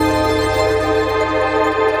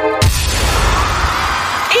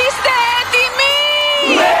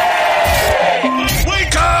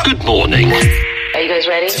guys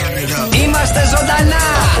ready? Είμαστε ζωντανά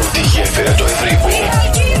από τη γέφυρα του Ευρύπου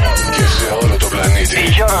και σε όλο το πλανήτη.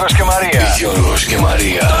 Γιώργος και Μαρία. Γιώργος και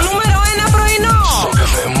Μαρία. Το νούμερο 1 πρωινό. Στο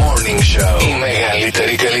καφέ Morning Show. Οι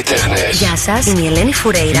μεγαλύτεροι καλλιτέχνες. Γεια σας, είμαι η Ελένη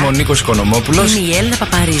Φουρέιρα. Είμαι ο Νίκος Οικονομόπουλος. Είμαι η Έλληνα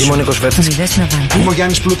Παπαρίζου. Είμαι ο Νίκος Βέρτας. Είμαι η Δέσποινα Βανδύ. Είμαι ο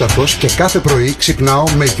Γιάννης Πλούταρχος και κάθε πρωί ξυπνάω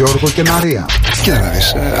με Γιώργο και Μαρία. Κοίτα να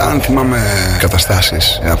δεις, αν θυμάμαι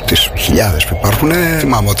καταστάσεις από τις χιλιάδες που υπάρχουν,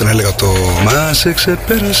 θυμάμαι όταν έλεγα το «Μα σε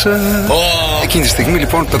ξεπέρασα». Εκείνη τη στιγμή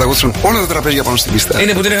λοιπόν πεταγόντουσαν όλα τα τραπέζια πάνω στην πίστα.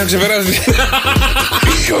 Είναι που την είχα ξεπεράσει.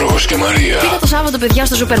 Γιώργος και Μαρία. Πήγα το Σάββατο, παιδιά,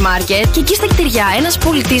 στο σούπερ μάρκετ και εκεί στα κτηριά ένας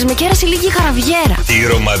πολιτής με κέρασε λίγη χαραβιέρα. Τι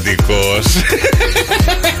ρομαντικός.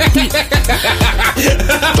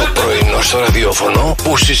 Το πρωινό στο ραδιόφωνο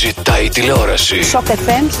που συζητάει η τηλεόραση. Σοκ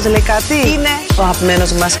FM, σας λέει κάτι? Είναι ο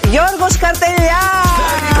αγαπημένος μας Γιώργος Καρτελιά.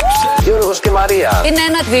 Γιώργος και Μαρία. Είναι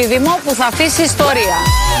ένα δίδυμο που θα αφήσει ιστορία.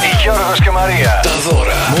 Γιώργος και Μαρία. Τα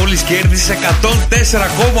δώρα. Μόλις κέρδισες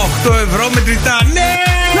 104,8 ευρώ μετρητά. Ναι!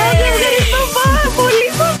 Ευχαριστώ πάρα πολύ,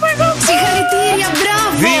 συγχαρητήρια,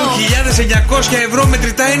 μπράβο! 2.900 ευρώ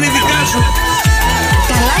μετρητά είναι δικά σου.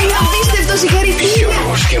 Καλά, είναι απίστευτο, συγχαρητήρια!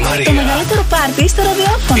 Γιώργος και Μαρία. Το μεγαλύτερο πάρτι στο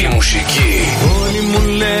ραδιόφωνο. Η μουσική. Όλοι μου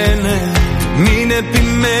λένε μην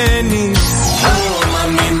επιμένεις.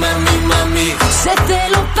 Μαμί. Σε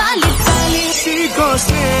θέλω πάλι.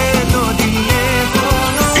 Σήκωσε το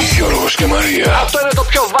τηλέφωνο. Γιώργος και Μαρία. Αυτό είναι το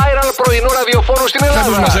πιο viral πρωινό ραδιοφόρο στην Κάποιος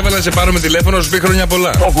μας Ελλάδα. έβαλε να σε πάρουμε τηλέφωνο, σου πει χρόνια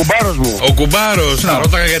πολλά. Ο κουμπάρος μου. Ο κουμπάρος. Θα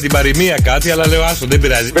ρώταγα για την παροιμία κάτι, αλλά λέω άστο, δεν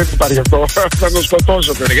πειράζει. Δεν υπάρχει αυτό. Θα τον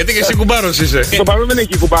σκοτώσω. Γιατί και εσύ κουμπάρος είσαι. Στο παρόν δεν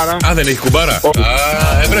έχει κουμπάρα. Α, δεν έχει κουμπάρα. Α,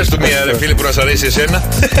 έβρες του μία ρε φίλη που να σ' αρέσει εσένα.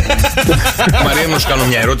 Μαρία, να σου κάνω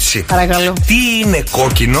μια ερώτηση. Παρακαλώ. Τι είναι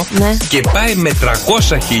κόκκινο Ναι. και πάει με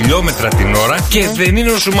 300 χιλιόμετρα την ώρα και δεν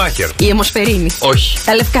είναι ο Σουμάχερ? Η αιμοσφαιρίνη. Όχι.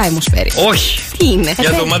 Τα λευκά αιμοσφαίρι. Όχι. Τι είναι?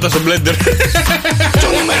 Για ντομάτα στο μπλέντερ. Το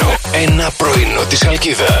νούμερο 1 πρωινό της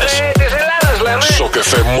Χαλκίδας. Της Ελλάδας λέμε. Στο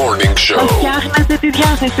καφέ Morning Show. Φτιάχνετε τη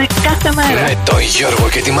διάθεση κάθε μέρα. Με τον Γιώργο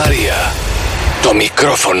και τη Μαρία. Το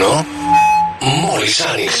μικρόφωνο μόλις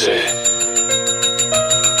άνοιξε.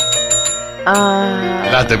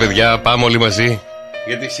 Ελάτε παιδιά, πάμε όλοι μαζί.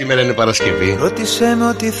 Γιατί σήμερα είναι Παρασκευή. Ρώτησέ με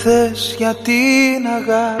ό,τι θες για την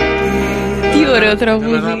αγάπη. Τι ωραίο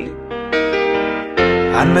τραγούδι.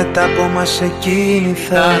 Αν μετά από μας εκείνη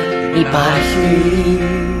θα Υπάρχει.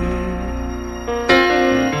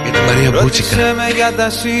 Για τη Μαρία Μπούτσικα. Ρώτησέ με για τα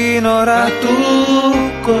σύνορα του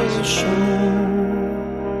κόσμου.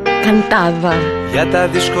 Καντάδα. Για τα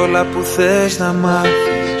δύσκολα που θες να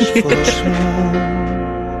μάθεις φως μου.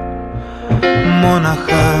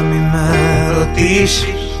 Μόναχα μη με ρωτήσεις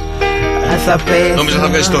αν θα Νόμιζα θα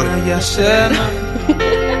βγάλεις πέτυχα story. για σένα.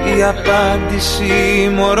 Η απάντηση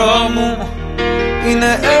μωρό μου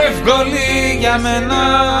είναι εύκολη για μένα.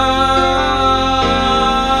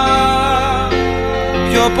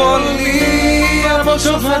 Πιο πολύ από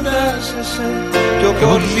όσο φαντάζεσαι, πιο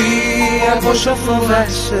πολύ από όσο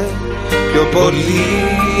φοβάσαι, πιο πολύ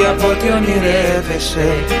από ό,τι ονειρεύεσαι.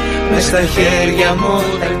 Μες στα χέρια μου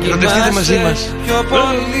όταν Ρωτευτείτε μαζί κοιμάσαι. μας. Πιο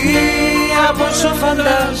πολύ από όσο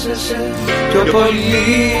φαντάζεσαι, πιο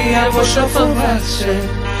πολύ από όσο φοβάσαι,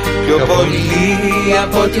 πιο πολύ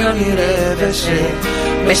από ό,τι ονειρεύεσαι.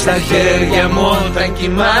 Μες στα χέρια μου όταν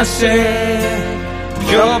κοιμάσαι.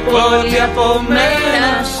 Πιο πολύ από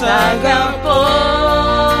μένα σ' αγαπώ.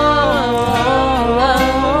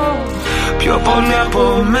 Πιο πολύ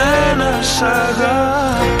από μένα σ'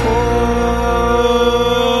 αγαπώ.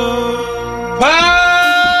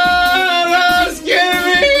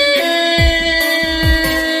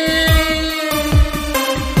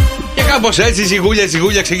 Και κάπως έτσι,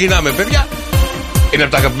 σιγούλια ξεκινάμε, παιδιά. Είναι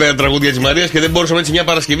από τα αγαπημένα τραγούδια της Μαρίας και δεν μπορούσαμε έτσι μια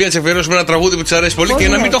Παρασκευή να της αφιερώσουμε ένα τραγούδι που της αρέσει πολύ και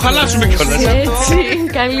να μην το χαλάσουμε κιόλας. Έτσι.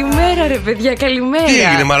 Καλημέρα, ρε παιδιά, καλημέρα. Τι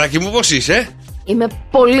έγινε, μαράκι μου, πώς είσαι? Είμαι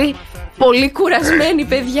πολύ κουρασμένη,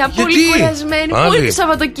 παιδιά. Πολύ κουρασμένη. Πάλι? Πολύ το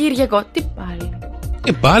Σαββατοκύριακο. Τι πάλι?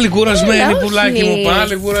 Πάλι κουρασμένη, όχι. πουλάκι μου,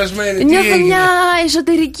 πάλι κουρασμένη. Νιώθω μια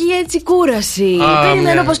εσωτερική έτσι κούραση.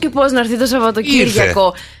 Περιμένω πώς και πώς να έρθει το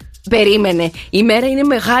Σαββατοκύριακο. Περίμενε. Η μέρα είναι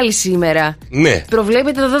μεγάλη σήμερα. Ναι.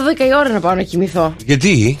 Προβλέπεται 12 η ώρα να πάω να κοιμηθώ.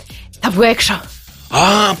 Γιατί? Θα βγω έξω.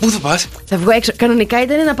 Α, πού θα πας? Θα βγω έξω. Κανονικά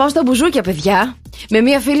ήταν να πάω στα μπουζούκια, παιδιά. Με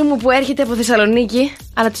μία φίλη μου που έρχεται από Θεσσαλονίκη,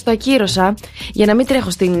 αλλά της το ακύρωσα για να μην τρέχω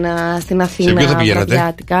στην Αθήνα. Σε ποιο θα πηγαίνατε?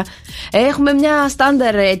 βραδιάτικα. Έχουμε μια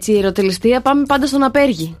στάνταρ έτσι ερωτελιστία. Πάμε πάντα στον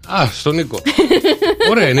Απέργη. Α, στον Νίκο.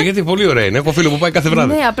 Ωραία είναι, γιατί πολύ ωραία είναι. Έχω φίλο που πάει κάθε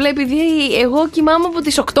βράδυ. Ναι, απλά επειδή εγώ κοιμάμαι από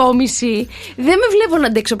τις 8.30, δεν με βλέπω να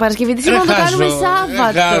αντέξω Παρασκευή. Τι είπαμε να το κάνουμε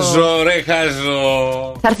Σάββατο.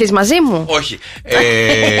 Χάζω. Θα έρθεις μαζί μου? Όχι.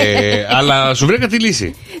 Αλλά σου βρήκα τη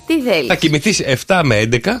λύση. Τι θέλεις? Θα κοιμηθείς 7 με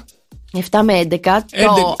 11 7 με 11.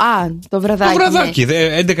 Το βραδάκι. Το βραδάκι.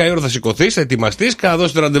 11 η ώρα θα σηκωθεί, θα ετοιμαστεί, θα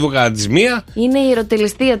δώσει το ραντεβού κατά τις 1. Είναι η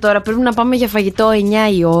ιεροτελεστία τώρα. Πρέπει να πάμε για φαγητό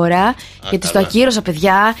 9 η ώρα. Γιατί στο ακύρωσα,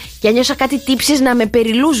 παιδιά, και ένιωσα κάτι τύψεις να με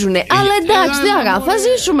περιλούζουνε. Αλλά εντάξει, θα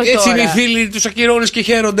ζήσουμε τώρα. Έτσι είναι οι φίλοι, τους ακυρώνεις και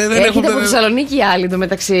χαίρονται. Έχετε από Θεσσαλονίκη οι άλλοι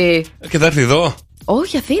μεταξύ. Και θα έρθει εδώ.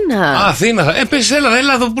 Όχι, Αθήνα. Αθήνα. Πες,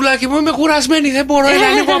 έλα εδώ, πουλάκι μου, είμαι κουρασμένη, δεν μπορώ. Έλα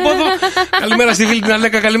λίγο από εδώ. Καλημέρα στη φίλη την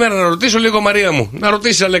Αλέκα, καλημέρα. Να ρωτήσω λίγο, Μαρία μου. Να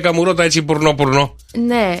ρωτήσεις, Αλέκα μου, ρώτα έτσι πουρνό.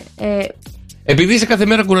 Ναι. Επειδή είσαι κάθε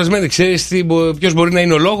μέρα κουρασμένη, ξέρεις ποιος μπορεί να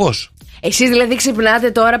είναι ο λόγος? Εσείς δηλαδή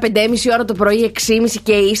ξυπνάτε τώρα 5.30 ώρα το πρωί, 6.30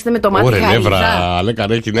 και είστε με το μάτι χάρη. Ωραία, νεύρα, Αλέκα,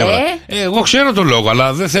 έχει νεύρα. Εγώ ξέρω τον λόγο,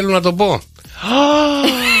 αλλά δεν θέλω να το πω.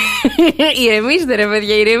 Ηρεμήστε ρε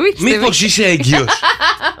παιδιά, ηρεμήστε. Μήπως είσαι έγκυος?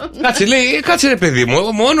 Κάτσε ρε παιδί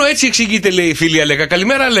μου. Μόνο έτσι εξηγείται, λέει η φίλη Αλέκα.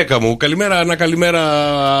 Καλημέρα, Αλέκα μου. Καλημέρα.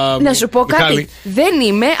 Να σου πω κάτι. Δεν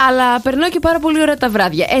είμαι, αλλά περνάω και πάρα πολύ ωραία τα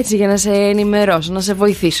βράδια. Έτσι για να σε ενημερώσω, να σε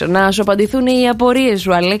βοηθήσω, να σου απαντηθούν οι απορίες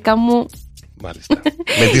σου, Αλέκα μου. Μάλιστα.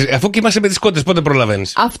 Αφού κοιμάσαι με τις κότες, πότε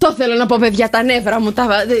προλαβαίνεις? Αυτό θέλω να πω, παιδιά, τα νεύρα μου.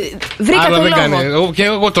 Βρήκα άρα το δεν λόγο. Κάνει. Και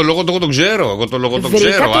εγώ το λόγο το ξέρω.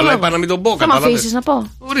 Αλλά είπα να μην τον πω. Θα μ' αφήσεις να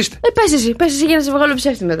πω? Ορίστε. Πες εσύ για να σε βγάλω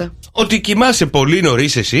ψεύτη μετά. Ότι κοιμάσαι πολύ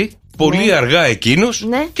νωρίς εσύ, πολύ αργά εκείνος,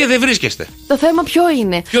 και δεν βρίσκεστε. Το θέμα ποιο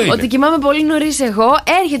είναι? Ότι κοιμάμαι πολύ νωρίς εγώ,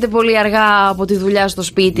 έρχεται πολύ αργά από τη δουλειά στο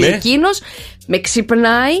σπίτι εκείνος, με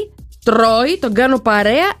ξυπνάει. Τρώει, τον κάνω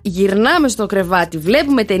παρέα, γυρνάμε στο κρεβάτι,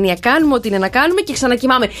 βλέπουμε ταινία, κάνουμε ό,τι είναι να κάνουμε και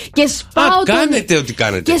ξανακοιμάμε. Και σπάω κάνετε ό,τι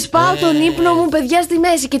κάνετε. Και σπάω τον ύπνο μου, παιδιά, στη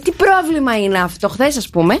μέση. Και τι πρόβλημα είναι αυτό? Χθες, ας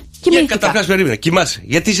πούμε, κοιμήθηκα. Καταρχάς, περίμενε, κοιμάσαι.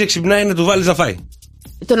 Γιατί σε ξυπνάει να του βάλεις να φάει?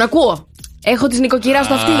 Τον ακούω. Έχω τη νοικοκυρά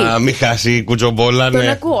στο αυτί. Μη χάσει η κουτσομπόλα, ναι. Τον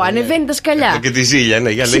ακούω, ανεβαίνει τα σκαλιά. Και τη ζήλια,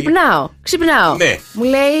 ναι, για λέει. Ξυπνάω. Ναι. Μου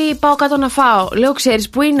λέει, πάω κάτω να φάω. Λέω, ξέρεις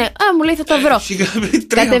που είναι? Μου λέει, θα το βρω.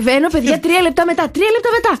 Κατεβαίνω, παιδιά, 3 λεπτά μετά.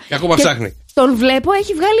 Και ακόμα ψάχνει. Τον βλέπω,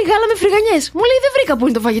 έχει βγάλει γάλα με φρυγανιές. Μου λέει, δεν βρήκα που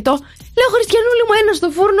είναι το φαγητό. Λέω, Χριστιανούλη μου, ένα στο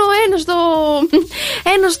φούρνο,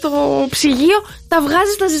 ένα στο ψυγείο. Τα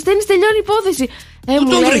βγάζεις, τα ζεσταίνεις, τελειώνει η υπόθεση. Πού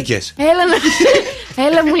τον βρήκες?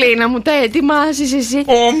 Έλα μου λέει να μου τα ετοιμάσεις εσύ.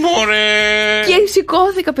 Ωμωρέ. Και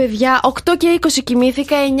σηκώθηκα, παιδιά. 8 και 20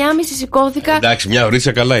 κοιμήθηκα, 9.30 σηκώθηκα. Εντάξει, μια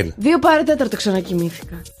ωρίτσα καλά είναι. 2 παρά 4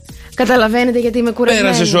 ξανακοιμήθηκα. Καταλαβαίνετε γιατί είμαι κουρασμένη?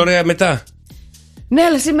 Πέρασες ωραία μετά. Ναι,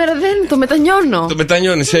 αλλά σήμερα δεν το μετανιώνω. Το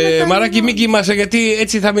μετανιώνεις. Μαράκι, μην κοιμάσαι, γιατί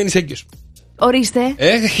έτσι θα μείνεις έγκυος. Ορίστε.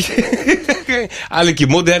 Άλλοι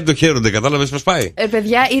κοιμούνται, άλλοι το χαίρονται. Κατάλαβες πώς πάει?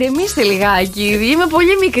 Παιδιά, ηρεμήστε λιγάκι. Είμαι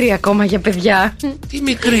πολύ μικρή ακόμα για παιδιά. Τι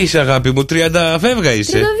μικρή είσαι, αγάπη μου, 30 φεύγα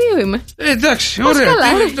είσαι. 32 είμαι. Εντάξει,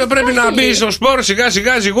 ωραία. Πρέπει να μπει στο σπορ, σιγά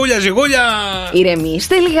σιγά, ζυγούλια.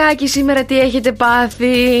 Ηρεμήστε λιγάκι σήμερα, τι έχετε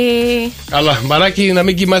πάθει. Καλά, Μαράκι, να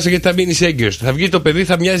μην κοιμάσαι γιατί θα μείνει έγκυος. Θα βγει το παιδί,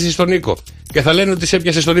 θα μοιάζει στον Νίκο. Και θα λένε ότι σε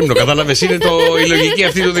έπιασε στον ύπνο. Κατάλαβες, είναι η λογική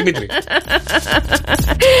αυτή του Δημήτρη.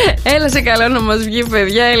 Έλα σε καλό να μας βγει,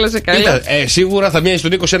 παιδιά, έλα σε καλό. Κοίτα, σίγουρα θα μοιάζει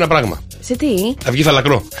στον Νίκο σε ένα πράγμα. Σε τι? Θα βγει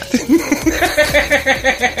φαλακρό.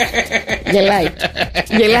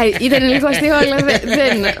 Γελάει. Ήταν λίγο αστείο, αλλά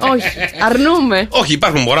δεν. Όχι. Αρνούμε. Όχι,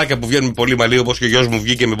 υπάρχουν μωράκια που βγαίνουν με πολύ μαλλί, όπως και ο γιος μου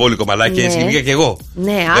βγήκε με μπόλικο μαλάκι, έτσι βγήκα και εγώ.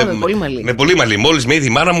 Ναι, με πολύ μαλλί. Με πολύ μαλλί. Μόλις με είδε η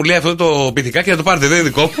μάνα μου, λέει αυτό το πυθικάκι να το πάρετε, δεν είναι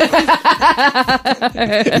δικό μου.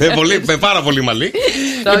 Με πάρα πολύ μαλλί.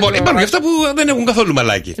 Λοιπόν, υπάρχουν και αυτά που δεν έχουν καθόλου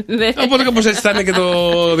μαλάκι. Οπότε κάπως έτσι θα είναι και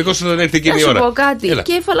το δικό σου, όταν έρθει εκείνη η ώρα. Να σου πω κάτι.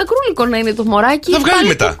 Και φαλακρούλικο να είναι το μωράκι. Θα βγάλει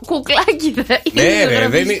μετά. Κουκλάκι θα είναι. Ναι,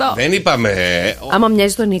 δεν είπαμε. Άμα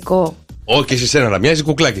μοιάζει τον Νικό. Όχι, σε σένα να μοιάζει,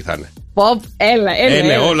 κουκλάκι θα είναι. Έλα.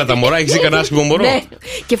 Ναι, όλα τα μωρά, έχεις δει κανένα άσχημο μωρό? Ναι.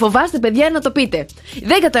 Και φοβάστε, παιδιά, να το πείτε.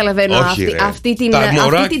 Δεν καταλαβαίνω αυτή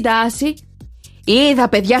την τάση. Είδα,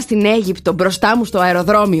 παιδιά, στην Αίγυπτο μπροστά μου στο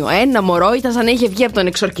αεροδρόμιο ένα μωρό, ήταν σαν να είχε βγει από τον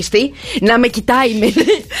εξορκιστή, να με κοιτάει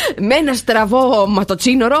με ένα στραβό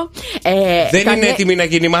ματοτσίνορο. Δεν είναι έτοιμη να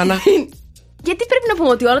γίνει μάνα. Γιατί πρέπει να πούμε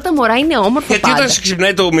ότι όλα τα μωρά είναι όμορφα? Γιατί πάντα. Όταν σε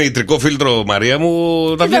ξυπνάει το μητρικό φίλτρο, Μαρία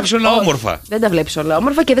μου, τα βλέπεις όλα όμορφα. Δεν τα βλέπεις όλα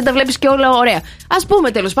όμορφα και δεν τα βλέπεις και όλα ωραία. Ας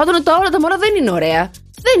πούμε τέλος πάντων ότι όλα τα μωρά δεν είναι ωραία.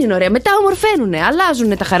 Δεν είναι ωραία. Μετά ομορφαίνουνε,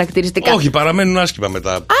 αλλάζουν τα χαρακτηριστικά. Όχι, παραμένουν άσχημα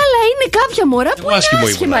μετά. Αλλά είναι κάποια μωρά που είναι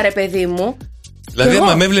άσχημα, ρε παιδί μου. Δηλαδή,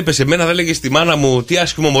 άμα με έβλεπε εμένα, θα έλεγε στη μάνα μου τι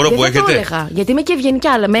άσχημο μωρό που έχετε. Δεν το έλεγα. Γιατί είμαι και ευγενική,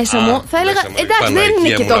 αλλά μέσα μου θα έλεγα εντάξει, δεν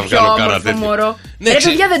είναι και το πιο όμορφο μωρό. Ρε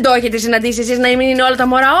παιδιά, δεν το έχετε συναντήσει εσείς να μην είναι όλα τα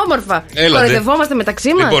μωρά όμορφα? Κοροϊδευόμαστε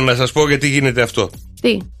μεταξύ μας. Λοιπόν, να σας πω γιατί γίνεται αυτό.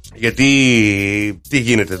 Τι? Γιατί τι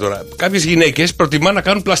γίνεται τώρα? Κάποιες γυναίκες προτιμά να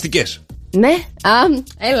κάνουν πλαστικές. Ναι,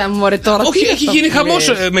 έλα μωρέ τώρα. Όχι, έχει γίνει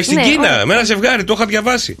χαμός με στην Κίνα. Με ένα ζευγάρι, το είχα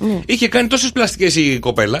διαβάσει. Είχε κάνει τόσες πλαστικές η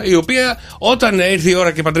κοπέλα, η οποία όταν ήρθε η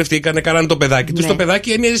ώρα και παντρευτήκανε, κάνανε το παιδάκι του. Το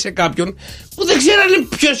παιδάκι έμοιαζε σε κάποιον που δεν ξέρανε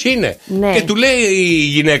ποιος είναι. Και του λέει η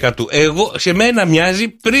γυναίκα του, σε μένα μοιάζει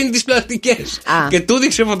πριν τις πλαστικές. Και του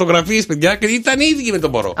δείξε φωτογραφίες, παιδιά, και ήταν ίδιοι με τον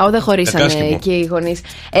μωρό. Δεν χωρίσανε και οι γονείς.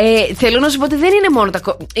 Θέλω να σου πω ότι δεν είναι μόνο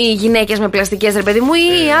οι γυναίκες με πλαστικές, ρε παιδί μου,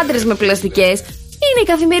 ή οι άντρες με πλαστικές. Είναι η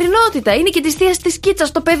καθημερινότητα, είναι και τη θεία τη κίτσα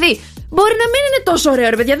στο παιδί. Μπορεί να μην είναι τόσο ωραίο,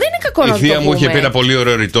 ρε παιδιά, δεν είναι κακό να το πούμε. Η θεία μου είχε πει ένα πολύ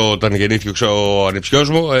ωραίο ρητό όταν γεννήθηκε ο ανιψιός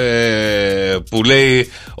μου, που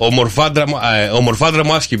λέει ομορφάντρα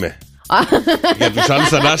μου άσχημε. Για τους άλλους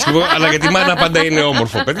ήταν άσχημο, αλλά για τη μάνα πάντα είναι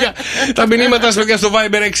όμορφο, παιδιά. Τα μηνύματα σας, παιδιά, στο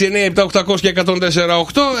Viber 697-800 και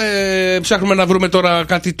 104-8. Ψάχνουμε να βρούμε τώρα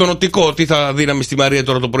κάτι τονωτικό. Τι θα δίναμε στη Μαρία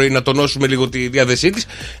τώρα το πρωί, να τονώσουμε λίγο τη διάθεσή της,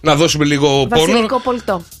 να δώσουμε λίγο πόνο. Βασιλικό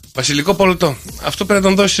πολτό. Βασιλικό πολτό. Αυτό πρέπει να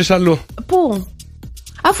τον δώσεις αλλού. Πού?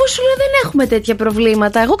 Αφού σου λέω δεν έχουμε τέτοια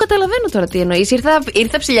προβλήματα. Εγώ καταλαβαίνω τώρα τι εννοείς.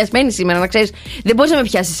 Ήρθα ψηλιασμένη σήμερα, να ξέρεις. Δεν μπορείς να με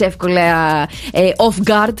πιάσεις εύκολα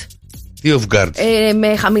off guard. Τι off guard?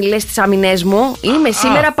 Με χαμηλές τις άμυνές μου. Είμαι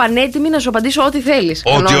σήμερα πανέτοιμη να σου απαντήσω ό,τι θέλεις.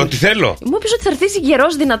 Ό,τι θέλω. Μου είπες ότι θα έρθεις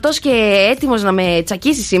γερός, δυνατός και έτοιμος να με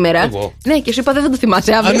τσακίσεις σήμερα. Εγώ. Ναι, και σου είπα δεν θα το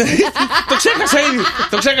θυμάσαι αύριο. Ναι.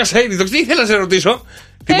 Το ξέχασα ήδη. Τι ήθελα να σε ρωτήσω.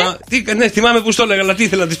 Ναι, θυμάμαι που το έλεγα, αλλά τι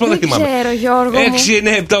ήθελα να τη πω, δεν θυμάμαι. Δεν ξέρω, Γιώργο.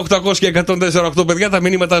 697-800 και 104-8, παιδιά, τα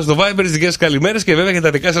μηνύματα στο Viber, τις δικές σας καλημέρες και βέβαια και τα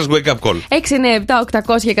δικά σας wake up call.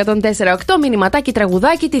 697-800 και 104-8, μηνυματάκι,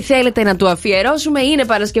 τραγουδάκι, τι θέλετε να του αφιερώσουμε. Είναι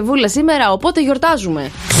Παρασκευούλα σήμερα, οπότε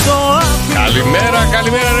γιορτάζουμε.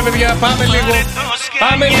 Καλημέρα, ρε παιδιά, πάμε λίγο.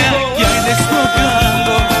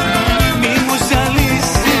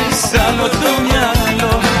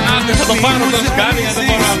 Θα το πάρω το σκάνι, θα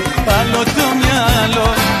το πάρω.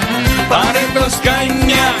 Πάρε το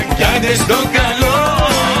σκάνια κι άντε στο καλό.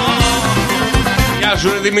 Γεια σου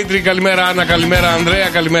ρε Δημήτρη, καλημέρα Άννα, καλημέρα Ανδρέα,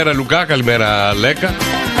 καλημέρα Λουκά, καλημέρα Λέκα.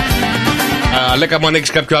 Λέκα, μου αν έχεις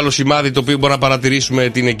κάποιο άλλο σημάδι το οποίο μπορεί να παρατηρήσουμε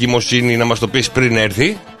την εγκυμοσύνη, να μας το πεις πριν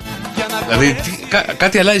έρθει. Δηλαδή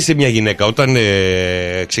κάτι αλλάζει σε μια γυναίκα όταν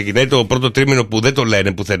ξεκινάει το πρώτο τρίμηνο που δεν το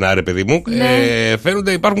λένε πουθενά, ρε παιδί μου.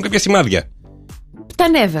 Φαίνονται, υπάρχουν κάποια σημάδια. Τα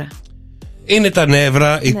νεύρα. Είναι τα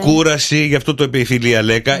νεύρα, η κούραση, γι' αυτό το είπε η φίλη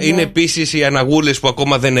Λέκα. Είναι επίσης οι αναγούλες που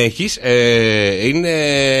ακόμα δεν έχεις. Είναι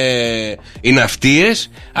ναυτίες.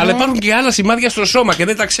 Αλλά υπάρχουν και άλλα σημάδια στο σώμα και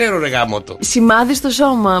δεν τα ξέρω, ρε γάμοτο. Σημάδι στο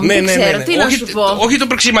σώμα, δεν ξέρω. Τι να σου πω. Όχι το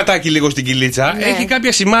προξηματάκι λίγο στην κυλίτσα. Έχει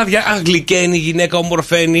κάποια σημάδια. Γλυκαίνει η γυναίκα,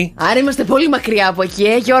 ομορφαίνει. Άρα είμαστε πολύ μακριά από εκεί,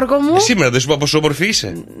 Γιώργο μου. Σήμερα δεν σου είπα πόσο όμορφη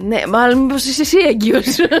είσαι. Ναι, μάλλον μήπως είσαι εσύ έγκυος.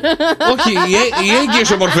 Όχι, η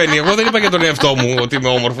έγκυος ομορφαίνει. Εγώ δεν είπα για τον εαυτό μου ότι είμαι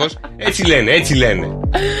όμορφος. Έτσι λένε.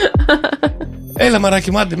 Έλα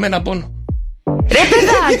μαράκι, μάτε με ένα πόνο. Ρε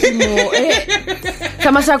παιδάκι μου,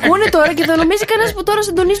 θα μας ακούνε τώρα και θα νομίζει κανένας που τώρα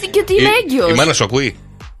συντονίστηκε ότι είμαι έγκυος. Η μάνα σου ακούει?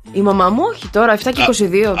 Η μαμά μου όχι, τώρα 7 και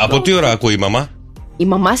 22. Από τι ώρα ακούει η μαμά? Η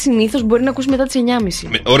μαμά συνήθως μπορεί να ακούσει μετά τις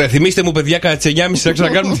 9.30. Ωραία, θυμίστε μου, παιδιά, κατά τις 9.30 θα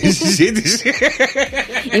ξανακάνουμε τη συζήτηση.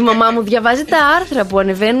 Η μαμά μου διαβάζει τα άρθρα που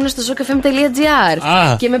ανεβαίνουν στο sokfm.gr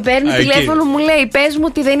και με παίρνει τηλέφωνο, μου λέει: πες μου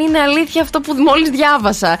ότι δεν είναι αλήθεια αυτό που μόλις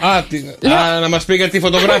διάβασα. Να μας πει για τη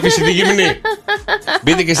φωτογράφηση, τη γυμνή.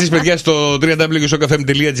 Μπείτε και εσείς, παιδιά, στο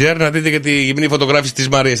www.sokfm.gr να δείτε και τη γυμνή φωτογράφηση της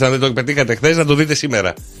Μαρίας. Αν δεν το πετύχατε χθες, να το δείτε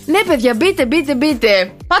σήμερα. Ναι, παιδιά,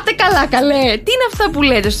 μπείτε. Πάτε καλά, καλέ. Τι είναι αυτά που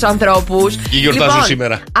λέτε στους ανθρώπους.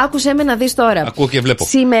 Σήμερα. Άκουσέ με να δεις τώρα. Ακούω και βλέπω.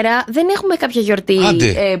 Σήμερα δεν έχουμε κάποια γιορτή.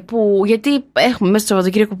 Γιατί έχουμε μέσα στο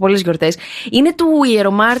Σαββατοκύριακο πολλές γιορτές. Είναι του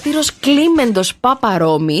ιερομάρτυρος Κλίμεντος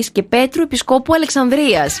Παπαρόμης και Πέτρου Επισκόπου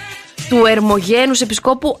Αλεξανδρίας. Του Ερμογένους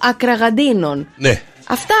Επισκόπου Ακραγαντίνων. Ναι.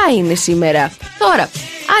 Αυτά είναι σήμερα. Τώρα,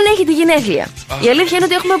 αν έχετε γενέθλια, η αλήθεια είναι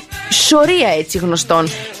ότι έχουμε σωρία έτσι γνωστών.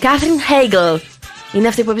 Κάθριν Χέγγελ. Είναι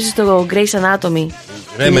αυτή που έπαιζε στο Grey's Anatomy.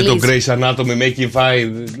 Ναι, με το Grey's Anatomy, Making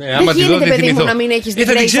Five. Ναι, άμα τη δω, δεν θυμηθώ.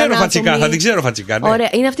 Θα την ξέρω φατσικά. Ναι. Ωραία,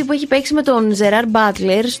 είναι αυτή που έχει παίξει με τον Gerard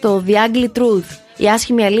Butler στο The Ugly Truth. Η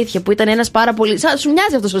άσχημη αλήθεια, που ήταν ένας πάρα πολύ. Σου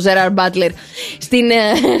μοιάζει αυτός ο Gerard Butler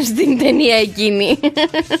στην ταινία εκείνη.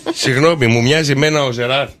 Συγγνώμη, μου μοιάζει εμένα ο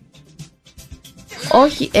Gerard.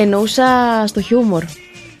 Όχι, εννοούσα στο χιούμορ.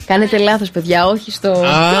 Κάνετε λάθος, παιδιά, όχι στο.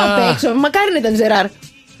 Πιο απ' έξω. Μακάρι να ήταν Gerard.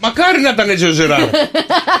 Μακάρι να ήταν έτσι ο Ζεράρ.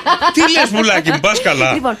 Τι λες, πουλάκι μου, πας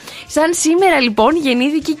καλά. Λοιπόν, σαν σήμερα λοιπόν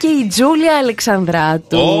γεννήθηκε και η Τζούλια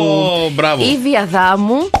Αλεξανδράτου. Μπράβο. Η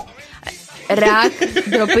Διαδάμου. Ρακ,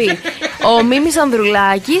 ντροπή. Ο Μίμης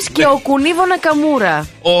Ανδρουλάκης και ο Κουνίβο Νακαμούρα.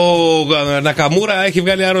 Ο Νακαμούρα έχει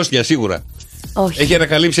βγάλει αρρώστια, σίγουρα. Όχι. Έχει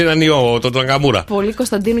ανακαλύψει έναν ιό, τον Νακαμούρα. Πολύ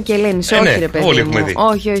Κωνσταντίνου και Ελένη. Όχι, ρε παιδί. Όλοι έχουμε δει.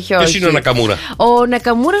 Όχι. Ποιος είναι ο Νακαμούρα? Ο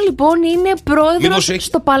Νακαμούρα λοιπόν είναι πρόεδρος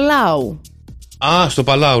στο Παλάου. Α, στο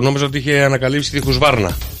Παλάου. Νόμιζα ότι είχε ανακαλύψει τη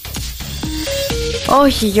Χουσβάρνα.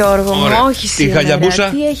 Όχι, Γιώργο μου, όχι σήμερα. Τη Χαλιαμπούσα.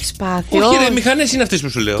 Τι έχεις πάθει? Όχι, ρε, μηχανές είναι αυτές που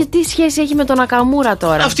σου λέω. Και τι σχέση έχει με τον Νακαμούρα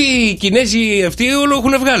τώρα? Αυτοί οι Κινέζοι αυτοί όλο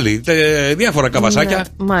έχουν βγάλει διάφορα καβασάκια.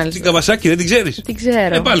 Ναι, μάλιστα. Την καβασάκι δεν την ξέρεις? Την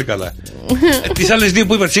ξέρω. Πάλι καλά. Τις άλλες δύο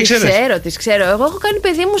που είπα, τις ήξερες? Τις ξέρω. Εγώ έχω κάνει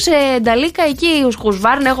παιδί μου σε νταλίκα εκεί,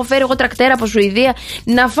 Χουσβάρνα. Έχω φέρει εγώ τρακτέρ από Σουηδία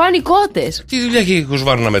να φάνει κότες. Τι δουλειά έχει η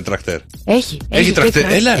Χουσβάρνα με τρακτέρ? Έχει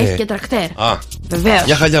τρακτέρ. Έλα, ρε. Έχει και τρακτέρ. Βεβαίως.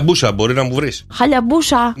 Για Χαλιαμπούσα μπορεί να μου βρεις?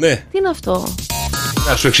 Χαλιαμπούσα. Ναι. Τι είναι αυτό?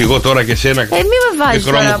 Να σου εξηγώ τώρα και εσένα. Μη με βάζεις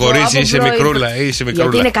μικρό μου κορίτσι, είσαι μικρούλα.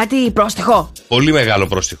 Γιατί είναι κάτι πρόστιχο. Πολύ μεγάλο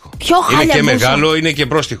πρόστιχο. Ποιο είναι Χαλιαμπούσα? και μεγάλο, είναι και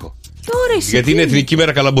πρόστιχο. Γιατί είναι Εθνική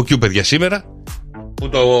Μέρα Καλαμποκιού, παιδιά, σήμερα. Που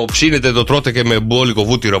το ψήνετε, το τρώτε και με μπόλικο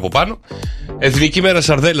βούτυρο από πάνω. Εθνική Μέρα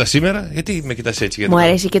Σαρδέλα σήμερα. Γιατί με κοιτάς έτσι? Μου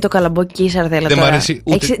αρέσει και το καλαμπόκι και η σαρδέλα. Δεν μ' αρέσει.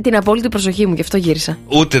 Έχεις την απόλυτη προσοχή μου, γι' αυτό γύρισα.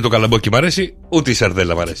 Ούτε το καλαμπόκι μ' αρέσει, ούτε η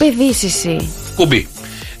σαρδέλα μ' αρέσει. Παιδίς εσύ. Κουμπί.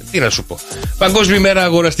 Τι να σου πω. Παγκόσμια ημέρα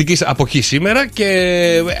αγοραστικής αποχής σήμερα και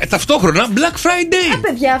ταυτόχρονα Black Friday.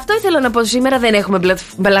 Παιδιά, αυτό ήθελα να πω. Σήμερα δεν έχουμε Black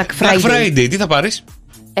Friday. Black Friday, τι θα πάρεις?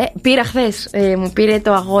 Πήρα χθες. Μου πήρε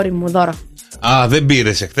το αγόρι μου δώρο. Α, δεν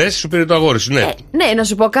πήρες εχθές, σου πήρε το αγόρι σου, ναι. Ναι, να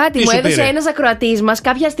σου πω κάτι. Τι μου σου έδωσε πήρε? ένας ακροατής μας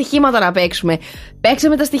κάποια στοιχήματα να παίξουμε.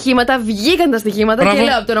 Παίξαμε τα στοιχήματα, βγήκαν τα στοιχήματα. Μπράβο. Και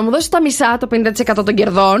λέω: από το να μου δώσει τα μισά, το 50% των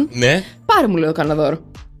κερδών. Ναι. Πάρε, μου λέω, κανένα δώρο.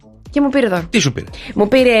 Και μου πήρε δώρο. Τι σου πήρε? Μου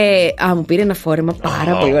πήρε ένα φόρεμα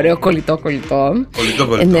πάρα πολύ ωραίο, κολλητό. Κολλητό.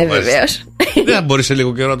 Ναι, βεβαίως. Δεν θα μπορείς σε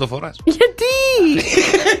λίγο καιρό να το φοράς? Γιατί?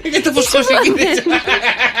 Γιατί το φουσκώσει εκεί.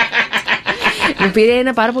 Μου πήρε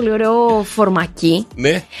ένα πάρα πολύ ωραίο φορμακί.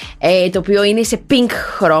 Ναι. Το οποίο είναι σε pink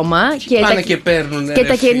χρώμα. Πάνε και παίρνουν. Και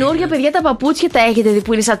τα καινούργια, παιδιά, τα παπούτσια τα έχετε δει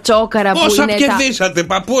που είναι σαν τσόκαρα? Πόσα που είναι κερδίσατε?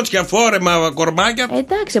 Παπούτσια, φόρεμα, κορμάκια.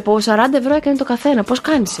 Εντάξει, από 40 ευρώ έκανε το καθένα. Πώς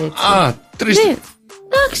κάνεις έτσι? Α, 3. Ναι.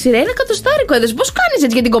 Εντάξει, ρε, ένα κατοστάρικο έδωσε. Πώς κάνεις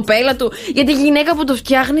έτσι για την κοπέλα του, για τη γυναίκα που του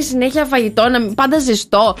φτιάχνει συνέχεια φαγητό, πάντα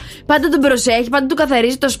ζεστό, πάντα τον προσέχει, πάντα του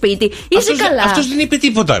καθαρίζει το σπίτι? Είσαι καλά? Αυτός δεν είπε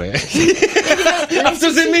τίποτα, ρε.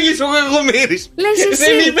 Αυτός δεν μίλησε ο Γαγομήρης. Λες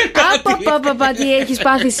εσύ? Δεν είπε κάτι. Απα, τι έχεις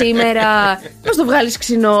πάθει σήμερα? Πώς το βγάλεις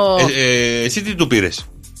ξινό? Εσύ τι του πήρες?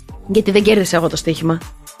 Γιατί δεν κέρδισα εγώ το στοίχημα.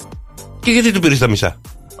 Και γιατί του πήρες τα μισά?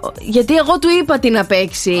 Γιατί εγώ του είπα τι να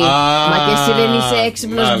παίξει. Μα και εσύ δεν είσαι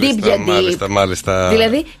έξυπνος deep γιατί. Μάλιστα.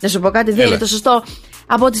 Δηλαδή, να σου πω κάτι, δεν είναι το σωστό.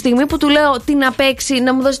 Από τη στιγμή που του λέω τι να παίξει,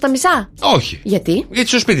 να μου δώσει τα μισά? Όχι. Γιατί? Γιατί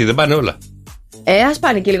στο σπίτι δεν πάνε όλα. Ας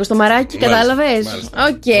πάνε και λίγο στο μαράκι, κατάλαβες?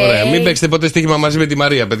 Οκ. Ωραία, μην παίξετε ποτέ στοίχημα μαζί με τη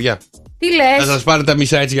Μαρία, παιδιά. Τι λες? Θα σας πάρει τα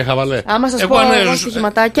μισά έτσι για χαβαλέ. Άμα σας πω εγώ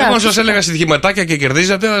στοιχηματάκια. Εγώ σας έλεγα στοιχηματάκια και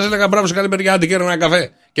κερδίζατε, θα σας έλεγα μπράβο σε καλή μεριά, άντε κέρνα ένα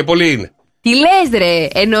καφέ. Και πολλοί είναι. Τι λες, ρε?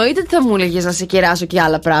 Εννοείται ότι θα μου έλεγες να σε κεράσω και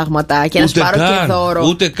άλλα πράγματα και να σου πάρω και δώρο.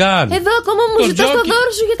 Ούτε καν. Εδώ ακόμα μου ζητάς το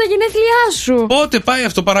δώρο σου για τα γενέθλιά σου. Πότε πάει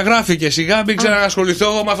αυτό, παραγράφηκε. Σιγά μην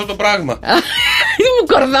ξανασχοληθώ με αυτό το πράγμα. Μου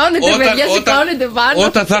κορδώνετε, παιδιά, σηκώνετε πάνω.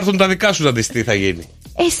 Όταν θα έρθουν τα δικά σου να δεις τι θα γίνει.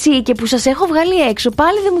 Εσύ και που σας έχω βγάλει έξω,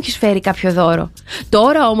 πάλι δεν μου έχεις φέρει κάποιο δώρο.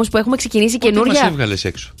 Τώρα όμως που έχουμε ξεκινήσει καινούρια. Πότε μας έβγαλες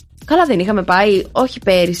έξω? Καλά, δεν είχαμε πάει, όχι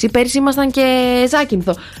πέρυσι. Πέρυσι ήμασταν και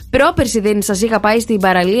Ζάκυνθο. Πρόπερσι δεν σας είχα πάει στην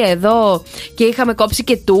παραλία εδώ και είχαμε κόψει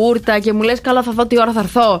και τούρτα και μου λες καλά, θα δω τι ώρα θα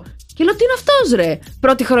έρθω. Και λέω τι είναι αυτός, ρε?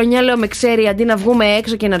 Πρώτη χρονιά, λέω, με ξέρει, αντί να βγούμε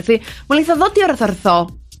έξω και να έρθει. Μου λέει θα δω τι ώρα θα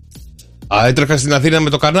έρθω. Α, έτρεχα στην Αθήνα με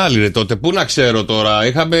το κανάλι, ρε τότε. Πού να ξέρω τώρα,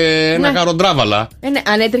 είχαμε ένα καροντράβαλα. Ναι,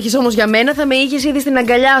 αν έτρεχες όμως για μένα, θα με είχες ήδη στην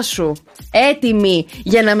αγκαλιά σου. Έτοιμη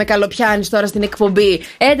για να με καλοπιάνεις τώρα στην εκπομπή.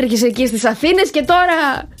 Έτρεχες εκεί στις Αθήνες και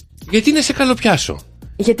τώρα. Γιατί να σε καλοπιάσω?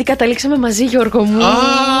 Γιατί καταλήξαμε μαζί, Γιώργο μου.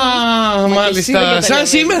 Α, μάλιστα. Σαν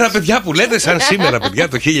σήμερα, παιδιά, που λέτε, σαν σήμερα, παιδιά,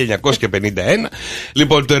 το 1951.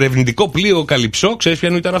 Λοιπόν, το ερευνητικό πλοίο Καλυψό, ξέρεις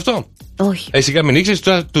ποιανού ήταν αυτό? Όχι. Εσύ μην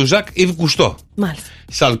ήξερες, του Ζακ Ιβ Κουστό. Μάλιστα.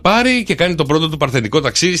 Σαλπάρει και κάνει το πρώτο του παρθενικό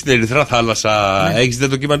ταξίδι στην Ερυθρά Θάλασσα. Ναι. Έχεις δει το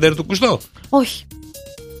ντοκιμαντέρ του Κουστό? Όχι.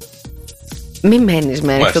 Μη μένεις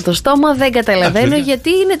με ανοιχτό το στόμα, δεν καταλαβαίνω γιατί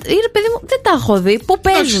είναι. Παιδί μου, δεν τα έχω δει. Πού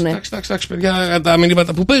παίζουνε? Εντάξει, παιδιά, τα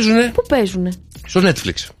μηνύματα που παίζουνε. Πού παίζουνε? Στο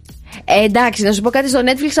Netflix. Εντάξει, να σου πω κάτι, στο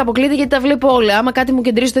Netflix αποκλείται γιατί τα βλέπω όλα. Άμα κάτι μου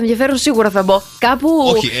κεντρήσει το ενδιαφέρον, σίγουρα θα μπω. Κάπου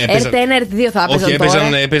RT1, RT2 θα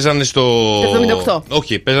έπαιζαν. Όχι, έπαιζαν στο. Το 78.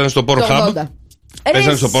 Όχι, παίζανε στο Pornhub.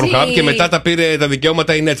 Παίζανε στο Pornhub και μετά τα πήρε τα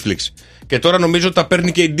δικαιώματα η Netflix. Και τώρα νομίζω ότι τα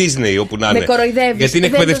παίρνει και η Disney όπου να είναι. Με κοροϊδεύεις. Γιατί είναι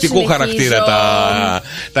εκπαιδευτικού χαρακτήρα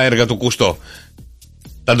τα έργα του Κουστό.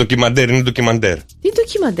 Τα ντοκιμαντέρ είναι ντοκιμαντέρ. Τι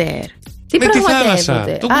ντοκιμαντέρ? Τι με τη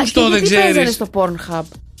θάλασσα. Το Κουστό δεν ξέρεις? Τι παίζανε στο Pornhub?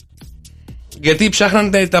 Γιατί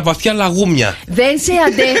ψάχνανε τα βαθιά λαγούμια. Δεν σε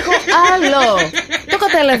αντέχω άλλο. Το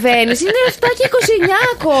καταλαβαίνεις? Είναι 7 και 29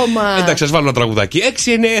 ακόμα. Εντάξει, ας βάλω ένα τραγουδάκι.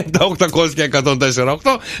 697-800 και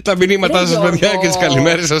 104-8. Τα μηνύματά σας, παιδιά, και τις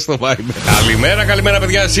καλημέρες σας στο Viber. Καλημέρα,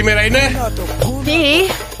 παιδιά. Σήμερα είναι.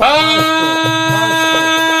 Τι?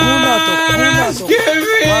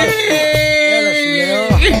 Παρασκευή!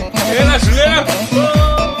 Έλα σου λέω!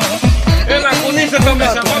 Έλα κουνήστε το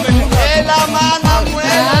μέσα, πάμε! Έλα μάνα μου,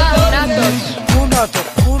 έλα! Πού να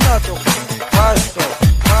το, πάστο.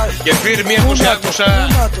 Και φύρ, μία που σε άκουσα,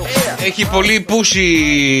 έχει πολύ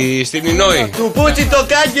πούσι στην Ινόη. Του πούτσι το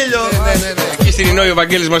κάγκελο. Ναι. Εκεί στην Ινόη ο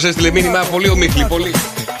Βαγγέλης μας έστειλε μήνυμα, πολύ ομίχλη, πολύ.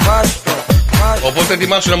 Οπότε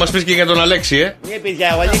ετοιμάσου να μας πεις και για τον Αλέξη, Ναι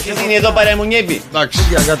παιδιά, ο Αλέξης είναι εδώ παρά μου νιέπει. Εντάξει.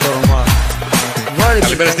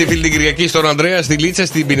 Καλημέρα στη φίλη την Κυριακή, στον Ανδρέα, στη Λίτσα,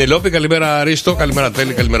 στην Πινελόπη. Καλημέρα Ρίστο, καλημέρα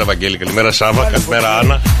Τέλη, καλημέρα Βαγγέλη, καλημέρα Σάβα, καλημέρα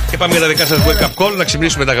Άννα. Και πάμε για τα δικά σας wake up call, να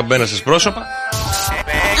ξυπνήσουμε τα αγαπημένα σας πρόσωπα.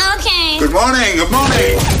 Good morning.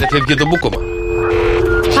 Δεν φεύγει το μπούκομα.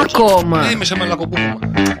 Ακόμα. Είμαι σε μαλακομπούκομα.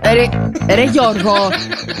 Ρε Γιώργο.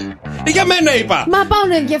 Για μένα είπα. Μα πάω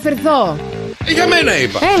να ενδιαφερθώ. Για μένα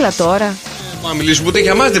είπα. Έλα τώρα. Μα μιλήσουμε ούτε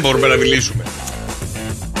για μας δεν μπορούμε να μιλήσουμε.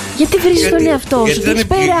 Γιατί βρίζεις τον εαυτό σου, έχεις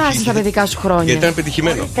περάσει τα παιδικά σου χρόνια. Γιατί ήταν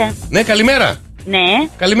πετυχημένο. Ναι, καλημέρα. Ναι.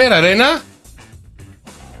 Καλημέρα, Ρένα.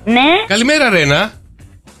 Ναι. Καλημέρα, Ρένα.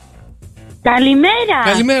 Καλημέρα.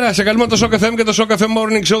 Καλημέρα, σε καλούμε το Shock FM και το Shock FM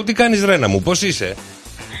Morning Show. Τι κάνεις, Ρένα μου, πώς είσαι?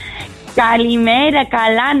 Καλημέρα,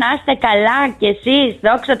 καλά, να είστε καλά κι εσείς,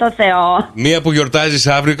 δόξα τω Θεώ. Μία που γιορτάζεις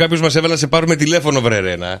αύριο, κάποιος μας έβαλε να σε πάρουμε τηλέφωνο, βρε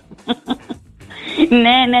Ρένα.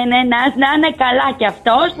 Ναι, να είναι καλά κι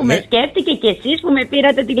αυτός που με σκέφτηκε και εσείς που με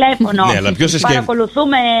πήρατε τηλέφωνο. Ναι, αλλά ποιος σε σκέφτηκε?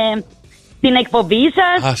 Παρακολουθούμε την εκπομπή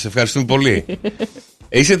σας. Σε ευχαριστούμε πολύ.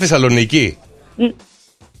 Είσαι Θεσσαλονίκη?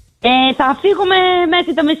 Θα φύγουμε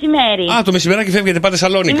μέχρι το μεσημέρι. Το μεσημεράκι φεύγετε, πάτε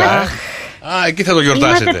Σαλόνικα. Εκεί θα το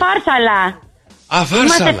γιορτάσετε. Είμαστε Φάρσαλα. Φάρσαλα.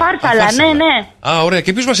 Είμαστε Φάρσαλα, ναι. Ωραία.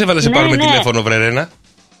 Και ποιος μας έβαλε να σε πάρουμε τηλέφωνο, βρε Ρένα?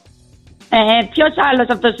 Ποιος άλλος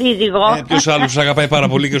από το σύζυγο? Ποιος άλλος σου αγαπάει πάρα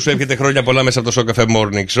πολύ και σου εύχεται χρόνια πολλά μέσα από το Shock FM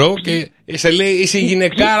Morning Show και σε λέει είσαι η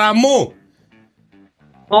γυναικάρα μου.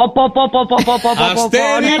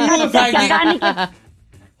 Αστέρι μου θα γίνει.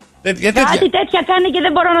 Κάτι τέτοια κάνει και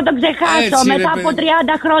δεν μπορώ να το ξεχάσω. Μετά από 30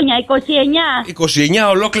 χρόνια, 29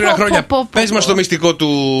 ολόκληρα χρόνια. Πες μας το μυστικό του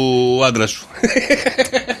άντρα σου.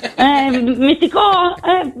 Μυστικό,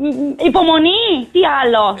 υπομονή, τι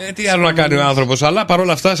άλλο. Τι άλλο να κάνει ο άνθρωπος, αλλά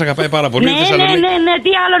παρόλα αυτά σε αγαπάει πάρα πολύ. Ναι, τι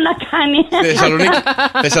άλλο να κάνει.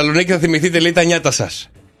 Θεσσαλονίκη θα θυμηθείτε, λέει, τα νιάτα σας,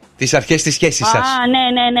 τις αρχές της σχέσης σας.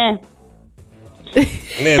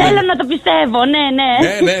 Ναι. Θέλω να το πιστεύω,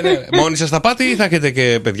 ναι. Μόνοι σας θα πάτε ή θα έχετε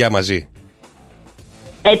και παιδιά μαζί?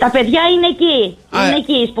 Τα παιδιά είναι εκεί. Είναι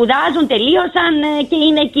εκεί. Σπουδάζουν, τελείωσαν και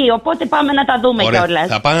είναι εκεί. Οπότε πάμε να τα δούμε κιόλας.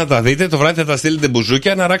 Θα πάνε να τα δείτε, το βράδυ θα τα στείλετε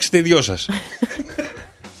μπουζούκια να ράξετε οι δυο σας.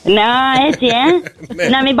 Να, έτσι,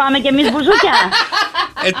 να μην πάμε κι εμείς μπουζούκια.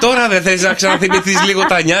 Τώρα δεν θες να ξαναθυμηθείς λίγο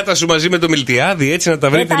τα νιάτα σου μαζί με το Μιλτιάδη, έτσι να τα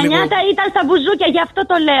βρείτε λίγο? Τα νιάτα ήταν στα μπουζούκια, γι' αυτό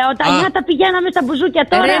το λέω. Τα νιάτα πηγαίναμε στα μπουζούκια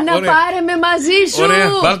τώρα. Ρε, να πάρε με μαζί σου. Ωραία,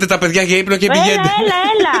 βάλτε τα παιδιά για ύπνο και πηγαίνετε.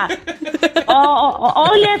 Έλα.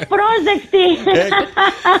 Όλοι ευπρόσδεκτοι.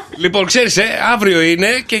 Λοιπόν, ξέρεις, αύριο είναι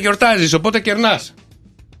και γιορτάζεις, οπότε κερνάς.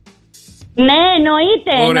 Ναι,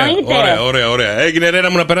 εννοείται. Ωραία. Έγινε, Ρένα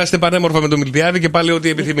μου, να περάσετε πανέμορφα με το Μιλτιάδη και πάλι ό,τι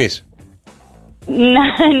επιθυμείς.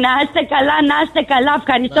 Να είστε καλά.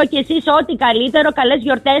 Ευχαριστώ και εσείς, ό,τι καλύτερο. Καλές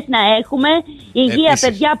γιορτές να έχουμε. Υγεία,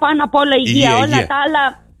 παιδιά, πάνω απ' όλα υγεία. Όλα τα άλλα.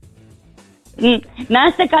 Να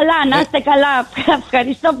είστε καλά.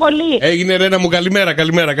 Ευχαριστώ πολύ. Έγινε, Ρένα μου,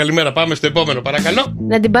 καλημέρα. Πάμε στο επόμενο, παρακαλώ.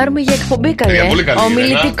 Να την πάρουμε για εκπομπή, καλέ.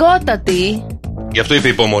 Ομιλητικότατη. Γι' αυτό είπε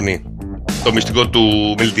υπομονή. Το μυστικό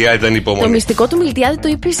του Μιλτιάδη ήταν υπομονή. Το μυστικό του Μιλτιάδη το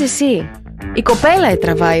είπες εσύ. Η κοπέλα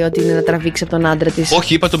τραβάει ό,τι είναι να τραβήξει από τον άντρα της.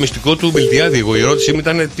 Όχι, είπα το μυστικό του Μιλτιάδη. Εγώ η ερώτησή μου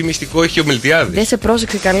ήταν τι μυστικό έχει ο Μιλτιάδης. Δεν σε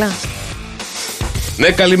πρόσεξε καλά. Ναι,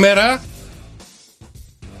 καλημέρα.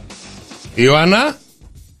 Ιωάννα.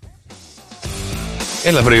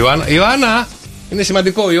 Έλα, βρε Ιωάννα. Είναι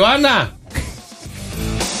σημαντικό, Ιωάννα.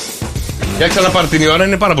 Για ξαναπάρει την Ιωάννα,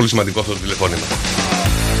 είναι πάρα πολύ σημαντικό αυτό το τηλεφώνημα.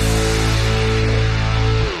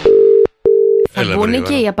 Θα μπουν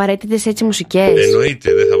και οι απαραίτητες έτσι μουσικές.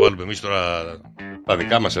 Εννοείται, δεν θα βάλουμε εμείς τώρα τα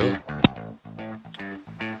δικά μας εδώ.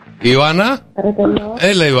 Ιωάννα.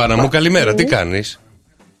 Έλα, Ιωάννα μου, καλημέρα, τι κάνεις?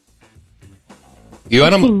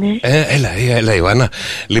 Ιωάννα μου. Έλα, Ιωάννα.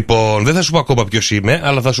 Λοιπόν, δεν θα σου πω ακόμα ποιος είμαι,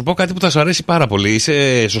 αλλά θα σου πω κάτι που θα σου αρέσει πάρα πολύ.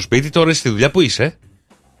 Είσαι στο σπίτι, τώρα είσαι στη δουλειά, που είσαι?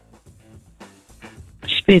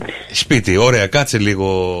 Σπίτι, ωραία, κάτσε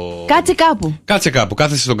λίγο. Κάτσε κάπου.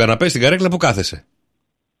 Κάθεσαι στον καναπέ, στην καρέκλα, που κάθεσαι?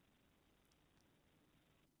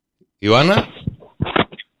 Ιωάννα.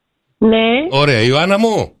 Ναι. Ωραία, Ιωάννα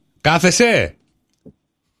μου, κάθεσαι?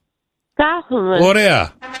 Κάθομαι.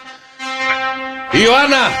 Ωραία.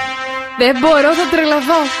 Ιωάννα. Δεν μπορώ, θα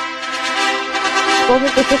τρελαθώ.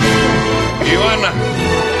 Ιωάννα.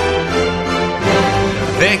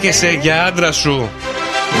 Δέχεσαι για άντρα σου?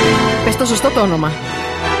 Πες το σωστό το όνομα.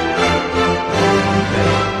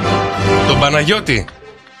 Τον Παναγιώτη.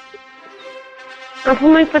 Αφού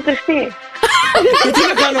με έχει παντρευτεί. Τι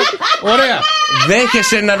να κάνω. Ωραία.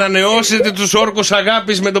 Δέχεσαι να ανανεώσετε τους όρκους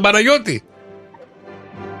αγάπης με τον Παναγιώτη?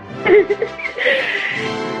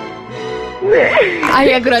 Α,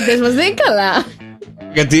 οι ακροατές μας δεν είναι καλά.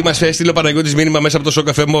 Γιατί μας έστειλε ο Παναγιώτης μήνυμα μέσα από το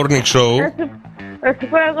Σοκαφέ Morning Show. Θα σου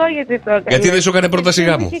πω εγώ γιατί το έκανε. Γιατί δεν σου έκανε πρόταση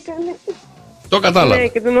γάμου? Το κατάλαβα. Ναι,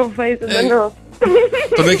 και τον έχω φάει ζωντανό.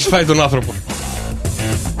 Τον έχεις φάει τον άνθρωπο.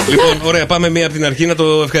 Λοιπόν, ωραία, πάμε μία από την αρχή να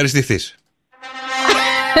το ευχαριστηθείς.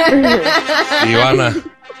 Η Ιωάννα.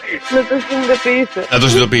 Να το συνειδητοποιήσω. Να το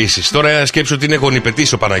συνειδητοποιήσεις. Τώρα σκέψου ότι είναι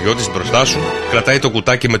γονιπετής ο Παναγιώτης μπροστά σου. Κρατάει το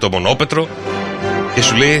κουτάκι με το μονόπετρο και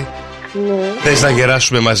σου λέει: θες να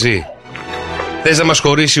γεράσουμε μαζί? Θες να μας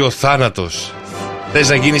χωρίσει ο θάνατος? Θες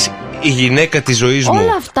να γίνεις η γυναίκα της ζωής μου?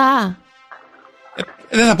 Όλα αυτά.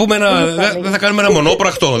 Δεν θα πούμε δεν θα κάνουμε ένα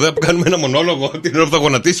μονόπραχτο? Δεν θα κάνουμε ένα μονόλογο την ώρα που θα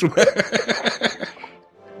γονατίσουμε?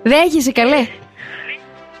 Δέχεσαι, καλέ?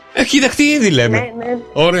 Έχει δεχτεί ήδη, λέμε. Ναι.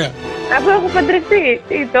 Ωραία. Αφού έχω παντρευτεί.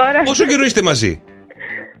 Τι τώρα? Πόσο καιρό είστε μαζί?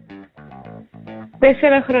 4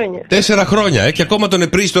 χρόνια. 4 χρόνια, και ακόμα τον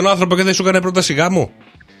επρείς τον άνθρωπο και δεν σου έκανε πρόταση γάμου?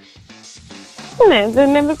 Ναι,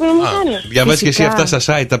 δεν έπρεπε να μου κάνει. Διαβάζεις και εσύ αυτά στα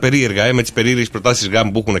site τα περίεργα, με τις περίεργες προτάσεις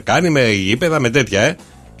γάμου που έχουν κάνει, με γήπεδα, με τέτοια,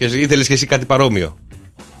 και ήθελες και εσύ κάτι παρόμοιο?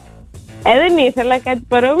 Δεν ήθελα κάτι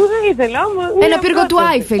παρόμοιο, δεν ήθελα όμως. Ένα πύργο του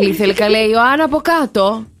Άιφελ ήθελε, καλέ η Ιωάννα από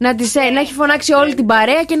κάτω. Να έχει φωνάξει όλη την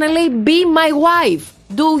παρέα και να λέει Be my wife.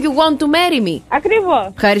 Do you want to marry me?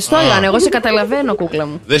 Ακριβώς. Ευχαριστώ, Ιωάννα, εγώ σε καταλαβαίνω, κούκλα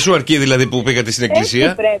μου. Δεν σου αρκεί δηλαδή που πήγατε στην εκκλησία?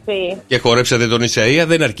 Έτσι πρέπει. Και χορέψατε τον Ισαΐα,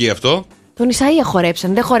 δεν αρκεί αυτό? Τον Ισαΐα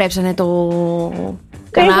χορέψανε, δεν χορέψανε το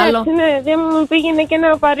κανάλο. Ναι, δεν μου πήγαινε και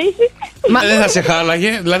να Παρίσι. Δεν θα σε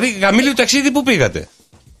χάλαγε, δηλαδή γαμήλιο ταξίδι που πήγατε?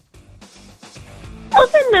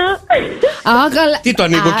 Πουθενά. Τι το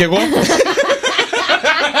ανοίγω κι εγώ?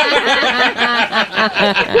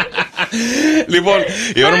 Λοιπόν,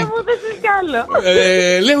 η ώρα μου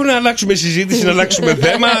λέω να αλλάξουμε συζήτηση, να αλλάξουμε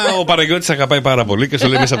θέμα. Ο Παναγιώτης αγαπάει πάρα πολύ και στο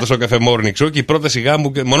λέει μέσα από το Σοκαφέ Morning Show. Και η πρόταση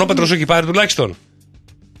γάμου, μονόπετρος έχει πάρει τουλάχιστον?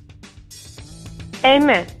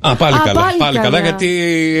 Ναι. Πάλι καλά, γιατί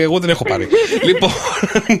εγώ δεν έχω πάρει.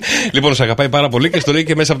 Λοιπόν, σε αγαπάει πάρα πολύ και στο λέει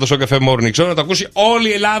και μέσα από το Σοκαφέ Morning Show να το ακούσει όλη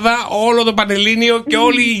η Ελλάδα, όλο το Πανελλήνιο και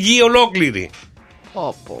όλη η γη ολόκληρη.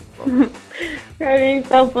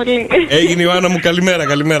 Ευχαριστώ πολύ. Έγινε, Ιωάννα μου, καλημέρα.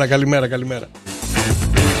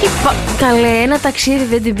 Καλέ, ένα ταξίδι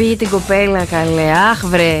δεν την πήγε την κοπέλα, καλέ.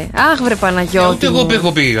 Αχ βρε Παναγιώτη. Ούτε εγώ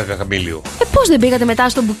έχω πήγα Καμίλιο. Πώς δεν πήγατε μετά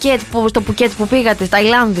στο Πουκέτ που πήγατε, στα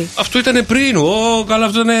Ταϊλάνδη? Αυτό ήταν πριν. Καλά,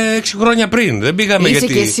 αυτό ήταν 6 χρόνια πριν. Δεν πήγαμε Είσαι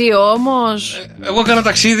γιατί. Είσαι κι εσύ όμως. Εγώ έκανα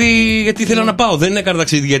ταξίδι γιατί ήθελα να πάω. Δεν έκανα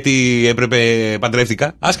ταξίδι γιατί έπρεπε.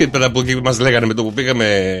 Παντρεύτηκα. Άσχετα από εκεί που μας λέγανε με το που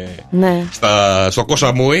πήγαμε στο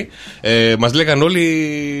Κοσαμούι. Μας λέγανε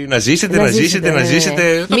όλοι να ζήσετε.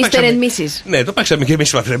 Mr. and Mrs. Ναι, το παίξαμε και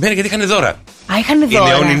εμείς παντρεμένοι γιατί είχαν δώρα. Είχαν δώρα. Οι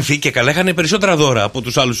νεόνυμφοι και καλά είχαν περισσότερα δώρα από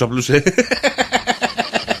τους άλλους απλούς.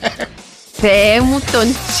 Θεέ μου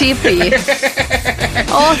τον τσίπη.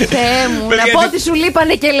 Ω Θεέ μου. Να πω ότι σου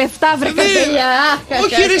λείπανε και λεφτά, βρε παιδιά.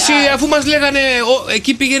 Όχι ρε εσύ, αφού μας λέγανε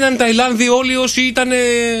εκεί πήγαιναν Ταϊλάνδη όλοι όσοι ήταν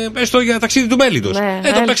για ταξίδι του μέλιτος.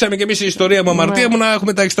 Το παίξαμε και εμείς η ιστορία μου, αμαρτία μου, να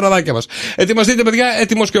έχουμε τα εξτραδάκια μας. Ετοιμαστείτε παιδιά,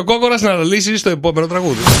 έτοιμος και ο Κόκορας να αναλύσει στο επόμενο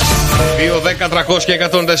τραγούδι.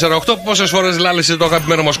 2-10-300-1048. Πόσες φορές λάλησε το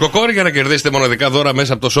αγαπημένο μας κοκόρι για να κερδίσετε μοναδικά δώρα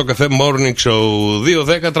μέσα από το Σοκαφέ Morning Show?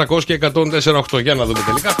 2-10-300-1048. Για να δούμε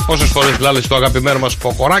τελικά πόσες φορές λάλησε το αγαπημένο μας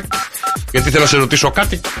κοκοράκι. Γιατί θέλω να σε ρωτήσω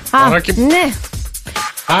κάτι. Ναι.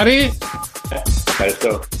 Χάρη.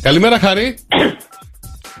 Ευχαριστώ. Καλημέρα, Χάρη.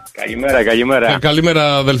 Καλημέρα.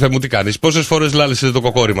 Καλημέρα, αδελφέ μου, τι κάνεις? Πόσες φορές λάλησε το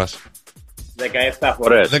κοκόρι μας? 17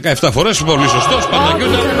 φορές. 17 φορές, πολύ σωστός.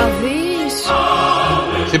 Παναγιώτα.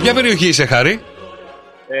 Σε ποια περιοχή είσαι, Χάρη?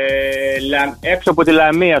 Έξω από τη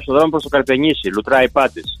Λαμία, στο δρόμο προς το Καρπενήσι, Λουτρά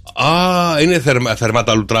Υπάτης. Είναι θερμά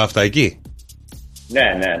τα λουτρά αυτά εκεί? Ναι.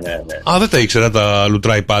 Δεν τα ήξερα τα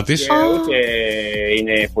λουτρά Υπάτης. Ούτε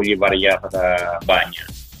είναι πολύ βαριά αυτά τα μπάνια.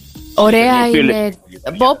 Ωραία είναι.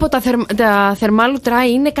 Τα θερμά λουτρά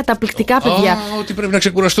είναι καταπληκτικά, παιδιά. Ότι πρέπει να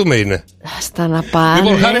ξεκουραστούμε είναι. Άστα να πάμε.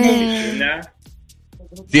 Λοιπόν, Χάρη μου.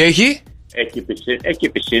 Τι έχει? Έχει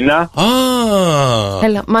πισίνα.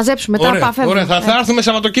 Έλα, μαζέψουμε μετά. Ωραία, θα έρθουμε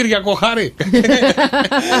Σαββατοκύριακο, Χάρη.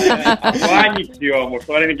 Από άνοιξη όμως,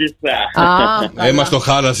 τώρα είναι κλειστά. Μας το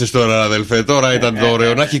χάλασες τώρα, αδελφέ. Τώρα ήταν το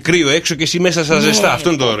ωραίο. Να έχει κρύο έξω και εσύ μέσα στα ζεστά. Αυτό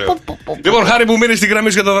είναι το ωραίο. Λοιπόν, Χάρη που μείνει στην γραμμή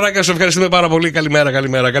και το δωράκι, σου ευχαριστούμε πάρα πολύ.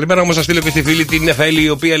 Καλημέρα. Όμως θα στείλω και στη φίλη την Νεφαήλη, η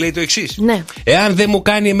οποία λέει το εξής. Εάν δεν μου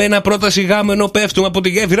κάνει εμένα πρόταση γάμου ενώ πέφτουμε από τη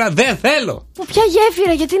γέφυρα, δεν θέλω. Ποια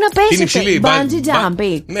γέφυρα, γιατί να πέσετε? Είναι υψηλή. Bungee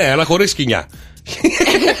jumping. Ναι, αλλά χωρίς σκοινιά.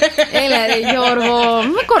 Έλα ρε Γιώργο,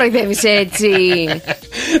 με κοροϊδεύεις έτσι.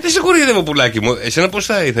 Δεν σε κοροϊδεύω πουλάκι μου. Εσένα πώς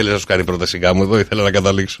θα ήθελες να σου κάνει πρόταση γάμου? Εδώ ήθελα να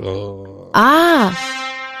καταλήξω.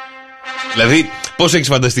 Δηλαδή, πώς έχεις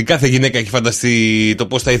φανταστεί, κάθε γυναίκα έχει φανταστεί το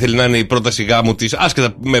πώς θα ήθελε να είναι η πρόταση γάμου της,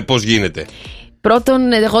 άσχετα με πώς γίνεται.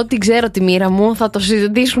 Πρώτον, εγώ την ξέρω τη μοίρα μου, θα το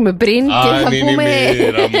συζητήσουμε πριν και θα πούμε.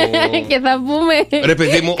 Και θα πούμε. Ρε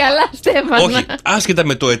παιδί μου. Καλά, Στέφανα. Όχι, άσχετα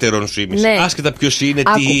με το έτερον σου ήμιση. Ναι. Άσχετα ποιος είναι,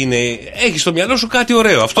 τι είναι. Έχεις στο μυαλό σου κάτι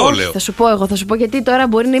ωραίο, αυτό όχι, λέω. Θα σου πω γιατί τώρα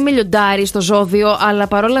μπορεί να είμαι λιοντάρι στο ζώδιο, αλλά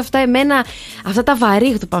παρόλα αυτά εμένα αυτά τα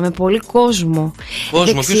βαρύγδουπα με πολύ κόσμο.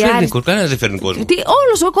 Κόσμο, ποιος φέρνει κόσμο? Κανένας δεν φέρνει κόσμο.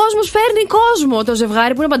 Όλος ο κόσμος φέρνει κόσμο. Το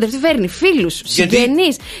ζευγάρι που είναι παντρευτεί φέρνει φίλους,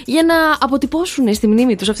 συγγενείς, για να αποτυπώσουν στη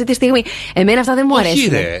μνήμη τους αυτή τη στιγμή. Εμένα αυτά δεν μου αρέσουν. Όχι,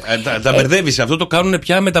 ρε. Τα μπερδεύεις. Αυτό το κάνουν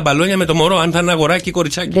πια με τα μπαλόνια με το μωρό. Αν θα είναι αγοράκι ή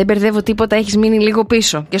κοριτσάκι. Δεν μπερδεύω τίποτα, έχεις μείνει λίγο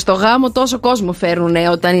πίσω. Και στο γάμο τόσο κόσμο φέρνουν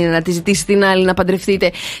όταν είναι να τη ζητήσει την άλλη να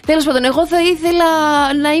παντρευτείτε. Τέλος πάντων, εγώ θα ήθελα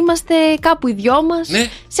να είμαστε κάπου οι δυο μας, ναι,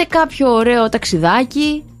 σε κάποιο ωραίο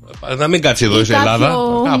ταξιδάκι. Να μην κάτσει εδώ σε Ελλάδα.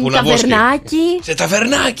 Κάπου να ταβερνάκι. Σε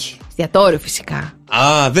ταβερνάκι. Εστιατόριο φυσικά.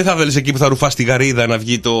 Δεν θα θέλεις εκεί που θα ρουφάς τη γαρίδα να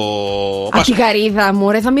βγει το. Τη γαρίδα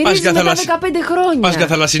μου, ρε, θα μυρίζει μετά 15 χρόνια. Πας για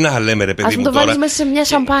θαλασσινά, λέμε ρε παιδί μου. Ας το βάλεις μέσα σε μια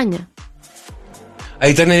σαμπάνια.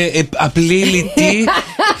 Ήταν απλή, λιτή.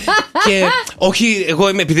 Και όχι, εγώ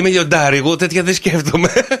επειδή είμαι λιοντάρι, εγώ τέτοια δεν σκέφτομαι.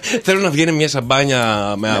 Θέλω να βγαίνει μια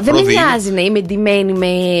σαμπάνια με αφροδί. Δεν με νοιάζει να είμαι ντυμένη με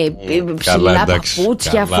ψηλά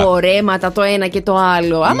παπούτσια, φορέματα το ένα και το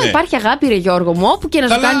άλλο. Άμα υπάρχει αγάπη, ρε Γιώργο μου, όπου και να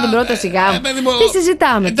σου κάνει την πρόταση γάμου, τι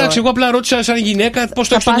συζητάμε. Εντάξει, εγώ απλά ρώτησα σαν γυναίκα πώς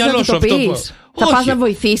το έχει στο μυαλό σου αυτό. Θα πας να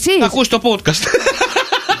βοηθήσεις? Θα ακούσει το podcast.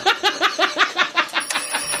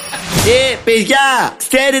 Παιδιά,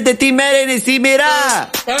 ξέρετε τι μέρα είναι σήμερα?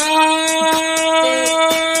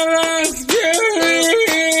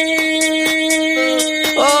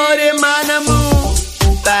 Ωρε μάνα μου,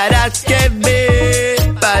 Παρασκευή,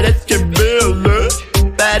 Παρασκευή,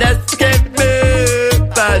 Παρασκευή,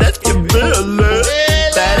 Παρασκευή,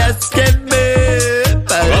 Παρασκευή,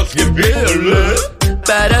 Παρασκευή,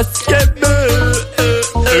 Παρασκευή.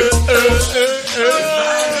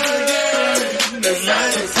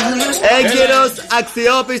 Έγκαιρος,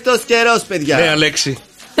 αξιόπιστος καιρός, παιδιά. Ναι, Αλέξη.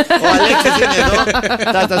 Ο Αλέξης είναι εδώ.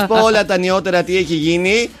 Θα σας πω όλα τα νεότερα τι έχει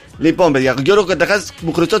γίνει. Λοιπόν, παιδιά, Γιώργο, καταρχάς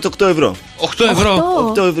μου χρωστάς 8 ευρώ. 8 ευρώ?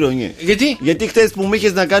 8 ευρώ, ναι. Γιατί? Γιατί χθες που μου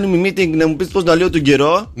είχες να κάνουμε meeting να μου πεις πώς να λέω τον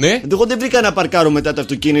καιρό. Ναι. Εγώ δεν βρήκα να παρκάρω μετά το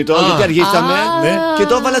αυτοκίνητο, γιατί αργήσαμε. Ναι. Και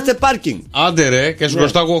το έβαλα σε πάρκινγκ. Άντε ρε, και σου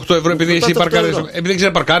χρωστάω 8 ευρώ επειδή εσύ παρκάρεις. Επειδή δεν ξέρει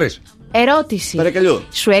να παρκάρεις. Ερώτηση. Παρακαλώ.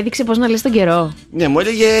 Σου έδειξε πώς να λες τον καιρό? Ναι, μου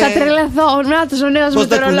έλεγε. Θα τρελαθώ. Να ο νέος πώς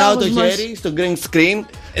θα κουνάω το μας. χέρι στο green screen.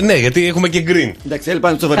 Ναι, γιατί έχουμε και green. Εντάξει, έλπα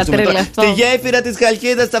να το σοβαρήσουμε τώρα. Στη γέφυρα της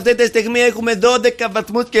Χαλκίδας αυτή τη στιγμή έχουμε 12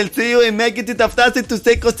 βαθμούς Κελσίου, η μέγιστη θα φτάσει τους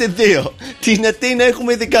 22. Την Αθήνα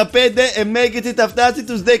έχουμε 15, η μέγιστη θα φτάσει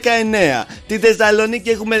τους 19. Τη Θεσσαλονίκη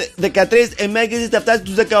έχουμε 13, η μέγιστη θα φτάσει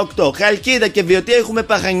τους 18. Χαλκίδα και Βιωτία έχουμε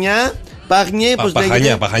Παχανιά. Παχανιά.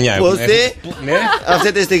 Πώς ναι.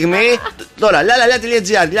 αυτή τη στιγμή. Τώρα,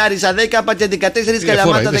 lalala.gr, Λάρισα 10, Πάτια 14,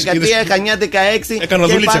 Καλαμάτα 13, Χανιά 16 και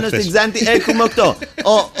πάνω στην Ξάντη έχουμε 8.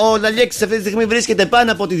 Ο Λαλιέξης αυτή τη στιγμή βρίσκεται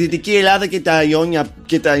πάνω από τη Δυτική Ελλάδα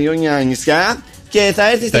και τα Ιόνια νησιά. Και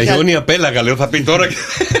θα έρθει τα Ιόνια πέλαγα, λέω, θα πει τώρα.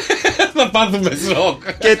 Θα πάθουμε σοκ.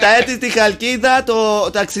 Και θα έρθει στη Χαλκίδα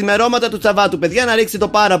τα ξημερώματα του Σαββάτου. Παιδιά, να ρίξει το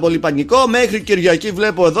πάρα πολύ πανικό. Μέχρι Κυριακή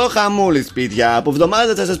βλέπω εδώ χαμούλη σπίτια. Από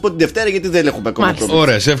εβδομάδα θα σας πω την Δευτέρα γιατί δεν έχουμε ακόμα πρόβλημα.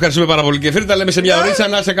 Ωραία, σε ευχαριστούμε πάρα πολύ. Και φίλοι, τα λέμε σε μια ωρίτσα.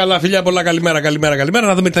 Να είσαι καλά, φιλιά, πολλά καλημέρα.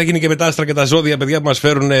 Να δούμε τι θα γίνει και με τα άστρα και τα ζώδια, παιδιά που μας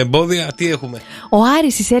φέρουν εμπόδια. Τι έχουμε? Ο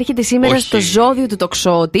Άρης εισέρχεται σήμερα στο ζώδιο του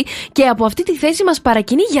τοξότη και από αυτή τη θέση μας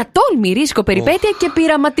παρακινεί για τόλμη, ρίσκο, περιπέτεια και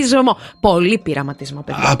πειραματισμό. Πολύ πειραματισμό,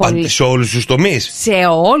 παιδιά. Σε όλους τους τομείς. Σε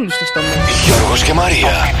όλους τους τομείς. Γιώργος και Μαρία.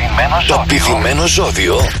 Το πηδημένο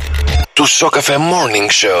ζώδιο του Σοκαφέ Morning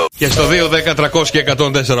Show. Και στο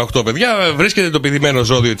 2-10-300-1048, παιδιά, βρίσκεται το πηδημένο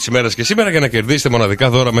ζώδιο της ημέρας και σήμερα για να κερδίσετε μοναδικά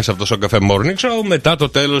δώρα μέσα από το Σοκαφέ Morning Show μετά το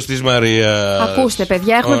τέλος της Μαρίας. Ακούστε,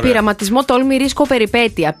 παιδιά, έχουμε πειραματισμό, τόλμη, ρίσκο,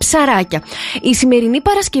 περιπέτεια. Ψαράκια. Η σημερινή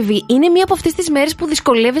Παρασκευή είναι μία από αυτές τις μέρες που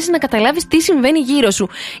δυσκολεύεσαι να καταλάβεις τι συμβαίνει γύρω σου.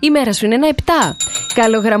 Η μέρα σου είναι ένα 7.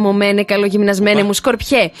 Καλογραμμωμένε, καλογυμνασμένε μου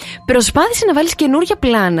Σκορπιέ. Προσπάθησε να βάλεις καινούργια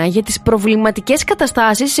πλάνα για τις προβληματικές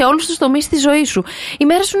καταστάσεις σε όλους τους τομείς της ζωής σου. Η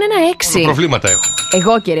μέρα σου είναι ένα 6. Προβλήματα έχω.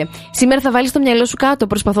 Εγώ και ρε. Σήμερα θα βάλεις το μυαλό σου κάτω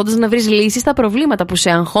προσπαθώντας να βρεις λύσεις στα προβλήματα που σε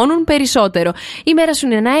αγχώνουν περισσότερο. Η μέρα σου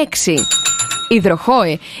είναι ένα 6.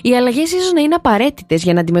 Υδροχόε. Οι αλλαγές ίσως να είναι απαραίτητες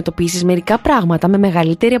για να αντιμετωπίσεις μερικά πράγματα με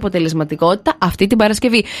μεγαλύτερη αποτελεσματικότητα αυτή την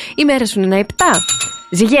Παρασκευή. Η μέρα σου είναι ένα 7.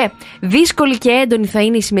 Ζυγέ, δύσκολη και έντονη θα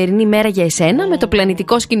είναι η σημερινή μέρα για εσένα, με το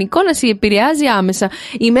πλανητικό σκηνικό να σε επηρεάζει άμεσα.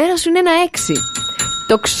 Η μέρα σου είναι ένα 6.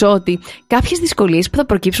 Τοξότη, κάποιες δυσκολίες που θα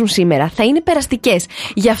προκύψουν σήμερα θα είναι περαστικές.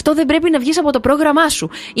 Γι' αυτό δεν πρέπει να βγεις από το πρόγραμμά σου.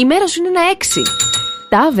 Η μέρα σου είναι ένα 6.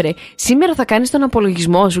 Ταύρε, σήμερα θα κάνεις τον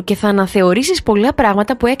απολογισμό σου και θα αναθεωρήσεις πολλά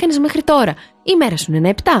πράγματα που έκανες μέχρι τώρα. Η μέρα σου είναι ένα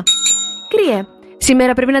 7. Κρύε,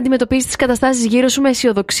 σήμερα πρέπει να αντιμετωπίσεις τις καταστάσεις γύρω σου με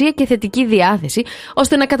αισιοδοξία και θετική διάθεση,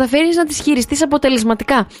 ώστε να καταφέρεις να τις χειριστείς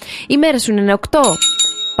αποτελεσματικά. Η μέρα σου είναι ένα 8.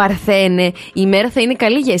 Παρθένε, η μέρα θα είναι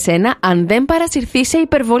καλή για εσένα αν δεν παρασυρθείς σε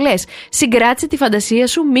υπερβολές. Συγκράτησε τη φαντασία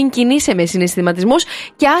σου, μην κινείσαι με συναισθηματισμούς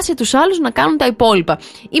και άσε τους άλλους να κάνουν τα υπόλοιπα.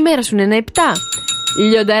 Η μέρα σου είναι ένα 7.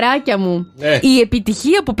 Λιονταράκια μου, η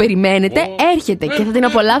επιτυχία που περιμένετε έρχεται και θα την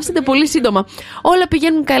απολαύσετε πολύ σύντομα. Όλα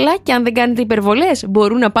πηγαίνουν καλά και αν δεν κάνετε υπερβολές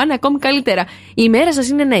μπορούν να πάνε ακόμη καλύτερα. Η μέρα σας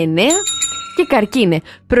είναι ένα 9. Και Καρκίνε,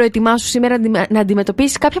 προετοιμάσου σήμερα να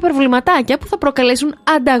αντιμετωπίσεις κάποια προβληματάκια που θα προκαλέσουν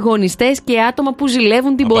ανταγωνιστές και άτομα που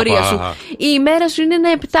ζηλεύουν την πορεία σου. Η ημέρα σου είναι ένα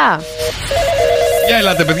 7. Για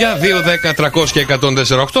ελάτε παιδιά, 2, 10, 300 και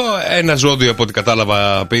 104,8. Ένα ζώδιο από ό,τι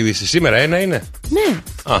κατάλαβα πήδηση σήμερα, ένα είναι. Ναι.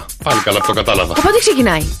 Α, πάλι καλά που το κατάλαβα. Από ό,τι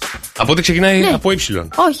ξεκινάει. Από ό,τι ξεκινάει, ναι. Από ύψιλον.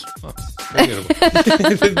 Όχι.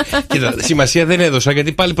 Κοίτα, σημασία δεν έδωσα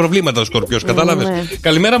γιατί πάλι προβλήματα ο Σκορπιός, κατάλαβες. Ναι.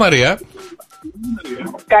 Καλημέρα Μαρία.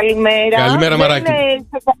 Καλημέρα. Καλημέρα Μαράκη.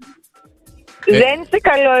 Δεν είσαι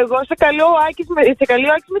καλό, εγώ σε καλό ο Άκης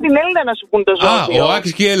με την Έλληνα να σου πούν το ζώδιο. Α, ο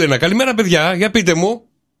Άκης και η Έλενα. Καλημέρα παιδιά, για πείτε μου.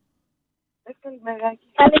 Καλημέρα.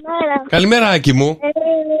 Καλημέρα Άκη μου.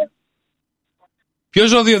 Ποιο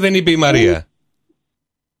ζώδιο δεν είπε η Μαρία?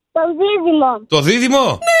 Το δίδυμο. Το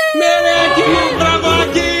δίδυμο? Ναι, Άκη μου, μπράβο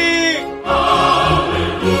Άκη.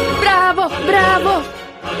 Μπράβο, μπράβο.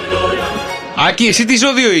 Άκη, εσύ τι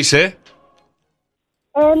ζώδιο είσαι?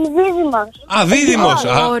 Δίδυμος. Α, δίδυμος.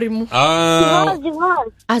 Αγόρι μου.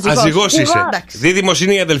 Αζυγός είσαι. Δίδυμος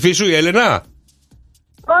είναι η αδελφή σου, η Έλενα?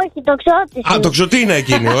 Όχι, τοξότης. Α, τοξωτή είναι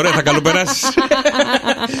εκείνη. Ωραία, θα καλοπεράσεις.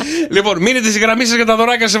 Λοιπόν, μείνετε στη γραμμή σας για τα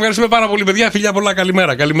δωράκια. Σας ευχαριστούμε πάρα πολύ, παιδιά. Φιλιά πολλά,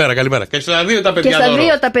 καλημέρα. Και στα δύο τα παιδιά. Και στα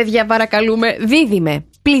δύο τα παιδιά, παρακαλούμε. Δίδυμε.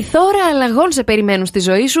 Πληθώρα αλλαγών σε περιμένουν στη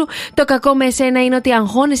ζωή σου. Το κακό με εσένα είναι ότι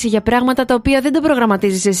αγχώνεσαι για πράγματα τα οποία δεν τα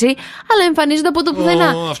προγραμματίζεις εσύ, αλλά εμφανίζονται από το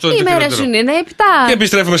πουθενά. Η μέρα σου είναι ένα 7. Και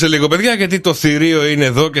επιστρέφουμε σε λίγο, παιδιά, γιατί το θηρίο είναι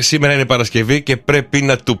εδώ και σήμερα είναι Παρασκευή και πρέπει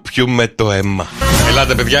να του πιούμε το αίμα.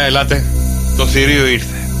 Ελάτε, παιδιά, ελάτε. Το θηρίο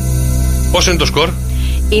ήρθε. Πόσο είναι το σκορ?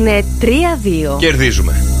 Είναι 3-2.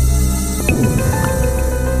 Κερδίζουμε.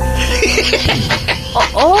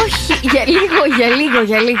 Όχι, για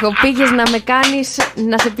λίγο πήγες να με κάνεις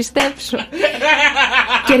να σε πιστέψω.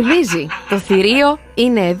 Κερδίζει. Το θηρίο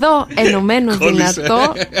είναι εδώ, ενωμένο,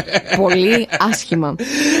 δυνατό, πολύ άσχημα.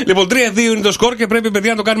 Λοιπόν, 3-2 είναι το σκορ και πρέπει, παιδιά,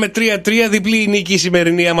 να το κάνουμε 3-3. Διπλή η νίκη η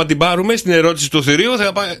σημερινή, άμα την πάρουμε στην ερώτηση του θηρίου.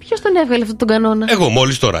 Ποιος τον έβγαλε αυτόν τον κανόνα? Εγώ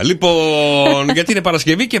μόλις τώρα. Λοιπόν, γιατί είναι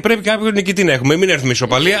Παρασκευή και πρέπει κάποιον νικητή να έχουμε. Μην έρθουμε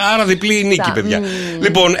ισοπαλία, άρα διπλή η νίκη, παιδιά.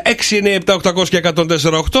 Λοιπόν, 6, 9, 7, 800 και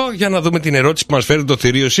 104,8 για να δούμε την ερώτηση που μας φέρει το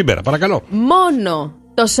θηρίο σήμερα. Παρακαλώ. Μόνο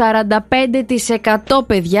το 45%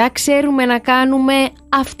 παιδιά ξέρουμε να κάνουμε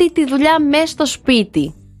αυτή τη δουλειά μέσα στο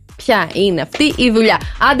σπίτι. Ποια είναι αυτή η δουλειά?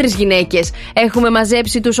 Άντρες, γυναίκες. Έχουμε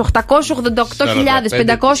μαζέψει τους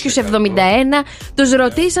 888.571. Τους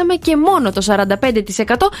ρωτήσαμε και μόνο το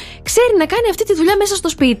 45% ξέρει να κάνει αυτή τη δουλειά μέσα στο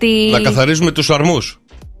σπίτι. Να καθαρίζουμε τους αρμούς.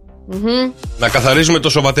 Να καθαρίζουμε το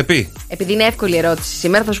σοβατεπί. Επειδή είναι εύκολη ερώτηση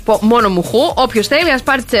σήμερα θα σου πω μόνο μουχού. Όποιος θέλει ας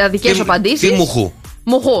πάρει τις δικές σου απαντήσεις. Τι μουχού?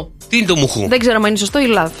 Μουχού. Τι είναι το μουχού? Δεν ξέρω αν είναι σωστό ή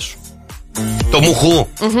λάθος. Το μουχού.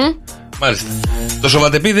 Μάλιστα. Το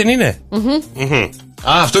σοβατεπί δεν είναι?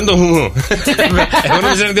 Α, αυτό είναι το μουχού. Εγώ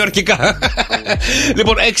νόμιζα είναι διορκικά.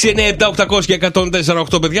 Λοιπόν, 6, 9, 7, 800 και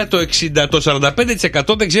 104,8 παιδιά. Το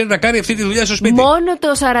 45% δεν ξέρει να κάνει αυτή τη δουλειά στο σπίτι. Μόνο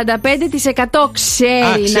το 45%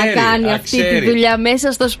 ξέρει να κάνει αυτή τη δουλειά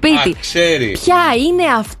μέσα στο σπίτι. Ποια είναι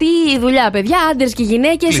αυτή η δουλειά, παιδιά? Άντρες και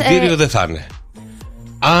γυναίκες. Πλυντήριο δεν θα είναι.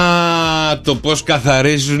 Α, το πώς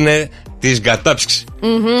καθαρίζουν τις γκατάψεις.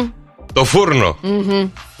 Το φούρνο.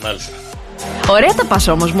 Μάλιστα. Ωραία τα πας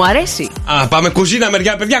όμως, μου αρέσει. Α, πάμε κουζίνα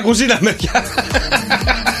μεριά, παιδιά, κουζίνα μεριά.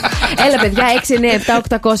 Έλα, παιδιά,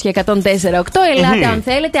 697-800-1048. Ελάτε αν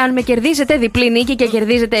θέλετε. Αν με κερδίσετε, διπλή νίκη και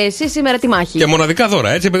κερδίζετε εσείς σήμερα τη μάχη. Και μοναδικά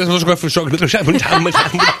δώρα, έτσι, παιδιά, θα δώσω καφρισό.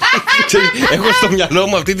 Έχω στο μυαλό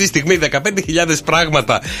μου αυτή τη στιγμή 15.000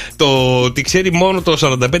 πράγματα. Το ότι ξέρει μόνο το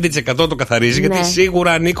 45% το καθαρίζει, γιατί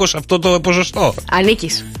σίγουρα ανήκω σε αυτό το ποσοστό.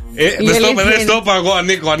 Ανήκεις. Δεν το είπα εγώ,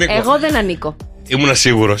 ανήκω. Εγώ δεν ανήκω. Ήμουνα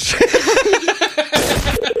σίγουρος.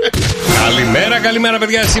 Καλημέρα,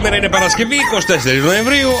 παιδιά. Σήμερα είναι Παρασκευή, 24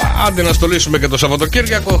 Νοεμβρίου. Άντε να στολίσουμε και το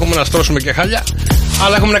Σαββατοκύριακο. Έχουμε να στρώσουμε και χαλιά.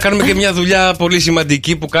 Αλλά έχουμε να κάνουμε και μια δουλειά πολύ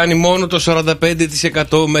σημαντική που κάνει μόνο το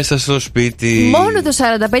 45% μέσα στο σπίτι. Μόνο το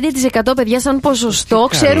 45%, παιδιά, σαν ποσοστό,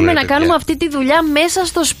 ξέρουμε να κάνουμε αυτή τη δουλειά μέσα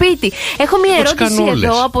στο σπίτι. Έχω μια ερώτηση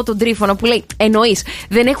εδώ από τον Τρίφωνα που λέει: εννοείς,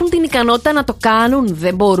 δεν έχουν την ικανότητα να το κάνουν,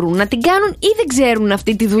 δεν μπορούν να την κάνουν ή δεν ξέρουν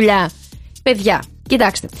αυτή τη δουλειά? Παιδιά,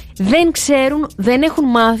 κοιτάξτε, δεν ξέρουν, δεν έχουν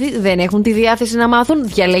μάθει, δεν έχουν τη διάθεση να μάθουν.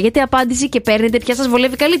 Διαλέγετε απάντηση και παίρνετε ποια σας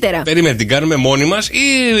βολεύει καλύτερα. Περίμενε, την κάνουμε μόνοι μας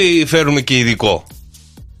ή φέρουμε και ειδικό?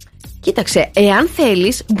 Κοίταξε, εάν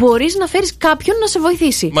θέλεις, μπορείς να φέρεις κάποιον να σε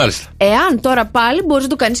βοηθήσει. Μάλιστα. Εάν τώρα πάλι μπορείς να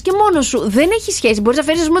το κάνεις και μόνος σου, δεν έχει σχέση. Μπορείς να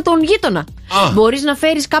φέρεις με τον γείτονα. Μπορείς να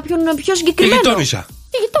φέρεις κάποιον πιο συγκεκριμένο.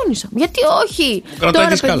 Η γειτόνισσα. Γιατί όχι? Τώρα,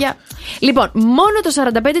 παιδιά. Λοιπόν, μόνο το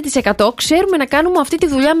 45% ξέρουμε να κάνουμε αυτή τη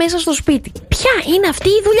δουλειά μέσα στο σπίτι. Ποια είναι αυτή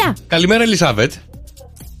η δουλειά? Καλημέρα, Ελισάβετ.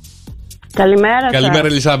 Καλημέρα,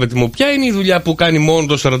 Ελισάβετ μου. Ποια είναι η δουλειά που κάνει μόνο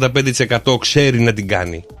το 45% ξέρει να την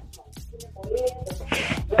κάνει?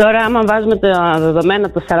 Τώρα, άμα βάζουμε τα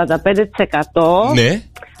δεδομένα το 45%. Ναι.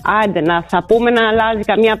 Άντε, θα πούμε να αλλάζει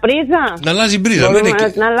καμιά πρίζα. Να αλλάζει πρίζα, ναι.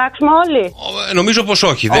 Να αλλάξουμε όλοι. Νομίζω πως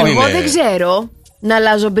όχι. Εγώ δεν ξέρω να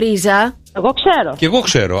αλλάζω μπρίζα. Εγώ ξέρω. Και εγώ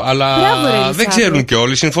ξέρω, αλλά δεν ξέρουν και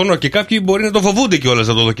όλοι. Συμφωνώ. Και κάποιοι μπορεί να το φοβούνται κιόλας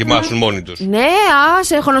να το δοκιμάσουν μόνοι τους. Ναι,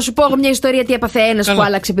 έχω να σου πω μια ιστορία τι έπαθε ένας που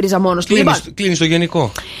άλλαξε μπρίζα μόνος του. Κλείνει το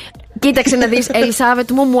γενικό. Κοίταξε να δεις,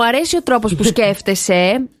 Ελισάβετ μου αρέσει ο τρόπος που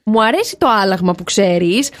σκέφτεσαι. Μου αρέσει το άλλαγμα που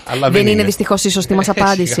ξέρεις. Δεν είναι δυστυχώς η σωστή μας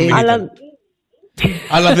απάντηση.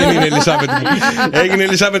 Αλλά δεν είναι, Ελισάβετ μου. Έγινε,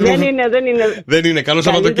 Ελισάβετ μου. Δεν είναι. Καλό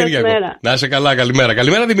Σαββατοκύριακο. Να είσαι καλά, καλημέρα.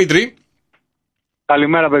 Καλημέρα, Δημήτρη.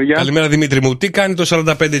 Καλημέρα, παιδιά. Καλημέρα, Δημήτρη μου. Τι κάνει το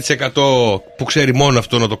 45% που ξέρει μόνο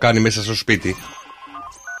αυτό να το κάνει μέσα στο σπίτι?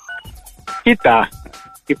 Κοίτα,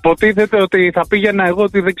 υποτίθεται ότι θα πήγαινα εγώ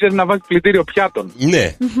ότι δεν ξέρει να βάζει πλυντήριο πιάτων.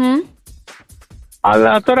 Ναι.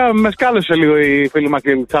 Αλλά τώρα με σκάλωσε λίγο η φίλη μας η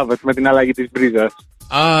Ελισάβετ με την αλλαγή της μπρίζας.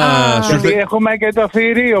 Γιατί έχουμε και το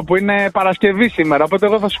θηρίο που είναι Παρασκευή σήμερα. Οπότε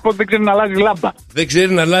εγώ θα σου πω ότι δεν ξέρει να αλλάζει λάμπα. Δεν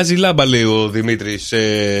ξέρει να αλλάζει λάμπα, λέει ο Δημήτρης.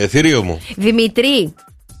 Θηρίο μου.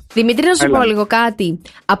 Δημήτρη, να σου πω λίγο κάτι.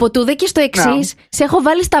 Από τούδε και στο εξής, σε έχω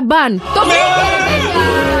βάλει στα μπαν. Το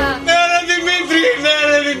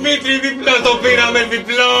Δημήτρη, διπλό το πήραμε,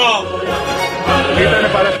 διπλό. Ήτανε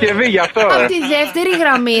Παρασκευή γι' αυτό. Από τη δεύτερη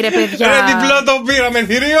γραμμή, ρε παιδιά. Διπλό το πήραμε,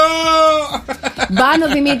 θηρίο.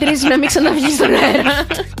 Μπάνο, Δημήτρης, να μην ξαναβγείς στον αέρα.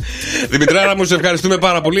 Δημητράρα μου, σε ευχαριστούμε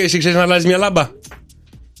πάρα πολύ. Εσύ ξέρεις να αλλάζεις μια λάμπα?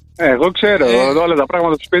 Εγώ ξέρω όλα τα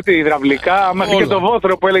πράγματα του σπίτι, υδραυλικά, μέχρι και το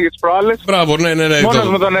βόθρο που έλεγε τις προάλλες. Μπράβο, ναι. Μόνος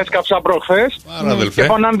μου τον έσκαψα προχθές. Και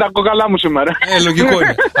πονάνε τα κοκαλά μου σήμερα. Λογικό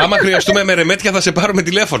είναι. Άμα χρειαστούμε με ρεμέτια θα σε πάρουμε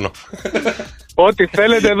τηλέφωνο. Ό,τι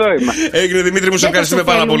θέλετε, εδώ είμαι. Έγινε, Δημήτρη μου, σε ευχαριστούμε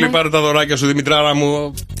πάρα πολύ. Πάρε τα δωράκια σου, Δημητράρα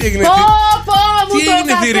μου. Τι έγινε,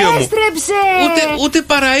 θηρίο μου? Ούτε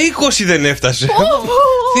παρά 20 δεν έφτασε.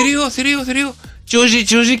 Θηρίο.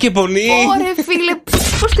 Τσούζι και πονί. Ωρε φίλε,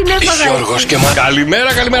 πώς την έφαγα? Γιώργος και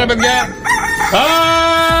Μαρία. Καλημέρα, παιδιά.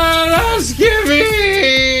 Παρασκευή.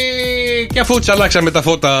 Και αφού τσαλάξαμε τα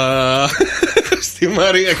φώτα στη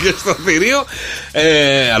Μαρία και στο θηρίο,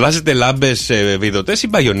 αλλάζετε λάμπες βιδωτές ή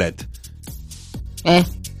μπαγιονέτ?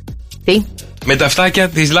 Τι? Με τα φτάκια,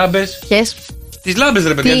 τις λάμπες. Ποιες? Τις λάμπες,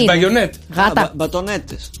 ρε παιδιά, τις μπαγιονέτ. Γάτα.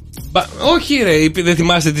 Μπατονέτες. Όχι, ρε, δεν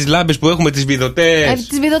θυμάστε τις λάμπες που έχουμε, τις βιδωτές?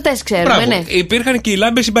 Τις βιδωτές ξέρουμε, ναι. Υπήρχαν και οι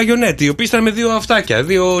λάμπες οι μπαγιονέτ, οι οποίες ήταν με δύο αυτάκια,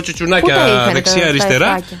 δύο τσουτσουνάκια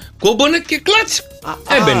δεξιά-αριστερά. Κούμπονε και κλάτς.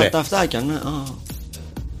 Έμπαινε. Τα αυτάκια, ναι.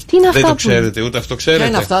 Τι είναι αυτά? Δεν το ξέρετε, ούτε αυτό ξέρετε.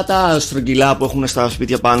 Ποια είναι αυτά τα στρογγυλά που έχουν στα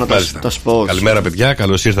σπίτια πάνω, τα σπορ? Καλημέρα, παιδιά,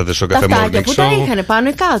 καλώς ήρθατε στο καφέ Morning Show. Που τα είχαν πάνω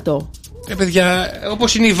ή κάτω. Παιδιά,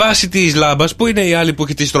 όπως είναι η βάση της λάμπας, πού είναι η άλλη που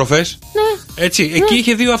έχει τις στροφές? Ναι. Έτσι, εκεί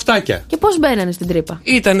είχε δύο αυτάκια. Και πώς μπαίνανε στην τρύπα?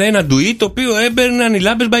 Ήταν ένα ντουί το οποίο έμπαιναν οι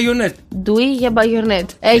λάμπες μπαγιονέτ. Ντουί για μπαγιονέτ.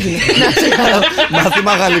 Έγινε.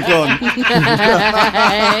 Μάθημα γαλλικών.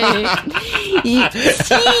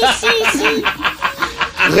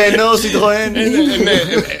 Ρενό, Σιτροέν.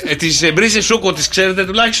 Τις μπρίζες σούκο τις ξέρετε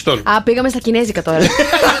τουλάχιστον? Πήγαμε στα κινέζικα τώρα.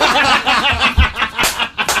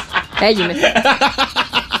 Έγινε.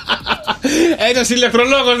 Ένας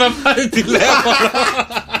ηλεκτρολόγος να πάρει τηλέφωνο.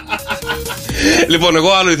 Λοιπόν,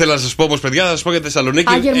 εγώ άλλο ήθελα να σας πω όμως, παιδιά, θα σας πω για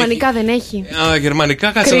Θεσσαλονίκη. Γερμανικά δεν έχει.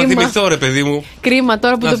 Γερμανικά, κάτσε να θυμηθώ, ρε παιδί μου. Κρίμα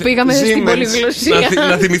τώρα που το πήγαμε στην πολυγλωσσία.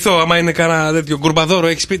 Να θυμηθώ, άμα είναι κανένα τέτοιο κουρμπαδόρο,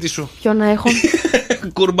 έχει σπίτι σου. Ποιο να έχω.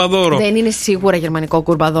 Κουρμπαδόρο. Δεν είναι σίγουρα γερμανικό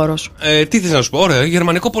κουρμπαδόρος. Τι θες να σου πω, ωραία,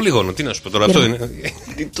 γερμανικό πολύγωνο. Τι να σου πω τώρα, αυτό είναι.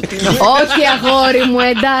 Όχι, αγόρι μου,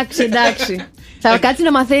 εντάξει. Θα κάτσει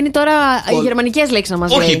να μαθαίνει τώρα γερμανικές λέξεις να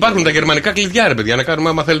μας λέει. Όχι, υπάρχουν τα γερμανικά κλειδιά, ρε παιδιά, να κάνουμε,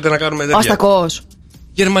 άμα θέλετε να κάνουμε τέτοια. Ο αστακός.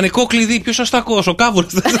 Γερμανικό κλειδί, ποιος αστακός, ο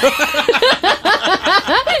κάβουρας.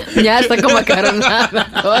 Μια αστακό μακαρονάδα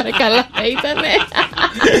τώρα, καλά θα ήτανε.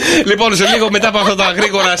 Λοιπόν, σε λίγο μετά από αυτά τα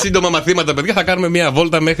γρήγορα σύντομα μαθήματα, παιδιά, θα κάνουμε μια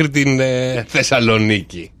βόλτα μέχρι την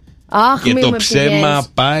Θεσσαλονίκη. Αχ, και το ψέμα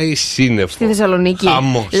πάει σύννεφο. Στη Θεσσαλονίκη.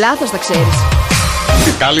 Λάθος τα ξέρεις.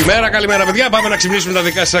 Καλημέρα, παιδιά. Πάμε να ξυπνήσουμε τα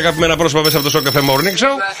δικά σας αγαπημένα πρόσωπα μέσα από το Show Cafe Morning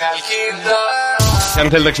Show. Και αν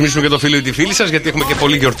θέλετε να ξυπνήσουμε και το φίλο ή τη φίλη σας, γιατί έχουμε και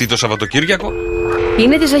πολύ γιορτή το Σαββατοκύριακο.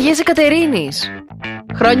 Είναι της Αγίας Εκατερίνης.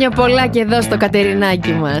 Χρόνια πολλά και εδώ στο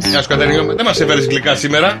Κατερινάκι μας. Γεια σου, Κατερίνα. Δεν μας έφερες γλυκά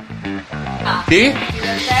σήμερα. Τι?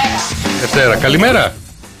 Δευτέρα. Καλημέρα.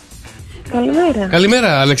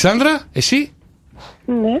 Καλημέρα, Αλεξάνδρα. Εσύ?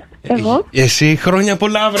 Ναι, εγώ. Εσύ, χρόνια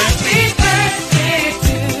πολλά, βρε.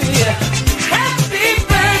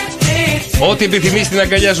 Ό,τι επιθυμείς στην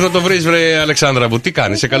αγκαλιά σου να το βρεις, βρε Αλεξάνδρα μου. Τι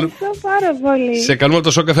κάνεις, πάρα πολύ. Σε καλούμε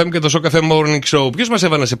από το Show Cafe και το Show Cafe Morning Show. Ποιος μας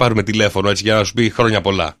έβαλε να σε πάρουμε τηλέφωνο έτσι για να σου πει χρόνια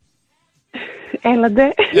πολλά?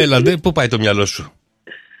 Έλαντε, πού πάει το μυαλό σου?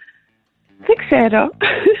 Δεν ξέρω.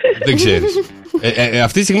 Δεν ξέρεις.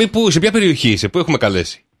 Αυτή τη στιγμή σε ποια περιοχή είσαι, πού έχουμε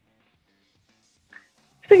καλέσει?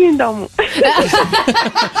 Στο κινητό μου.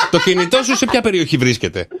 Το κινητό σου σε ποια περιοχή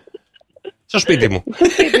βρίσκεται? Στο σπίτι μου.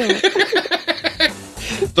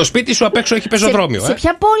 Το σπίτι σου απ' έξω έχει πεζοδρόμιο. Σε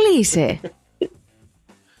ποια πόλη είσαι?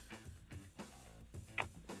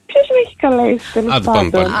 Ποιος με έχει καλέσει, τέλος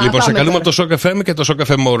πάντων? Λοιπόν, σε καλούμε από το Show Cafe και το Show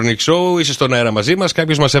Cafe Morning Show. Είσαι στον αέρα μαζί μας.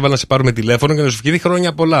 Κάποιος μας έβαλε να σε πάρουμε τηλέφωνο και να σου ευχηθεί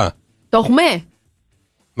χρόνια πολλά. Το έχουμε.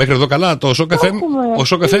 Μέχρι εδώ καλά. Το Show Cafe, ο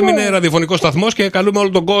Show Cafe είναι ραδιοφωνικός σταθμός και καλούμε όλο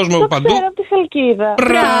τον κόσμο παντού. Ξέρω από τη Χαλκίδα.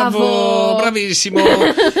 Μπράβο! Μπραβίσιμο!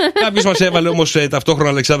 Κάποιος μας έβαλε όμως ταυτόχρονα,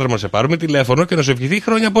 Αλεξάνδρα, να σε πάρουμε τηλέφωνο και να σου ευχηθεί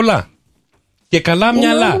χρόνια πολλά. Και καλά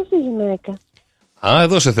μυαλά.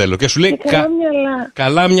 Εδώ σε θέλω. Και σου λέει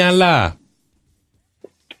καλά μυαλά.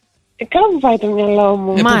 Κάπου πάει το μυαλό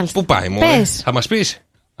μου. Πού πάει, θα μας πεις?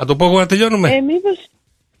 Θα το πω εγώ να τελειώνουμε.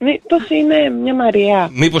 Μήπως είναι μια Μαρία.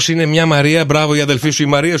 Μήπως είναι μια Μαρία? Μπράβο, η αδελφή σου η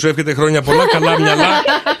Μαρία, σου εύχεται χρόνια πολλά. Καλά μυαλά.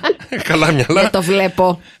 Καλά μυαλά. Δεν το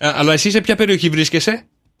βλέπω. Αλλά εσύ σε ποια περιοχή βρίσκεσαι?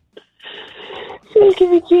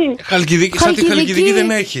 Χαλκιδική. Σαν τη Χαλκιδική δεν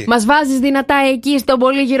έχει. Μας βάζεις δυνατά εκεί στον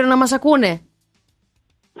Πολύγυρο να μας ακούνε?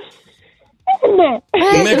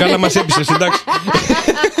 Ναι, καλά, μας έπεισες, εντάξει.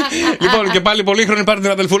 Λοιπόν, και πάλι πολύχρονη, πάρτε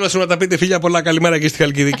την αδελφούλα σου να τα πείτε φίλια πολλά. Καλημέρα και στη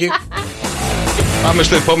Χαλκιδική. Πάμε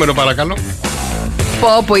στο επόμενο, παρακαλώ.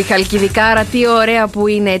 Πω, η Χαλκιδικάρα, τι ωραία που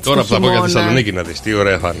είναι έτσι. Τώρα που θα πω για Θεσσαλονίκη να δεις, τι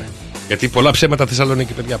ωραία θα είναι. Γιατί πολλά ψέματα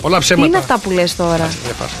Θεσσαλονίκη, παιδιά. Πολλά ψέματα. Τι είναι αυτά που λες τώρα?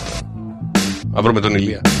 Να βρούμε τον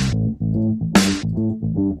Ηλία.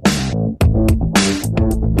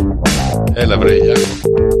 Έλα, βρε Ηλιάκο.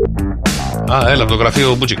 Έλα από το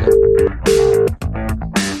γραφείο Μπούτσικα.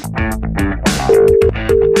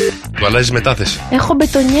 Του αλλάζεις μετάθεση. Έχω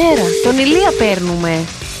μπετονιέρα. Τον Ηλία παίρνουμε.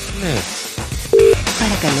 Ναι.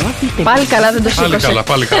 Παρακαλώ, πείτε. Πάλι καλά, δεν το σήκωσε.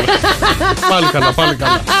 Πάλι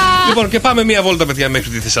καλά. Λοιπόν, και πάμε μία βόλτα, παιδιά, μέχρι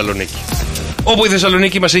τη Θεσσαλονίκη. Όπου η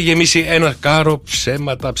Θεσσαλονίκη μας έχει γεμίσει ένα κάρο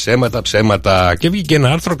ψέματα. Και βγήκε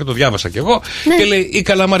ένα άρθρο και το διάβασα κι εγώ. Ναι. Και λέει, η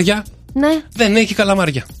Καλαμαριά δεν έχει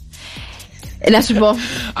καλαμάρια. Να σου πω.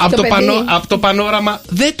 Από το πανόραμα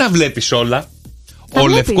δεν τα βλέπεις όλα. Ο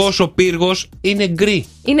λευκός ο πύργος είναι γκρι.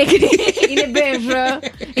 Είναι γκρι.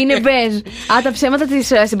 Είναι μπέζ. Τα ψέματα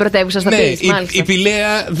της στην πρωτεύουσα θα πεις. Η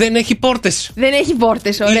Πηλαία δεν έχει πόρτες. Δεν έχει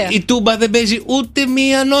πόρτες, ωραία. Η Τούμπα δεν παίζει ούτε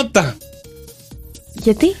μία νότα.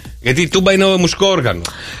 Γιατί? Γιατί η Τούμπα είναι μουσικό όργανο.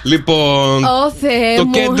 Λοιπόν, το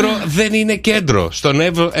κέντρο δεν είναι κέντρο. Στον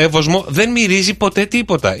Εύωσμο δεν μυρίζει ποτέ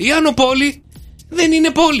τίποτα. Η Άνω Πόλη δεν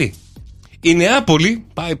είναι πόλη. Η Νεάπολη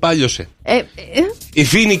πάει πάλιωσε. Οι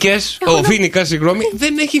Φίνικες, Φίνικα, συγγνώμη,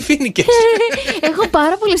 δεν έχει Φίνικες. Έχω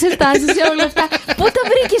πάρα πολλές ενστάσεις σε όλα αυτά. Πού τα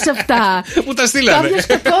βρήκες αυτά? Πού τα στείλανε? Κάποιος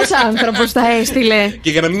κακός άνθρωπος τα έστειλε. Και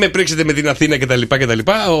για να μην με πρίξετε με την Αθήνα κτλ.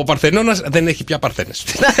 Ο Παρθενώνας δεν έχει πια Παρθένες.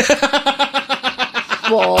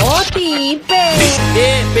 Τι είπε?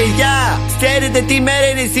 Παιδιά, ξέρετε τι μέρα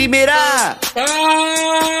είναι σήμερα?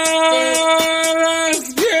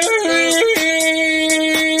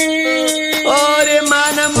 Ωρε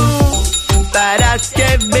μάνα μου,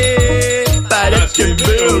 Παρασκευή,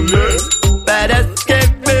 ολέ.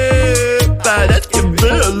 Παρασκευή,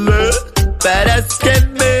 ολέ.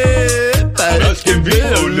 Παρασκευή,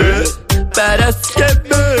 ολέ.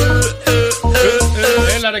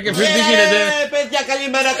 Έλα ρε και φίλοι, τι γίνεται? Παιδιά,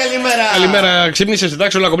 καλημέρα. Καλημέρα, ξυπνήσες,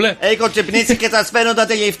 εντάξει, όλα κομπλέ? Έχω ξυπνήσει και σας φέρνω τα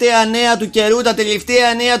τελευταία νέα του καιρού, τα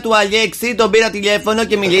τελευταία νέα του Αλέξη. Τον πήρα τηλέφωνο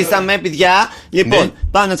και μιλήσαμε, παιδιά. Λοιπόν,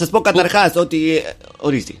 πάω να σας πω καταρχάς ότι.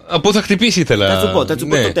 Ορίστε. Πού θα χτυπήσει, ήθελα. Θα σου πω το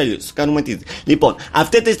τέλος. Κάνουμε τι. Λοιπόν,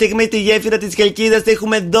 αυτή τη στιγμή στη γέφυρα της Χαλκίδας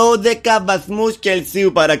έχουμε 12 βαθμούς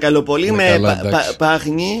Κελσίου, παρακαλώ πολύ. Με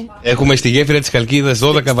πάχνη. Έχουμε στη γέφυρα της Χαλκίδας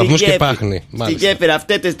 12 βαθμούς και πάχνη. Στη γέφυρα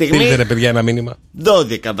αυτή τη στιγμή. Στείλτε ρε παιδιά ένα μήνυμα.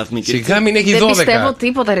 12 βαθμοί Κελσίου. Σιγά μην έχει 12. Δεν πιστεύω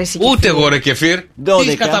τίποτα, ρε Σικεφίρ. Ούτε εγώ, ρε Κεφίρ.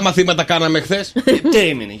 Τι κατά μαθήματα κάναμε χθες?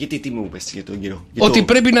 Τέμενε, γιατί τι μου είπες για τον κύριο? Ότι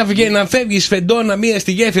πρέπει να φεύγεις φεντόνα μία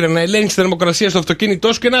στη γέφυρα, να ελέγχεις τη θερμοκρασία στο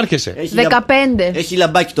αυτοκίνητό σου και να έρχεσαι. 15. Έχει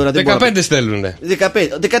λαμπάκι τώρα, δεν 15 στέλνουνε.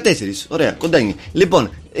 14, ωραία, κοντά είναι.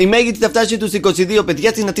 Λοιπόν, η μέγιστη θα φτάσει στους 22, παιδιά.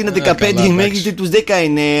 Στην Αθήνα 15, η μέγιστη τους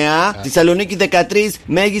 19. Στη Θεσσαλονίκη 13,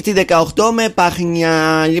 μέγιστη 18 με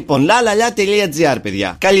πάχνια. Λοιπόν, lalala.gr,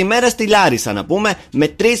 παιδιά. Καλημέρα στη Λάρισα, να πούμε,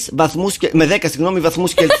 με 3 βαθμούς, με 10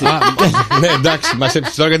 βαθμούς Κελσίου. Ναι, εντάξει, μας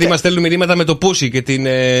έψησε τώρα γιατί μας στέλνουν μηνύματα με το πούσι και την.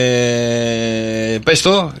 Πες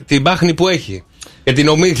το, την πάχνη που έχει. Και την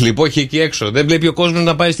ομίχλη που έχει εκεί έξω. Δεν βλέπει ο κόσμος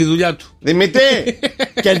να πάει στη δουλειά του. Δημητρή,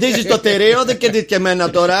 κερδίζεις το τερέο, δεν κερδίζεις και εμένα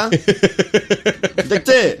τώρα.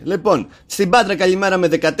 Δεκτέ. Λοιπόν, στην Πάτρα καλημέρα με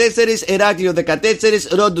 14, Ηράκλειο 14,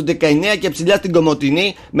 Ρόντου 19 και ψηλά στην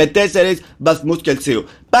Κομοτηνή με 4 βαθμούς Κελσίου.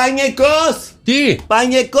 Πανεκός! Τι?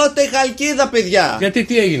 Πανεκός στη Χαλκίδα, παιδιά. Γιατί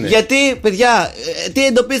τι έγινε? Γιατί, παιδιά, τι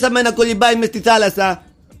εντοπίσαμε να κολυμπάει μες στη θάλασσα?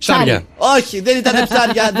 Ψάρια. Όχι, δεν ήταν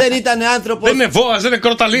ψάρια, δεν ήταν άνθρωπος. Δεν είναι βόας, δεν είναι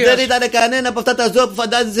κροταλίας. Δεν ήταν κανένα από αυτά τα ζώα που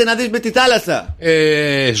φαντάζεσαι να δεις με τη θάλασσα.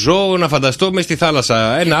 Ζώο να φανταστώ με στη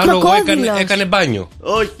θάλασσα. Ένα άλογο έκανε μπάνιο.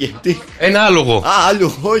 Όχι, τι? Ένα άλογο.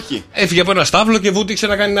 Άλογο, όχι. Έφυγε από ένα στάβλο και βούτυξε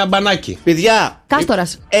να κάνει ένα μπανάκι. Παιδιά.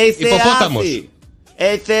 Κάστορας. Υποπόταμος.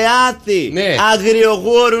 Εθεάθη, ναι.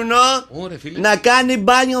 Αγριογούρουνο να κάνει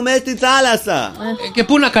μπάνιο μέσα στη θάλασσα. Και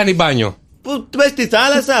πού να κάνει μπάνιο? Πού, μες στη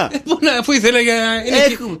θάλασσα. Αφού ήθελε για.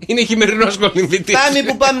 Είναι χειμερινός κολυμβητής. Πάμε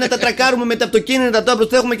που πάμε να τα τρακάρουμε με τα αυτοκίνητα, τώρα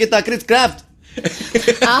προσέχουμε και τα Chris Craft.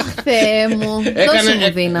 Αχ, Θεέ μου. Δώσε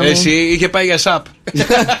μου δύναμη. Εσύ είχε πάει για σαπ.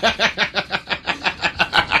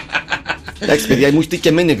 Εντάξει, παιδιά, μου έχει και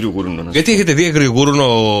εμένα γρηγούρνο. Γιατί έχετε δει γρηγούρνο?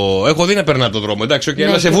 Έχω δει να περνά το δρόμο. Εντάξει,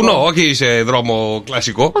 αλλά σε βουνό, όχι σε δρόμο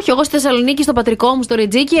κλασικό. Όχι, εγώ στη Θεσσαλονίκη, στο πατρικό μου, στο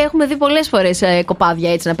Ρετζίκι, έχουμε δει πολλές φορές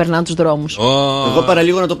κοπάδια έτσι να περνάνε τους δρόμους. Εγώ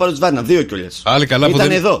παραλίγο να το πάρω Σβάρνα, 2 κιόλας.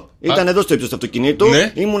 Ήταν εδώ. Ήταν εδώ στο ύψος του αυτοκινήτου.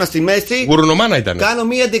 Ναι. Ήμουνα στη μέση. Γουρνομάνα ήταν. Κάνω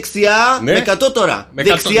μία δεξιά με 100 τώρα.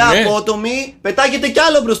 Δεξιά απότομη, πετάγεται κι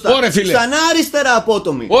άλλο μπροστά. Ξανά αριστερά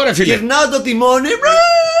απότομη. Γυρνάω το τιμόνι.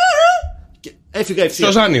 Έφυγα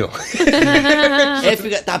ευθεία. Στο Ζάνιο.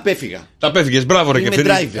 Τα απέφυγα. Τα απέφυγες, μπράβο ρε και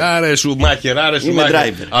φίλοι. Άρε σου μάχερ,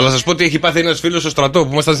 Αλλά σας πω ότι έχει πάθει ένας φίλος στο στρατό που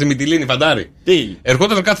ήμασταν στη Μυτιλήνη, φαντάρι. Τι?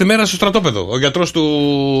 Ερχόταν κάθε μέρα στο στρατόπεδο. Ο γιατρός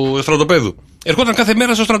του στρατοπέδου. Ερχόταν κάθε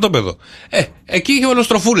μέρα στο στρατόπεδο. Εκεί είχε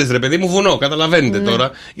ολοστροφούλες ρε παιδί μου, βουνό, καταλαβαίνετε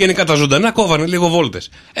τώρα. Γενικά τα ζωντανά κόβανε λίγο βόλτες.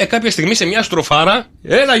 Κάποια στιγμή σε μια στροφάρα.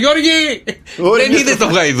 Έλα Γιώργη! Δεν είδε το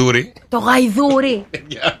γαϊδούρι. Το γαϊδούρι.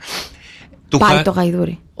 Πάει το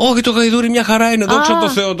γαϊδούρι. Όχι, το γαϊδούρι μια χαρά είναι. Δόξα τω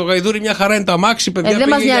Θεώ, το γαϊδούρι μια χαρά είναι. Το αμάξι, παιδιά. Δεν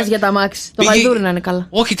μας νοιάζει για τα αμάξι. Το γαϊδούρι να είναι καλά.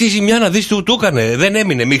 Όχι, τι ζημιά να δεις του έκανε. Δεν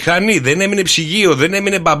έμεινε μηχανή, δεν έμεινε ψυγείο, δεν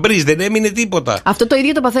έμεινε μπαμπρί, δεν έμεινε τίποτα. Αυτό το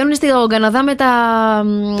ίδιο το παθαίνουν στον Καναδά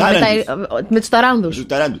με τους ταράνδους.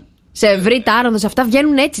 Σε ευρύ τάρανδος, αυτά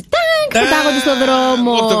βγαίνουν έτσι. Τάκ, πετάγονται στον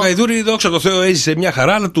δρόμο. Το γαϊδούρι, δόξα τω Θεώ, έζησε μια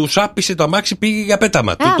χαρά, αλλά του άπησε το αμάξι, πήγε για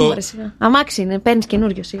πέταμα. Αμάξι είναι, παίρνει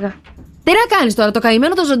καινούριο σιγά. Τι να κάνεις τώρα, το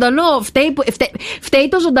καημένο το ζωντανό φταίει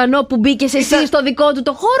το ζωντανό που μπήκε εσύ στο δικό του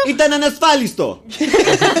το χώρο. Ήταν ανασφάλιστο.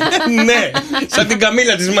 Ναι, σαν την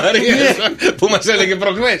καμήλα της Μαρίας που μας έλεγε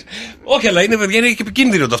προχθές. Όχι, αλλά είναι παιδιά, είναι και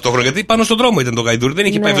επικίνδυνο ταυτόχρονα γιατί πάνω στον δρόμο ήταν το γαϊδούρι, δεν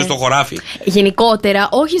είχε πέφτει στο χωράφι. Γενικότερα,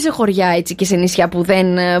 όχι σε χωριά έτσι και σε νησιά που δεν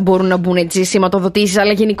μπορούν να μπουν έτσι σηματοδοτήσεις,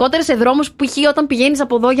 αλλά γενικότερα σε δρόμους που π.χ. όταν πηγαίνεις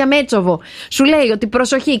από εδώ για Μέτσοβο, σου λέει ότι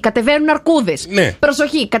προσοχή, κατεβαίνουν αρκούδες. Ναι.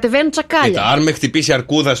 Προσοχή, κατεβαίνουν τσακάλια. Αν με χτυπήσει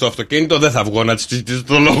αρκούδα στο αυτοκίνητο, δεν θα βγω να τη συζητήσω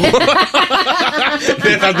το λόγο.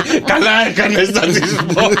 Καλά έκανες να τη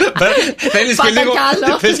πω.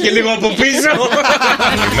 Θες και λίγο από πίσω.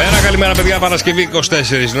 Καλημέρα παιδιά, Παρασκευή 24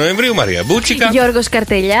 Νοεμβρίου, Μαρία Μπούτσικα. Γιώργος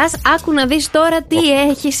Καρτελιάς, άκου να δεις τώρα τι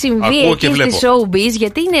έχει συμβεί εκεί στη Showbiz,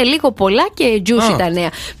 γιατί είναι λίγο πολλά και juicy τα νέα.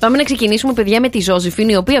 Πάμε να ξεκινήσουμε παιδιά με τη Ζώζεφιν,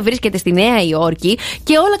 η οποία βρίσκεται στη Νέα Υόρκη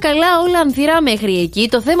και όλα καλά, όλα ανθυρά μέχρι εκεί.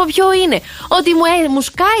 Το θέμα ποιο είναι? Ότι μου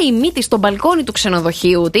σκάει η μύτη στο μπαλκόνι του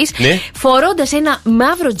ξενοδοχείου της. Ναι. φορώντας ένα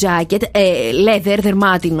μαύρο τζάκετ, leather,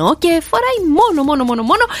 δερμάτινο, και φοράει μόνο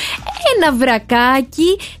ένα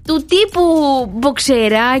βρακάκι του τύπου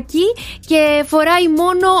μποξεράκι και φοράει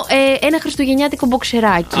μόνο ένα χριστουγεννιάτικο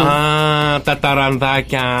μποξεράκι. Τα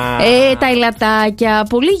ταρανδάκια. Τα ελατάκια.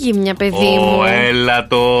 Πολύ γύμνια, παιδί μου. Έλα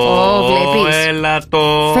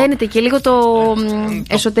το. Φαίνεται και λίγο το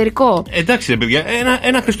εσωτερικό. Εντάξει, παιδιά,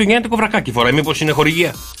 ένα χριστουγεννιάτικο βρακάκι φοράει. Μήπως είναι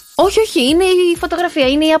χορηγία? Όχι, είναι η φωτογραφία,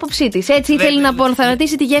 είναι η άποψή της. Έτσι ήθελε να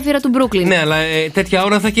αποθανατήσει τη γέφυρα του Μπρούκλιν. Ναι, αλλά τέτοια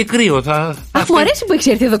ώρα θα και κρύο. Αχ, μου αρέσει που έχει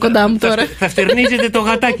έρθει εδώ κοντά μου τώρα. Θα φτερνίζεται το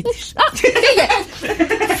γατάκι της.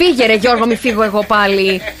 Φύγε ρε Γιώργο, μη φύγω εγώ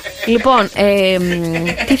πάλι. Λοιπόν,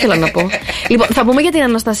 τι ήθελα να πω. Λοιπόν, θα πούμε για την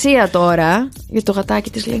Αναστασία τώρα. Για το γατάκι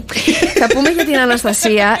της λέει. Θα πούμε για την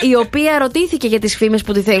Αναστασία, η οποία ρωτήθηκε για τις φήμες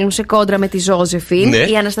που τη θέλουν σε κόντρα με τη Ζώζεφιν. Ναι.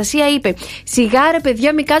 Η Αναστασία είπε: σιγά ρε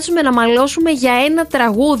παιδιά, μην κάτσουμε να μαλώσουμε για ένα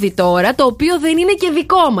τραγούδι τώρα, το οποίο δεν είναι και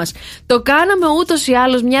δικό μας. Το κάναμε ούτως ή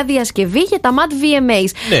άλλως μια διασκευή για τα Mad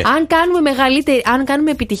VMAs. Ναι. Αν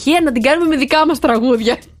κάνουμε επιτυχία, να την κάνουμε με δικά μας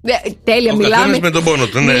τραγούδια. Τέλεια, μιλάμε. Με τον πόνο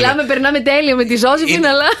του, ναι, μιλάμε, περνάμε τέλεια με τη Ζώζεφιν,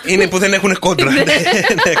 αλλά. Είναι που δεν έχουν κόντρα. Ναι,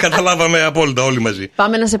 καταλάβαμε απόλυτα όλοι μαζί.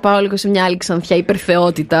 Πάμε να σε πάω λίγο σε μια άλλη ξανθιά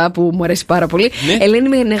υπερθεότητα που μου αρέσει πάρα πολύ. Ναι. Ελένη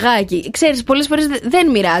Μενεγάκη. Ξέρεις, πολλές φορές δεν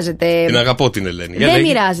μοιράζεται. Την αγαπώ την Ελένη. Δεν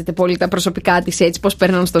μοιράζεται πολύ τα προσωπικά της, έτσι πώς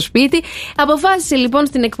περνάνε στο σπίτι. Αποφάσισε λοιπόν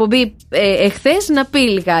στην εκπομπή εχθές να πει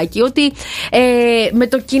λιγάκι ότι με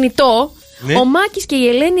το κινητό. Ναι. Ο Μάκης και η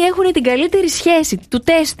Ελένη έχουν την καλύτερη σχέση του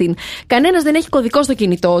τέστην. Κανένας δεν έχει κωδικό στο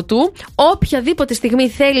κινητό του. Οποιαδήποτε στιγμή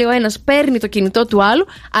θέλει ο ένας παίρνει το κινητό του άλλου.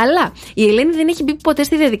 Αλλά η Ελένη δεν έχει μπει ποτέ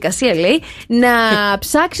στη διαδικασία, λέει, να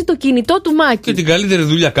ψάξει το κινητό του Μάκη. Και την καλύτερη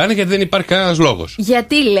δουλειά κάνει, γιατί δεν υπάρχει κανένας λόγος.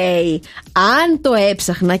 Γιατί, λέει, αν το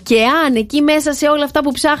έψαχνα και αν εκεί μέσα σε όλα αυτά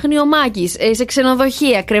που ψάχνει ο Μάκης, σε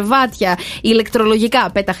ξενοδοχεία, κρεβάτια, ηλεκτρολογικά,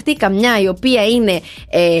 πεταχτεί καμιά η οποία είναι.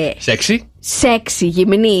 Σεξι,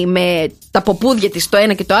 γυμνή, με τα ποπούδια της το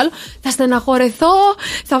ένα και το άλλο, θα στεναχωρεθώ,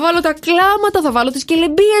 θα βάλω τα κλάματα, θα βάλω τις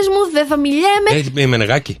κελεμπίες μου, δεν θα μιλιέμαι. Είμαι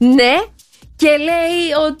νεγάκι. Ναι. Και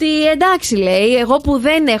λέει ότι εντάξει, λέει, εγώ που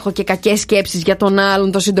δεν έχω και κακές σκέψεις για τον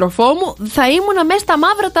άλλον, τον σύντροφό μου, θα ήμουνα μέσα στα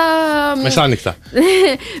μαύρα τα. Μεσάνυχτα.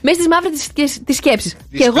 Μέσα στις μαύρα τις σκέψεις.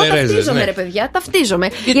 Και εγώ ταυτίζομαι, ναι. Ρε παιδιά, ταυτίζομαι.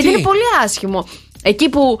 Γιατί είναι πολύ άσχημο. Εκεί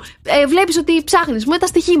που βλέπεις ότι ψάχνεις με τα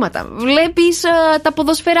στοιχήματα, βλέπεις τα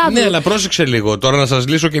ποδοσφαιρά του. Ναι, αλλά πρόσεξε λίγο. Τώρα να σας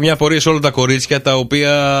λύσω και μια πορεία σε όλα τα κορίτσια, τα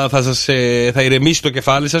οποία θα ηρεμήσει το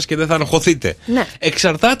κεφάλι σας και δεν θα αγχωθείτε. Ναι.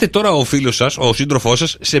 Εξαρτάται τώρα ο φίλος σας, ο σύντροφός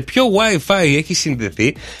σας, σε ποιο Wi-Fi έχει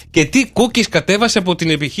συνδεθεί και τι cookies κατέβασε από την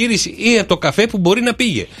επιχείρηση ή από το καφέ που μπορεί να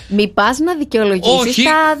πήγε. Μη πας να δικαιολογήσεις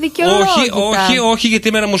τα δικαιολόγητα. Όχι, γιατί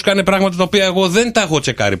εμένα μου σκάνε πράγματα τα οποία εγώ δεν τα έχω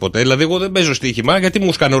τσεκάρει ποτέ. Δηλαδή, εγώ δεν παίζω στοίχημα, γιατί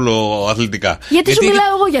μου σκάνε όλο αθλητικά. Γιατί σου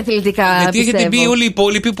μιλάω εγώ για αθλητικά. Γιατί έχετε μπει όλοι οι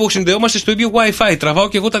υπόλοιποι που συνδεόμαστε στο ίδιο Wi-Fi. Τραβάω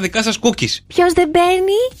και εγώ τα δικά σας cookies. Ποιος δεν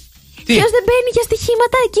μπαίνει? Ποιος δεν μπαίνει για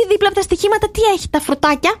στοιχήματα? Εκεί δίπλα από τα στοιχήματα τι έχει, τα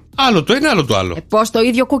φρωτάκια? Άλλο το ένα, άλλο το άλλο. Πώς το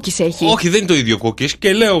ίδιο cookies έχει? Όχι, δεν είναι το ίδιο cookies.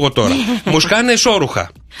 Και λέω εγώ τώρα. Μου σκάνε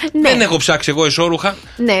εσώρουχα. Ναι. Δεν έχω ψάξει εγώ εσώρουχα.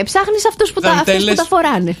 Ναι, ψάχνεις αυτούς που τα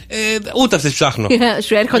φοράνε. Ούτε αυτές ψάχνω.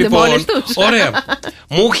 Σου έρχονται μόνες τους. Ωραία.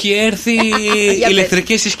 Μου έχει έρθει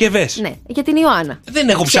ηλεκτρικές συσκευές. Ναι, για την Ιωάννα. Δεν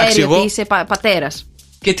έχω ψάξει εγώ. Ότι είσαι πατέρας.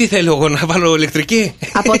 Και τι θέλω εγώ, να βάλω ηλεκτρική?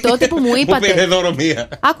 Από τότε που μου είπατε. Μου πήρε δώρο μία.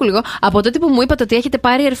 Άκου λίγο. Από τότε που μου είπατε ότι έχετε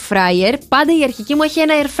πάρει air fryer, πάντα η αρχική μου έχει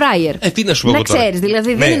ένα air fryer. Τι να σου πω εγώ τώρα. Να ξέρεις,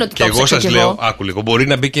 δηλαδή δεν είναι ότι και εγώ σας λέω, άκου λίγο. Μπορεί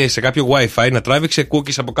να μπει και σε κάποιο Wi-Fi, να τράβηξε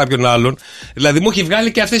cookies από κάποιον άλλον. Δηλαδή μου έχει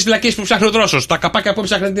βγάλει και αυτές τις βλακίες που ψάχνει ο Δρόσος. Τα καπάκια που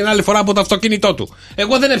έψαχνε την άλλη φορά από το αυτοκίνητό του.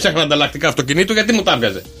 Εγώ δεν έψαχνα ανταλλακτικά αυτοκίνητο, γιατί μου τα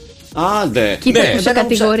έβγαζε. Άντε. Κοίτα, ναι.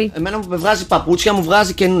 Κατηγορεί. Εμένα που με βγάζει παπούτσια, μου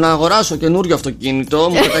βγάζει και να αγοράσω καινούριο αυτοκίνητο.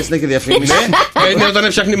 Μου πετάει συνέχεια διαφήμιση. Ναι, όταν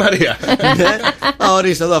έψαχνε η Μαρία.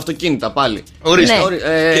 Ορίστε εδώ αυτοκίνητα πάλι. Ορίστε.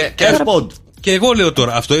 AirPod. Και εγώ λέω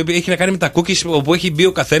τώρα, αυτό έχει να κάνει με τα cookies όπου έχει μπει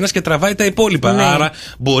ο καθένας και τραβάει τα υπόλοιπα. Ναι. Άρα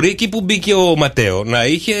μπορεί εκεί που μπήκε ο Ματέο να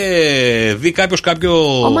είχε δει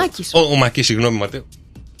κάποιο. Ο Μάκης. Ο Μάκης, συγγνώμη, Ματέο.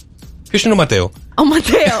 Ποιος είναι ο Ματέο? Ο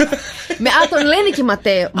Ματέο. Τον λένε και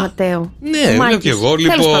Ματέο. Ναι, λέω και εγώ.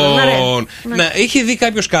 Λοιπόν, να είχε δει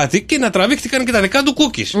κάποιος κάτι και να τραβήχτηκαν και τα δικά του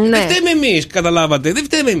cookies. Δεν φταίμε εμείς, καταλάβατε. Δεν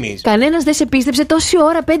φταίμε εμείς. Κανένας δεν σε πίστεψε τόση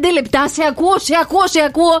ώρα, 5 λεπτά. Σε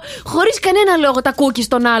ακούω. Χωρίς κανένα λόγο τα cookies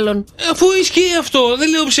των άλλων. Αφού ισχύει αυτό, δεν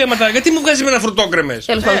λέω ψέματα. Γιατί μου βγάζει με ένα φρουτόκρεμες?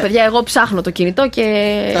 Τέλος πάντων, παιδιά, εγώ ψάχνω το κινητό και.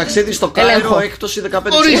 Ταξίδι στο Κάιρο, έκπτωση 15%.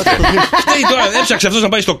 Φταίει τώρα, έψαξε αυτός να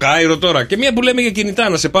πάει στο Κάιρο τώρα. Και μία που λέμε για κινητά,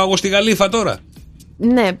 να σε πάω εγώ στη Γαλήφα τώρα.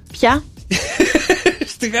 Ναι, ποια?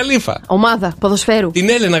 Στη Γαλήφα. Ομάδα ποδοσφαίρου. Την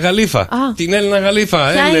Έλενα Γαλήφα. Την Έλενα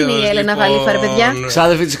Γαλήφα. Ποια είναι η Έλενα Γαλήφα, ρε παιδιά?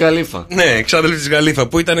 Ξάδελφη της Γαλήφα. Ναι, ξάδελφη της Γαλήφα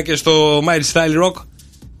που ήταν και στο My Style Rock.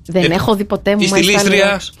 Δεν έχω δει ποτέ μου. Στη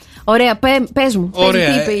Λίστρια. Ωραία, πες μου.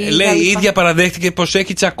 Ωραία. Λέει η ίδια παραδέχτηκε πως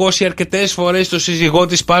έχει τσακώσει αρκετές φορές το σύζυγό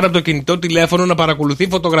της πάνω από το κινητό τηλέφωνο να παρακολουθεί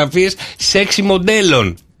φωτογραφίες σεξι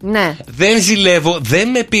μοντέλων. Ναι. Δεν ζηλεύω, δεν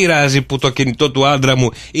με πειράζει που το κινητό του άντρα μου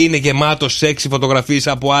είναι γεμάτο σεξι φωτογραφίες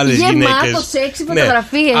από άλλες γυναίκες. Γεμάτο σεξι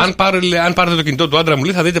φωτογραφίες. Ναι. Αν πάρετε το κινητό του άντρα μου,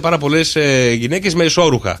 λέει, θα δείτε πάρα πολλές γυναίκες με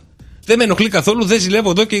εσώρουχα. Δεν με ενοχλεί καθόλου, δεν ζηλεύω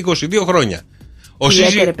εδώ και 22 χρόνια.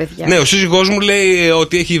 Ο σύζυγός μου λέει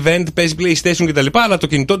ότι έχει event, παίζει PlayStation κτλ. Αλλά το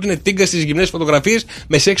κινητό του είναι τίγκα στις γυμνές φωτογραφίες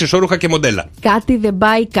με σεξ, εσώρουχα και μοντέλα. Κάτι δεν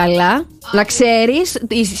πάει καλά. Να ξέρεις,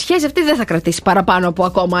 η σχέση αυτή δεν θα κρατήσει παραπάνω από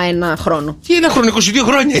ακόμα ένα χρόνο. Τι ένα χρόνο, 22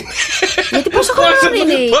 χρόνια είναι. Γιατί πόσο χρονών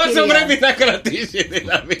είναι η Πόσο πρέπει να κρατήσει,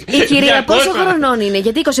 δηλαδή. Η κυρία πόσο χρονών είναι,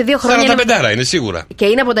 γιατί 22 χρόνια. 45 είναι σίγουρα. Και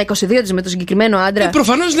είναι από τα 22 της με τον συγκεκριμένο άντρα.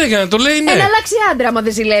 Προφανώς ναι, για να το λέει, ναι. Να αλλάξει άντρα, άμα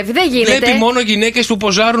δεν ζηλεύει, δεν γίνεται. Βλέπει μόνο γυναίκες που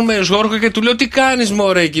ποζάρουν με εσώρουχα και του λέω τι κάνεις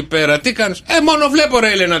μωρέ εκεί πέρα, τι κάνεις. Μόνο βλέπω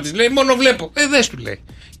ρε Έλενα της λέει, μόνο βλέπω. Δες του λέει.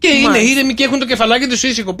 Και είναι ήρεμοι και έχουν το κεφαλάκι του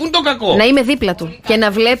ήσυχο. Πού είναι το κακό. Να είμαι δίπλα του. Και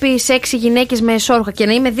να βλέπει σεξι γυναίκες με εσώρουχα και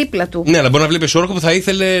να είμαι δίπλα του. Ναι, αλλά μπορεί να βλέπει εσώρουχα που θα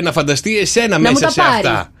ήθελε να φανταστεί εσένα να μέσα σε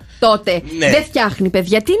αυτά. Τότε δεν φτιάχνει,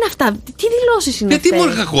 παιδιά. Τι είναι αυτά, τι δηλώσεις είναι αυτές. Γιατί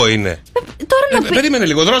μόνο κακό είναι. Τώρα να περίμενε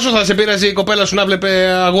λίγο. Δρόσο θα σε πήραζε η κοπέλα σου να βλέπει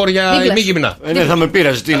αγόρια ημίγυμνα. Ναι, θα με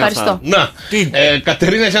πείραζε. Τι είναι αυτά. Να.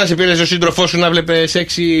 Κατερίνα, εσένα σε πήραζε ο σύντροφός σου να βλέπει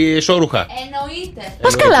σεξι εσώρουχα. Εννοείται.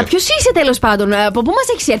 Πας καλά, ποιος είσαι τέλος πάντων. Από πού μας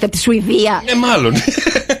έχεις έρθει, από τη Σουηδία. Μάλλον.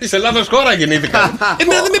 Σε λάθος χώρα γεννήθηκα.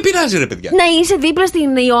 Εμένα δεν με πειράζει, ρε παιδιά. Να είσαι δίπλα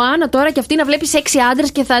στην Ιωάννα τώρα και αυτή να βλέπει σεξι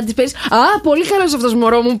άντρες και θα τη πει Α, πολύ καλός αυτός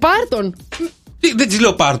μωρό μου, πάρτον. Δεν τη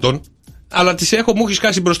λέω πάρτον. Αλλά τη έχω, μου έχει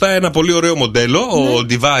κάσει μπροστά ένα πολύ ωραίο μοντέλο, ο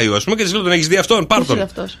Ντιβάιο, α πούμε, και τη λέω: τον έχει δει αυτόν, πάρτον.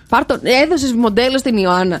 Πάρτον, έδωσε μοντέλο στην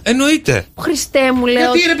Ιωάννα. Εννοείται. Χριστέ μου,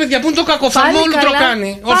 λέω. Γιατί ρε παιδιά, πού είναι το κακό, οφθαλμόλουτρο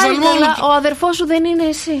κάνει. Ο αδερφός σου δεν είναι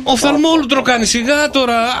εσύ. Οφθαλμόλουτρο κάνει, σιγά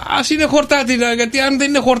τώρα. Α είναι χορτάτη, γιατί αν δεν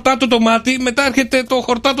είναι χορτάτο το μάτι, μετά έρχεται το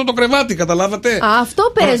χορτάτο το κρεβάτι, καταλάβατε. Αυτό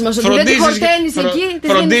πες μας, ότι δεν τη χορταίνεις εκεί.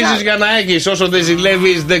 Φροντίζεις για να έχει, όσο δεν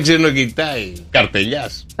ζηλεύει, δεν ξενοκοιτάει. Καρπελιά.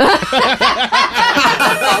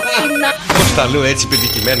 Πώς τα λέω έτσι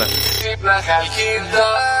πετυχημένα.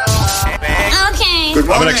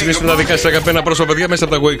 Πάμε να ξεκινήσουμε τα δικά σας αγαπημένα πρόσωπα, παιδιά, μέσα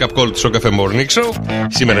από τα Wake Up Call του Cafe Morning Show.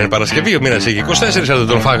 Σήμερα είναι Παρασκευή, ο μήνας έχει 24, αλλά δεν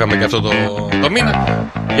τον φάγαμε και αυτό το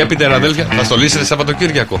μήνα. Για πείτε ρε αδέλφια, θα στολίσετε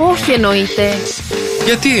Σαββατοκύριακο? Όχι εννοείται.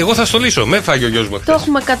 Γιατί, εγώ θα στολίσω, με φάγει ο γιος μου. Το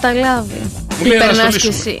έχουμε καταλάβει. Τι περνάς κι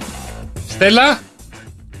εσύ. Στέλλα.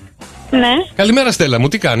 Ναι. Καλημέρα Στέλλα μου,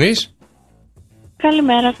 τι κάνεις?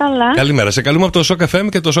 Καλημέρα, καλά. Καλημέρα. Σε καλούμε από το Shock FM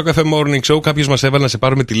και το Shock FM Morning Show. Κάποιος μας έβαλε να σε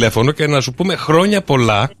πάρουμε τηλέφωνο και να σου πούμε χρόνια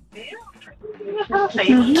πολλά.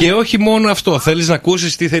 Και όχι μόνο αυτό. Θέλεις να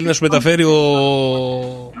ακούσεις τι θέλει να σου μεταφέρει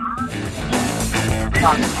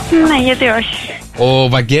Ναι, γιατί όχι. ο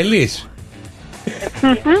Βαγγέλης?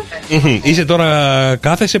 Είσαι τώρα,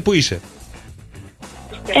 κάθεσαι, που είσαι?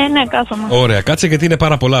 Ναι, κάθομαι. Ωραία, κάτσε γιατί είναι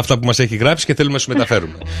πάρα πολλά αυτά που μας έχει γράψει και θέλουμε να σου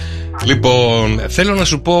μεταφέρουμε. Λοιπόν, θέλω να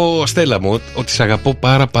σου πω, Στέλλα μου, ότι σε αγαπώ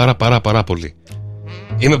πάρα πολύ.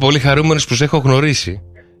 Είμαι πολύ χαρούμενος που σε έχω γνωρίσει.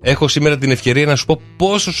 Έχω σήμερα την ευκαιρία να σου πω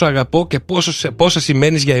πόσο σου αγαπώ και πόσα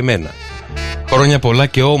σημαίνεις για εμένα. Χρόνια πολλά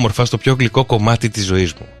και όμορφα στο πιο γλυκό κομμάτι της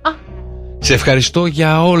ζωής μου. Σε ευχαριστώ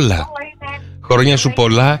για όλα. Χρόνια σου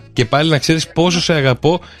πολλά και πάλι να ξέρεις πόσο σε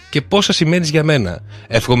αγαπώ και πόσα σημαίνεις για μένα.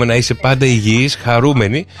 Εύχομαι να είσαι πάντα υγιής,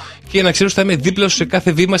 χαρούμενη και να ξέρεις ότι θα είμαι δίπλα σου σε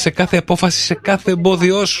κάθε βήμα, σε κάθε απόφαση, σε κάθε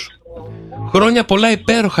εμπόδιό σου. Χρόνια πολλά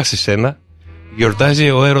υπέροχα σε σένα. Γιορτάζει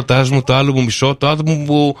ο έρωτάς μου, το άλλο μου μισό, το άτομο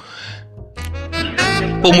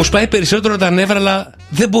που μου σπάει περισσότερο τα νεύρα, αλλά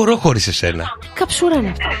δεν μπορώ χωρίς εσένα. Καψούρα είναι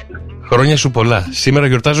αυτό. Χρόνια σου πολλά. Σήμερα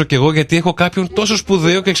γιορτάζω κι εγώ γιατί έχω κάποιον τόσο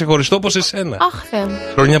σπουδαίο και ξεχωριστό όπως εσένα. Αχ, Θεέ μου.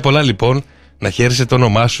 Χρόνια πολλά λοιπόν. Να χαίρεσαι το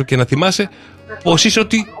όνομά σου και να θυμάσαι πως είσαι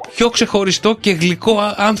ότι πιο ξεχωριστό και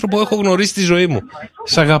γλυκό άνθρωπο έχω γνωρίσει στη ζωή μου.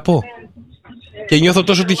 Σ' αγαπώ. Και νιώθω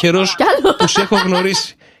τόσο τυχερός που σε έχω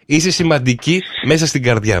γνωρίσει. Είσαι σημαντική μέσα στην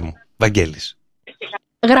καρδιά μου. Βαγγέλης.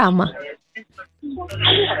 Γράμμα.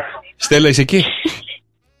 Στέλλα, είσαι εκεί?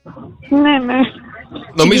 Ναι.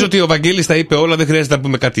 Νομίζω ότι ο Βαγγέλης τα είπε όλα, δεν χρειάζεται να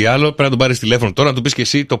πούμε κάτι άλλο. Πρέπει να τον πάρεις τηλέφωνο τώρα, να του πεις και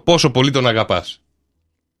εσύ το πόσο πολύ τον αγαπάς.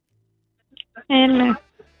 Ναι.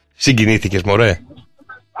 Συγκινήθηκες, μωρέ?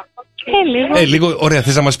 Λίγο. Λίγο. Ωραία,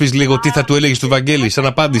 θες να μας πεις λίγο τι θα του έλεγες του Βαγγέλη σαν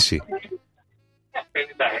απάντηση?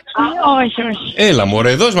 Όχι. Έλα,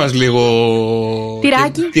 μωρέ, δώσ' μας λίγο.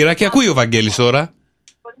 Τυράκι, ακούει ο Βαγγέλης τώρα.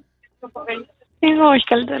 Εγώ όχι,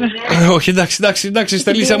 καλύτερα. Όχι, εντάξει,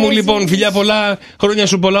 Στελίσσα μου, λοιπόν, φιλιά πολλά, χρόνια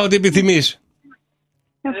σου πολλά, ό,τι επιθυμείς.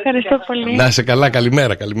 Ευχαριστώ πολύ. Να είσαι καλά,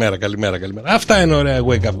 καλημέρα. Αυτά είναι ωραία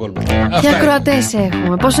wake up call. Τι ακροατές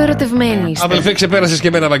έχουμε, πόσο ερωτευμένοι είστε. Αδελφέ, ξεπέρασες και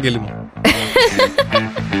εμένα, Βαγγέλη μου.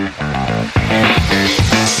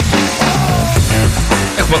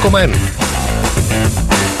 Έχουμε ακόμα ένα.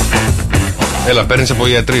 Έλα, παίρνεις από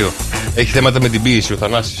ιατρείο. Έχει θέματα με την πίεση ο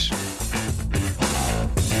Θανάσης.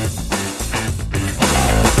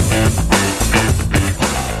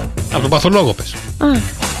 Από τον παθολόγο πες.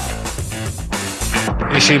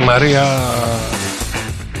 Εσύ Μαρία.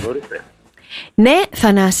 Ορίστε. Ναι,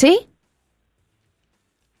 Θανάση.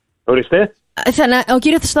 Ορίστε. Ο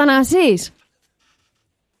κύριος Θανάσης.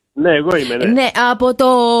 Ναι, εγώ είμαι, ναι. Ναι, από το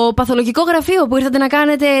παθολογικό γραφείο που ήρθατε να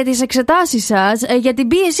κάνετε τις εξετάσεις σας. Για την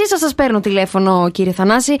πίεσή σας παίρνω τηλέφωνο, κύριε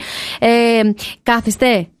Θανάση.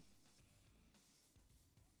 Κάθεστε.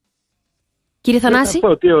 Κύριε Θανάση.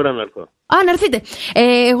 Τι ώρα να έρθω. Να έρθετε.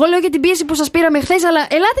 Εγώ λέω για την πίεση που σας πήραμε χθες, αλλά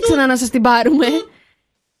ελάτε ξανά να σας την πάρουμε.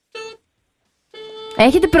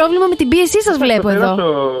 Έχετε πρόβλημα με την πίεσή σας, βλέπω εδώ.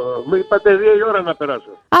 Μου είπατε 2 η ώρα να περάσω.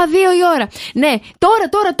 2 η ώρα. Ναι,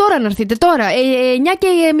 τώρα να έρθετε, τώρα.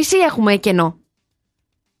 9:30 έχουμε κενό.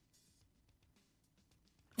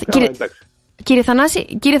 Κύριε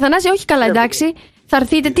Θανάση, όχι καλά, εντάξει. Θα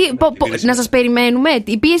έρθετε, να σας περιμένουμε.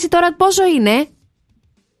 Η πίεση τώρα πόσο είναι?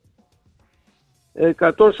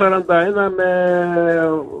 141 με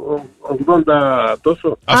 80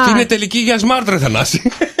 τόσο. Αυτή είναι τελική για smart, ρε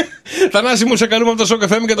Θανάση. Θανάση μου, σε καλούμε από το Shock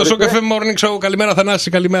FM και το Shock FM Morning Show. Καλημέρα Θανάση,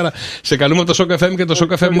 καλημέρα. Σε καλούμε από το Shock FM και το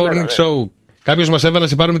Shock FM Morning Show. Κάποιος μας έβαλε να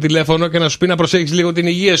σε πάρουμε τηλέφωνο και να σου πει να προσέχεις λίγο την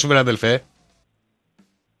υγεία σου, βρε αδελφέ.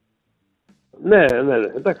 Ναι,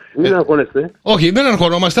 εντάξει, μην αγχώνεστε. Όχι, δεν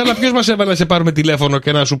αγχωνόμαστε, αλλά ποιος μας έβαλε να σε πάρουμε τηλέφωνο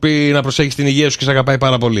και να σου πει να προσέχεις την υγεία σου και σε αγαπάει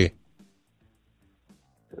πάρα πολύ?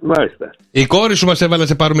 Μάλιστα. Η κόρη σου μας έβαλε να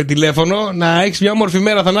σε πάρουμε τηλέφωνο, να έχεις μια όμορφη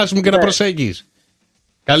μέρα, Θανάση μου, και να προσέχεις.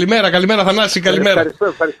 Καλημέρα Θανάση, καλημέρα.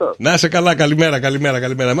 Ευχαριστώ. Να είσαι καλά,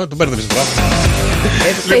 καλημέρα. Μα τον παίρνεις τώρα.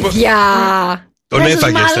 Παιδιά!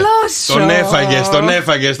 Τον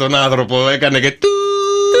έφαγες τον άνθρωπο, έκανε και...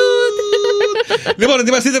 Λοιπόν,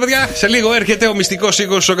 ετοιμαστείτε παιδιά, σε λίγο έρχεται ο μυστικός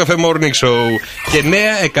ήχος στο Cafe Morning Show. Και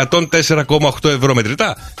νέα 104,8 ευρώ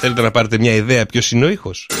μετρητά. Θέλετε να πάρετε μια ιδέα ποιος είναι ο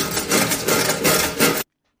ήχος?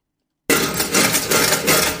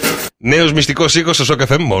 Νέος μυστικός ήχος στο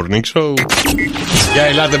Cafe Morning Show. Για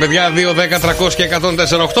ελάτε παιδιά, 2, 10, 300 και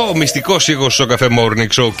 104,8. Ο μυστικός ήχος στο Cafe Morning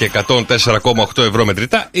Show και 104,8 ευρώ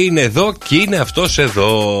μετρητά είναι εδώ και είναι αυτός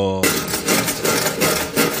εδώ.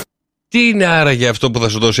 Τι είναι άραγε αυτό που θα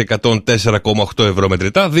σου δώσει 104,8 ευρώ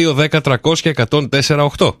μετρητά? 2, 10, 300 και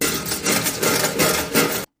 104,8.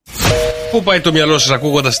 Πού πάει το μυαλό σας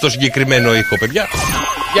ακούγοντας το συγκεκριμένο ήχο, παιδιά?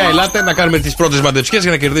 Για ελάτε να κάνουμε τις πρώτες μαντεψιές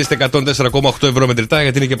για να κερδίσετε 104,8 ευρώ μετρητά,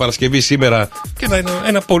 γιατί είναι και Παρασκευή σήμερα και να είναι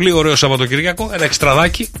ένα πολύ ωραίο Σαββατοκυριακό, ένα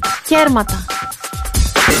εξτραδάκι. Κέρματα.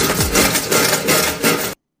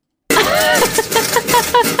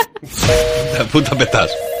 Πού τα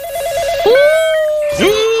πετάς?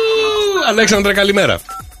 Αλέξανδρε, καλημέρα.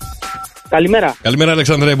 Καλημέρα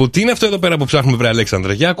Αλέξανδρε μου. Τι είναι αυτό εδώ πέρα που ψάχνουμε, βρε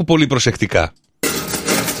Αλέξανδρε? Για άκου πολύ προσεκτικά.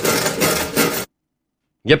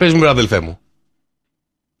 Για πες μου, βρε αδελφέ μου.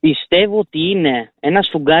 Πιστεύω ότι είναι ένα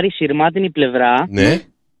σφουγγάρι σειρμάτινη πλευρά, ναι,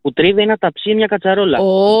 που τρίβει ένα ταψί, μια κατσαρόλα.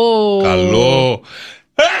 Καλό.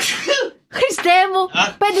 Χριστέ μου,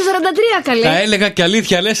 5,43 καλέ. Θα έλεγα και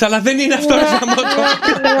αλήθεια λες, αλλά δεν είναι αυτό.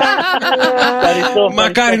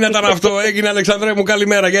 Μακάρι να ήταν αυτό. Έγινε Αλεξανδρέ μου,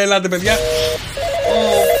 καλημέρα. Για ελάτε παιδιά.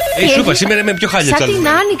 Σου είπα, σήμερα είμαι πιο χάλια. Σαν την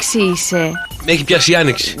άνοιξη είσαι. Έχει πιάσει η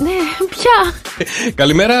άνοιξη. Ναι, πια.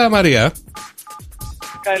 Καλημέρα Μαρία.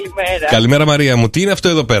 Καλημέρα Μαρία μου. Τι είναι αυτό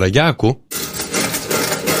εδώ πέρα? Για άκου.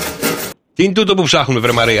 Τι είναι τούτο που ψάχνουμε,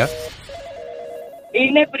 βρε Μαρία?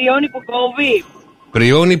 Είναι πριόνι που κόβει.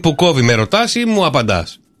 Πριόνι που κόβει, με ρωτάς ή μου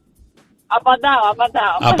απαντάς?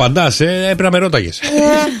 Απαντάω. Απαντάς, έπρεπε να με ρώταγες.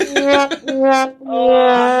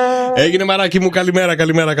 Έγινε μαράκι μου, καλημέρα,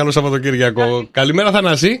 καλό Σαββατοκύριακο. Καλημέρα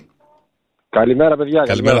Θανάση. Καλημέρα παιδιά.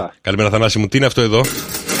 Καλημέρα Θανάση μου, τι είναι αυτό εδώ?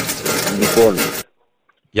 Λοιπόν,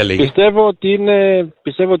 για λέγε.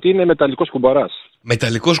 Πιστεύω ότι είναι μεταλλικός κουμπαράς.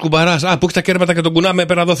 Μεταλλικός κουμπαράς, που έχει τα κέρματα και τον κουνάμε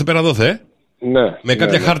πέρα δόθε. Ναι. Με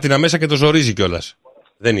κάποια χάρτινα μέσα και το ζορίζει κιόλας.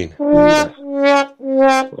 Δεν είναι.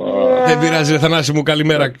 Δεν πειράζει, ρε Θανάση μου,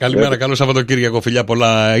 καλημέρα, καλό Σαββατοκύριακο, φιλιά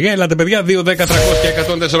πολλά. Για ελάτε παιδιά, 2, 10, 300 και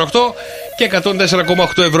 104,8 και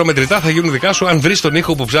 104,8 ευρώ μετρητά θα γίνουν δικά σου αν βρεις τον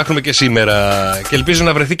ήχο που ψάχνουμε και σήμερα. Και ελπίζω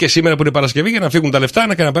να βρεθεί και σήμερα που είναι Παρασκευή για να φύγουν τα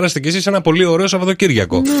λεφτά και να περάσετε κι εσείς ένα πολύ ωραίο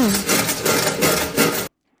Σαββατοκύριακο.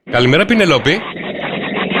 Καλημέρα Πινελόπη.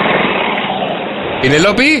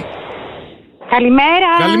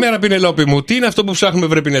 Καλημέρα Πινελόπη μου. Τι είναι αυτό που ψάχνουμε,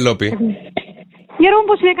 βρε Πινελόπη? Γιώργο,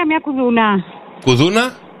 πώς είναι καμιά κουδούνα?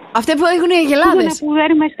 Κουδούνα? Αυτά που έχουν οι αγελάδες. Κουδούνα που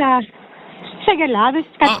δέρουμε στις αγελάδες,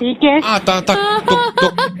 στις κατσίκες.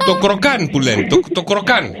 Το κροκάν που λένε. Το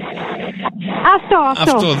κροκάν. Αυτό.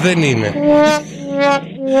 Αυτό δεν είναι.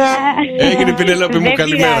 Έγινε, Πινελόπη μου,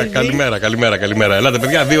 καλημέρα. Ελάτε,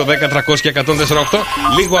 παιδιά, 2, 10, 300 και 148.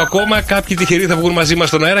 Λίγο ακόμα, κάποιοι τυχεροί θα βγουν μαζί μας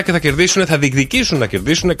στον αέρα και θα διεκδικήσουν να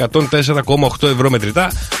κερδίσουν 104,8 ευρώ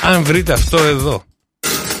μετρητά. Αν βρείτε αυτό εδώ.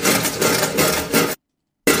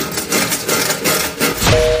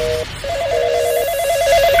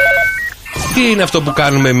 Τι είναι αυτό που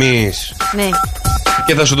κάνουμε εμείς? Ναι.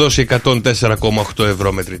 Και θα σου δώσει 104,8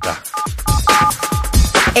 ευρώ μετρητά.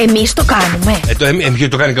 Εμείς το κάνουμε.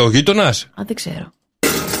 Το κάνει και ο γείτονας. Δεν ξέρω.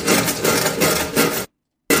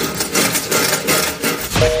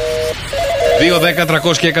 Δύο, 10,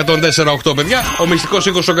 300 και 104,8 παιδιά. Ο μυστικός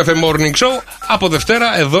οίκος στο Cafe Morning Show. Από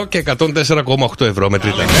Δευτέρα εδώ και 104,8 ευρώ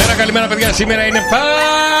μετρητά. Καλημέρα παιδιά. Σήμερα είναι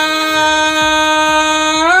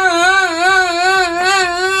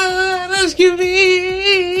Παρασκευή.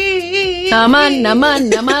 Αμάν,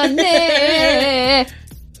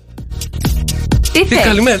 Τι θες?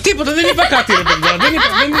 Καλημέρα. Τίποτα, δεν είπα κάτι, ρε παιδιά.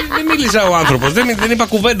 Δεν μίλησα ο άνθρωπος. Δεν είπα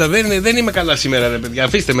κουβέντα. Δεν είμαι καλά σήμερα, ρε παιδιά.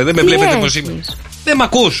 Αφήστε με, δεν με βλέπετε πως είμαι. Δεν μ'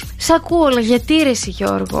 ακούς. Σ' ακούω, αλλά γιατί ρε εσύ,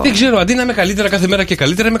 Γιώργο? Δεν ξέρω, αντί να είμαι καλύτερα κάθε μέρα και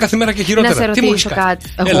καλύτερα, είμαι κάθε μέρα και χειρότερα. Να σε ρωτήσω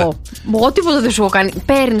κάτι. Εγώ τίποτα δεν σου έχω κάνει.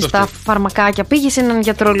 Παίρνεις τα φαρμακάκια, πήγες σε έναν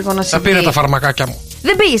γιατρό λίγο να σε δει. Τα πήρα τα φαρμακάκια μου.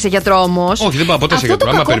 Δεν πήγε σε γιατρό όμως. Όχι, δεν πάω ποτέ σε γιατρό.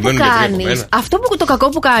 Αυτό το κακό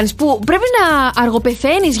που κάνεις, που πρέπει να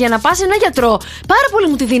αργοπεθαίνεις για να πας σε έναν γιατρό. Πάρα πολύ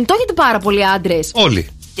μου τη δίνει. Το έχετε πάρα πολλοί άντρες. Όλοι.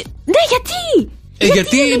 Ναι, γιατί?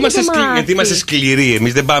 Γιατί είμαστε σκληροί.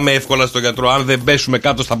 Εμείς δεν πάμε εύκολα στο γιατρό. Αν δεν πέσουμε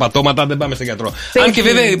κάτω στα πατώματα, δεν πάμε στο γιατρό. Αν και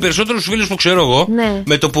βέβαια οι περισσότερους φίλους που ξέρω εγώ,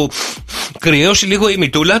 με το που κρυώσει λίγο η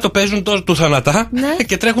μητούλα, το παίζουν του θανατά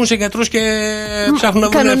και τρέχουν σε γιατρούς και ψάχνουν να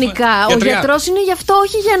βρουν. Κανονικά. Ο γιατρός είναι γι' αυτό,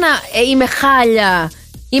 όχι για να είμαι χάλια.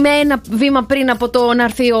 Είμαι ένα βήμα πριν από το να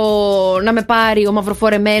έρθει να με πάρει ο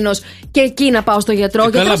μαυροφορεμένος και εκεί να πάω στο γιατρό.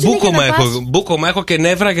 Καλά, μπούκομα έχω και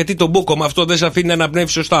νεύρα, γιατί το μπούκομα αυτό δεν σε αφήνει να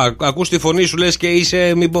αναπνεύσεις σωστά. Ακούς τη φωνή σου, λες και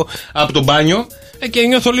είσαι από το μπάνιο και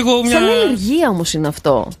νιώθω λίγο μια. Σαν αλλεργία όμως είναι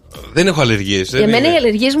αυτό. Δεν έχω αλλεργίες. Για μένα οι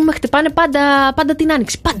αλλεργίες μου με χτυπάνε πάντα την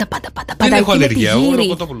άνοιξη. Πάντα. Δεν έχω αλλεργία. Εγώ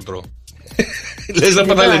κοτόπουλο τρώω. Λες να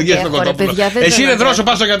πάω αλλεργία στο κοτόπουλο. Εσύ δεν τρώσω,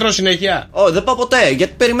 πας στο γιατρό συνέχεια? Όχι, δεν πάω ποτέ,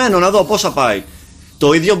 γιατί περιμένω να δω πόσα πάει.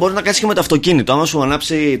 Το ίδιο μπορεί να κάνεις και με το αυτοκίνητο. Άμα σου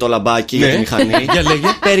ανάψει το λαμπάκι για τη μηχανή,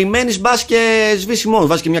 περιμένεις μπας και σβήσει μόνο.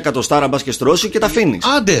 Βάζεις και μια εκατοστάρα, μπας και στρώσει και τα αφήνεις.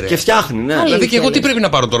 Άντε ρε. Και φτιάχνει, ναι. Δηλαδή και εγώ τι πρέπει να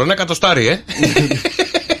πάρω τώρα, ένα εκατοστάρι,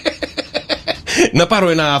 Να πάρω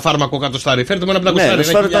ένα φάρμακο εκατοστάρι. Φέρτε με ένα πλακοστάρι. Ναι,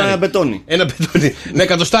 φέρτε ένα μπετόνι. Ένα μπετόνι. Ναι,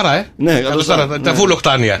 εκατοστάρα, Ναι, εκατοστάρα. Τα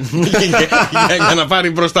βουλοχτάνια. Για να πάρει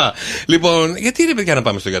μπροστά. Λοιπόν, γιατί ρε παιδιά να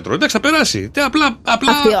πάμε στο γιατρό? Εντάξει, θα περάσει.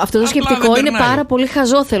 Αυτό το σκεπτικό είναι πάρα πολύ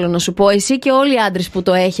χαζό, θέλω να σου πω. Εσύ και όλοι οι άντρες που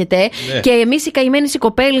το έχετε. Και εμείς οι καημένες οι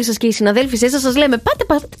κοπέλες σας και οι συναδέλφισές σας λέμε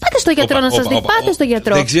πάτε στο γιατρό να σας δει. Πάτε στο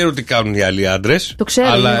γιατρό. Δεν ξέρω τι κάνουν οι άλλοι άντρες.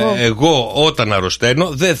 Αλλά εγώ όταν αρρωσταίνω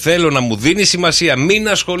δεν θέλω να μου δίνει σημασία. Μην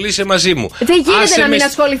ασχολείσαι μαζί μου. Γίνεται να μην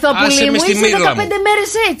ασχοληθώ πουλί μου, είσαι 15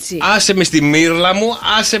 μέρες έτσι. Άσε με στη μύρλα μου,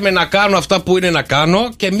 άσε με να κάνω αυτά που είναι να κάνω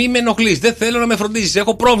και μη με ενοχλείς. Δεν θέλω να με φροντίζεις,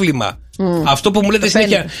 έχω πρόβλημα. Αυτό που μου λέτε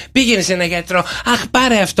συνέχεια, πήγαινε σε ένα γιατρό. Αχ,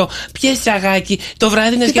 πάρε αυτό, πιες αγάκι, το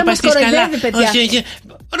βράδυ να σκεπαστείς καλά.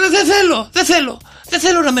 Δεν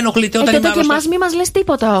θέλω να με ενοχλείτε όταν είμαι άρρωστος. Και εμάς μη μας λες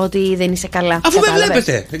τίποτα ότι δεν είσαι καλά. Αφού με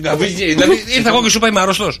βλέπετε. Δηλαδή ήρθα εγώ και σου είπα είμαι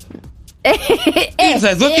άρρωστος. Ήρθα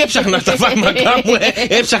εδώ και έψαχνα τα φάρμακά μου,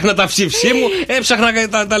 έψαχνα τα ψήφισή μου, έψαχνα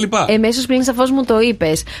τα λοιπά. Εμέσως πλην σαφώς μου το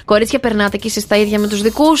είπες. Κορίτσια, περνάτε κι εσείς τα ίδια με τους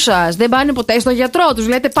δικούς σας? Δεν πάνε ποτέ στο γιατρό? Τους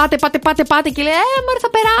λέτε πάτε και λέει μωρέ θα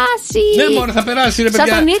περάσει. Ναι, μωρέ θα περάσει, ρε παιδιά.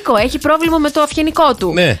 Σαν τον Νίκο, έχει πρόβλημα με το αυγενικό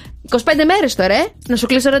του. Ναι. 25 μέρες τώρα, να σου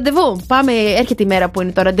κλείσω ραντεβού. Πάμε, έρχεται η μέρα που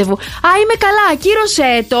είναι το ραντεβού. Α, είμαι καλά,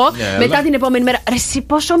 ακύρωσέ το. Μετά την επόμενη μέρα. Ρε, εσύ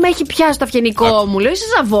πόσο με έχει πιάσει το αυγενικό μου? Λέω, είσαι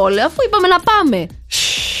ζαβόλε, αφού είπαμε να πάμε.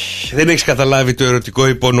 Δεν έχεις καταλάβει το ερωτικό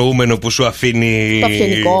υπονοούμενο που σου αφήνει. Το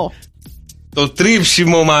αυγενικό. Το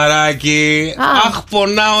τρίψιμο, μαράκι. Αχ,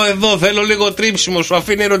 πονάω εδώ, θέλω λίγο τρίψιμο. Σου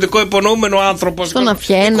αφήνει ερωτικό υπονοούμενο άνθρωπος. Στον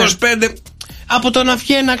αυγένα. 25. Από τον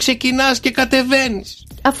αυγένα ξεκινάς και κατεβαίνεις.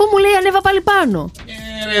 Αφού μου λέει ανέβα πάλι πάνω.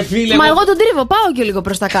 Ρε φίλε. Μα εγώ τον τρίβω, πάω και λίγο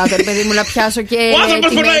προς τα κάτω, ρε παιδί μου, να πιάσω και. Ο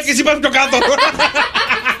άνθρωπος πονάει και εσύ πας πιο κάτω.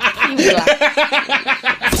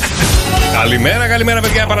 Καλημέρα,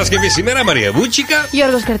 παιδιά. Παρασκευή σήμερα, Μαρία Βούτσικα.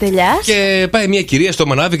 Γιώργος Καρτελιάς. Και πάει μια κυρία στο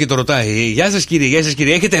μανάβι και το ρωτάει: Γεια σας,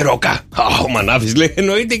 κύριε, έχετε ρόκα? Ο μανάβης λέει: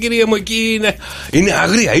 Εννοείται, κυρία μου, εκεί είναι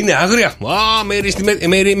άγρια. Α,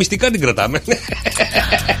 με ηρεμιστικά την κρατάμε.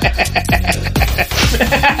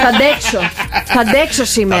 Θα αντέξω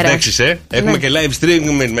σήμερα. Θα αντέξεις, Έχουμε και live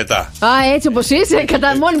streaming μετά. Α, έτσι όπως είσαι,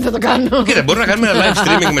 κατά μόνη θα το κάνω. Κοίτα, μπορούμε να κάνουμε ένα live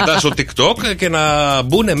streaming μετά στο TikTok και να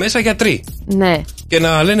μπουν μέσα γιατροί. Ναι. Και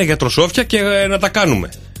να λένε γιατροσόφια και να τα κάνουμε.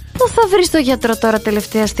 Πού θα βρεις το γιατρό τώρα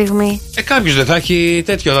τελευταία στιγμή? Κάποιος δεν θα έχει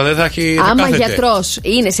τέτοιο, δεν θα έχει. Άμα γιατρός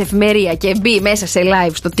είναι σε εφημερία και μπει μέσα σε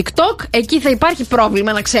live στο TikTok, εκεί θα υπάρχει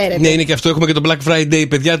πρόβλημα, να ξέρετε. Ναι, είναι και αυτό. Έχουμε και το Black Friday,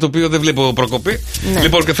 παιδιά, το οποίο δεν βλέπω προκοπή. Ναι.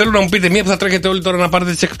 Λοιπόν, και θέλω να μου πείτε μία που θα τρέχετε όλοι τώρα να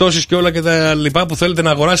πάρετε τις εκπτώσεις και όλα και τα λοιπά που θέλετε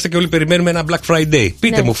να αγοράσετε και όλοι περιμένουμε ένα Black Friday.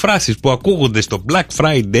 Πείτε μου φράσεις που ακούγονται στο Black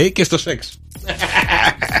Friday και στο σεξ.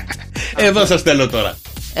 Εδώ σας θέλω τώρα.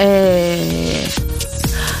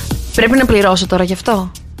 Πρέπει να πληρώσω τώρα γι'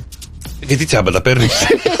 αυτό. Γιατί τσάμπα τα παίρνεις?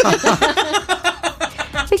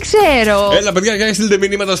 Δεν ξέρω. Έλα, παιδιά, για στείλτε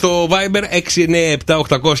μηνύματα στο Viber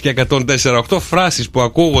 697-800-1048. Φράσεις που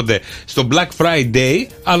ακούγονται στο Black Friday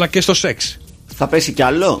αλλά και στο σεξ. Θα πέσει κι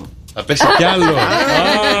άλλο. Θα πέσει κι άλλο.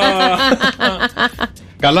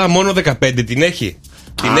 Καλά, μόνο 15 την έχει.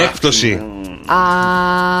 Την έκπτωση.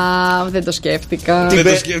 Δεν το σκέφτηκα. Δεν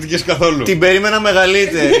το σκέφτηκες καθόλου. Την περίμενα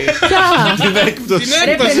μεγαλύτερη. Την έκπτωση.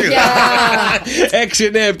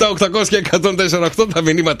 697-800-1048 τα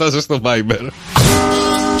μηνύματά σας στο Viber.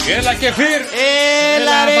 Έλα κεφίρ.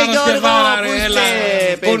 Έλα ρε Γιώργο.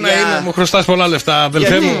 Πού να είμαι, μου χρωστάς πολλά λεφτά,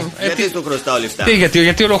 αδελφέ μου. Γιατί του χρωστάω λεφτά?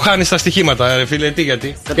 Γιατί όλο χάνεις τα στοιχήματα, ρε φίλε, τι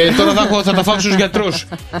γιατί? Και τώρα θα τα φάω στους γιατρούς.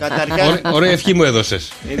 Ωραία ευχή μου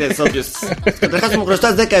έδωσες. Καταρχάς μου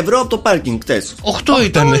χρωστάς 10 ευρώ από το πάρκινγκ χτες. 8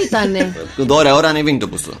 ήτανε. Τώρα ανεβαίνει το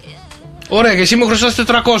ποσό. Ωραία, και εσύ μου χρωστάς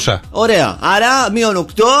 400. Ωραία, άρα μείον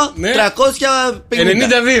 8,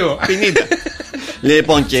 352.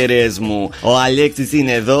 Λοιπόν, κεραίες μου, ο Αλέξης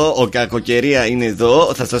είναι εδώ, ο Κακοκαιρία είναι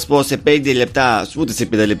εδώ. Θα σας πω σε 5 λεπτά, ούτε σε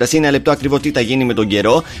 5 λεπτά, σε 1 λεπτό ακριβώς τι θα γίνει με τον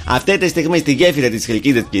καιρό. Αυτή τη στιγμή στη γέφυρα της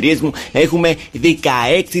Χαλκίδας, κυρίες μου, έχουμε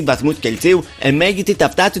 16 βαθμούς Κελσίου, εμέγιστη τα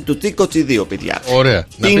φτάσει του 22, παιδιά. Ωραία.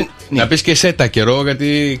 Να πεις και σέτα καιρό,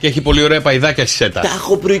 γιατί και έχει πολύ ωραία παϊδάκια στη σέτα. Τα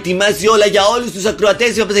έχω προετοιμάσει όλα για όλους τους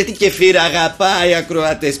ακροατές. Γιατί κεφύρα αγαπάει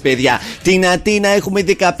ακροατές, παιδιά. Την Αθήνα έχουμε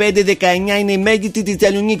 15-19, είναι η μέγιστη της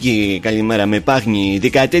Θεσσαλονίκη. Καλημέρα με Πάχνη.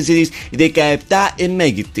 14-17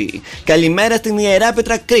 εμέγιστη. Καλημέρα στην Ιερά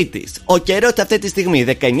Πέτρα Κρήτης. Ο καιρός αυτή τη στιγμή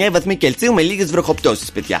 19 βαθμοί Κελσίου με λίγες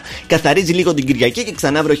βροχοπτώσεις, παιδιά. Καθαρίζει λίγο την Κυριακή και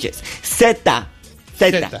ξανά βροχές. Σέτα.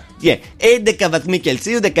 11 βαθμοί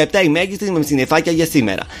Κελσίου, 17 η μέγιστη με συννεφάκια για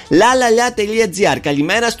σήμερα. lalala.gr.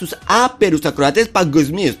 Καλημέρα στους άπερους ακροατές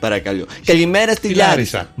παγκοσμίως, παρακαλώ. Καλημέρα στη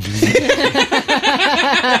Λάρισα.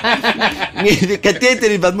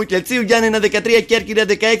 14 βαθμού Κελσίου, Γιάννενα 13, Κέρκυρα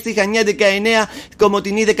 16, Χανιά 19,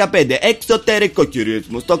 Κομοτηνή 15. Εξωτερικό, κυρίες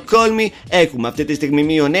μου. Στο Κόλμη έχουμε αυτή τη στιγμή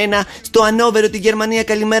μείον 1. Στο Ανόβερο, τη Γερμανία,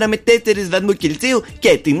 καλημέρα με 4 βαθμού Κελσίου.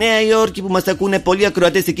 Και τη Νέα Υόρκη που μας ακούνε πολλοί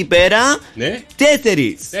ακροατές εκεί πέρα. Ναι. 4.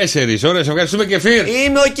 Ωραία, σε ευχαριστούμε, Κεφίρ.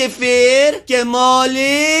 Είμαι ο Κεφίρ και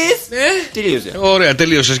μόλις. Τελείωσε. Ωραία,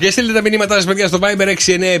 τελείωσε. Και στείλτε τα μηνύματά σας, παιδιά, στο Viber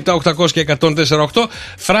 697-800-1048.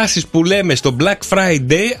 Φράσεις που λέμε στο Black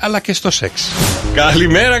Friday αλλά και στο σεξ.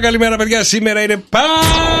 Καλημέρα, παιδιά. Σήμερα είναι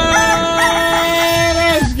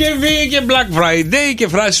Παρασκευή και Black Friday και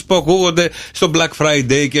φράσεις που ακούγονται στο Black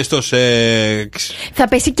Friday και στο σεξ. Θα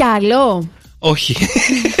πέσει κι άλλο? Όχι.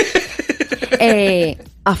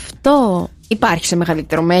 Αυτό υπάρχει σε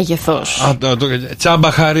μεγαλύτερο μέγεθος.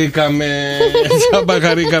 Τσάμπα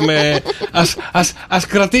χαρήκαμε. Ας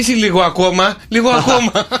κρατήσει λίγο ακόμα.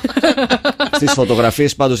 Στις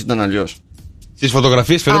φωτογραφίες πάντως ήταν αλλιώς. Στις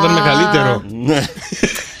φωτογραφίες φαινόταν μεγαλύτερο.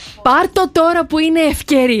 Πάρ' το τώρα που είναι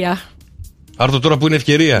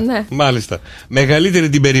ευκαιρία. Ναι. Μάλιστα. Μεγαλύτερη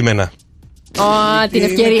την περίμενα. Την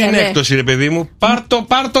ευκαιρία, την ναι. έκπτωση, ρε παιδί μου. Πάρ'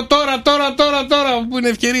 το τώρα που είναι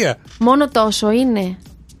ευκαιρία. Μόνο τόσο είναι.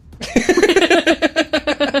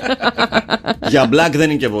 Για Black δεν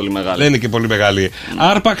είναι και πολύ μεγάλη. Δεν είναι και πολύ μεγάλη.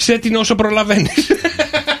 Άρπαξε την όσο προλαβαίνεις.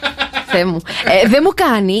 Θεέ μου. Δεν μου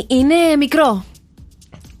κάνει, είναι μικρό.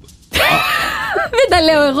 Δεν τα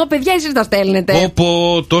λέω εγώ, παιδιά, εσείς τα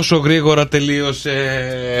στέλνετε.Όπο, τόσο γρήγορα τελείωσε.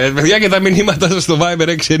 Παιδιά, και τα μηνύματα σας στο Viber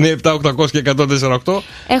 697-800-1048.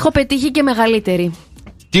 Έχω πετύχει και μεγαλύτερη.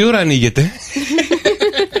 Τι ώρα ανοίγεται?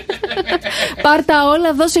 Πάρτα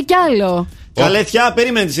όλα, δώσε κι άλλο. Καλέθια,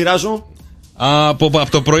 περίμενε τη σειρά σου. Από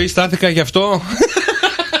το πρωί στάθηκα γι' αυτό.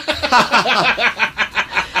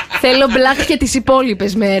 Θέλω Black και τις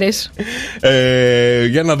υπόλοιπες μέρες.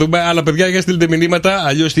 Για να δούμε. Αλλά παιδιά, για στείλτε μηνύματα.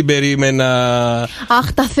 Αλλιώς την περίμενα.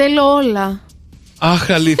 Αχ, τα θέλω όλα.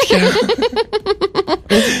 Αχ, αλήθεια.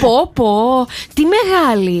 Πω, τι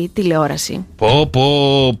μεγάλη τηλεόραση.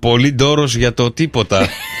 Πολύ ντόρος για το τίποτα.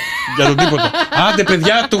 Άντε,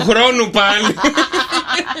 παιδιά, του χρόνου πάλι.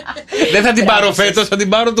 Δεν θα την πάρω φέτος, θα την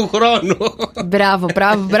πάρω του χρόνου. Μπράβο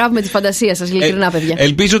με τη φαντασία σας, ειλικρινά, παιδιά.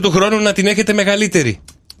 Ελπίζω του χρόνου να την έχετε μεγαλύτερη.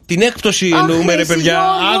 Την έκπτωση εννοούμε, ρε παιδιά.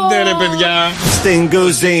 Άντε, ρε παιδιά. Στην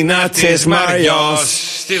κουζίνα της Μαριός,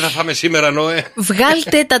 Τι θα φάμε σήμερα, Νοέ?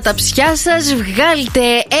 Βγάλτε τα ταψιά σας, βγάλτε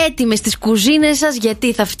έτοιμες τις κουζίνες σας,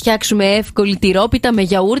 γιατί θα φτιάξουμε εύκολη τυρόπιτα με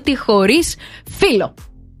γιαούρτι χωρίς φύλλο.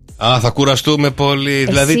 Θα κουραστούμε πολύ. Εσύ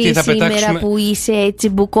δηλαδή, τι θα πετάξουμε. Σήμερα που είσαι έτσι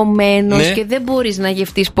μπουκωμένος, ναι, και δεν μπορείς να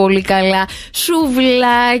γευτείς πολύ καλά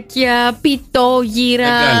σουβλάκια, πιτόγυρα,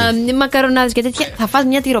 μακαρονάδες και τέτοια, θα φας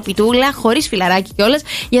μια τυροπιτούλα χωρίς φιλαράκι κιόλας,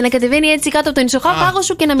 για να κατεβαίνει έτσι κάτω από τον ισοχάπαγο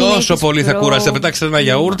σου και να μην έχεις. Τόσο πολύ θα κουράσετε. Πετάξτε ένα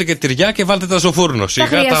γιαούρτι και τυριά και βάλτε τα στο φούρνο. Θα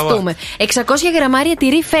χρειαστούμε 600 γραμμάρια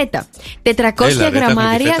τυρί φέτα, 400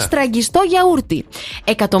 γραμμάρια στραγγιστό γιαούρτι,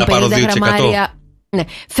 150 γραμμάρια. Ναι.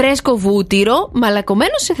 Φρέσκο βούτυρο,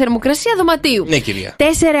 μαλακωμένο σε θερμοκρασία δωματίου. Ναι, κυρία. 4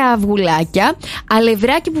 αυγουλάκια,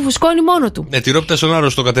 αλευράκι που φουσκώνει μόνο του. Ναι, τυρόπιτα στον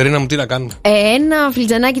άρρωστο, Κατερίνα μου, τι να κάνουμε. Ένα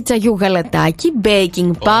φλιτζανάκι τσαγιού γαλατάκι,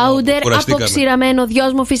 baking powder, αποξηραμένο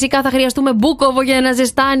δυόσμο. Φυσικά θα χρειαστούμε μπούκοβο για να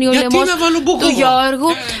ζεστάνει ο λαιμός του Γιώργου.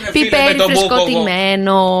 Πιπέρι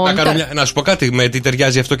φρεσκοτημένο. Να σου πω κάτι, με τι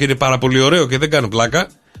ταιριάζει αυτό και είναι πάρα πολύ ωραίο και δεν κάνω πλάκα.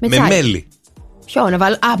 Με μέλι. Ποιο να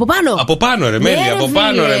βάλω? Από πάνω. Από πάνω, ρε, μέλι. Από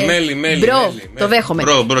πάνω, ρε, μέλι. Μπρο, το δέχομαι.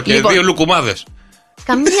 Μπρο, και λοιπόν, 2 λουκουμάδες.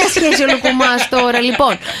 Καμία σχέση ο λουκουμάς τώρα.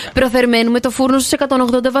 Λοιπόν, προθερμαίνουμε το φούρνο στους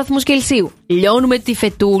 180 βαθμούς Κελσίου. Λιώνουμε τη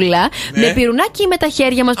φετούλα με πυρουνάκι ή με τα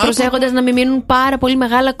χέρια μας, προσέχοντας να μην μείνουν πάρα πολύ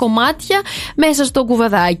μεγάλα κομμάτια μέσα στο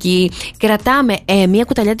κουβαδάκι. Κρατάμε μια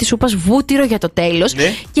κουταλιά της σούπας βούτυρο για το τέλος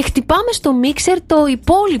και χτυπάμε στο μίξερ το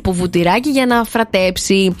υπόλοιπο βουτυράκι για να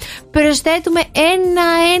φρατέψει. Προσθέτουμε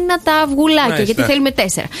ένα τα αυγουλάκια, γιατί θέλουμε 4.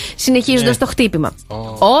 Συνεχίζοντας το χτύπημα.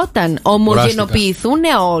 Όταν ομογενοποιηθούν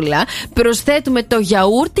όλα, προσθέτουμε το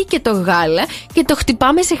γιαούρτι και το γάλα και το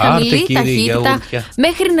χτυπάμε σε χαμηλή ταχύτητα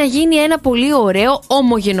μέχρι να γίνει ένα πολύ ωραίο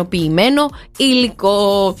ομογενοποιημένο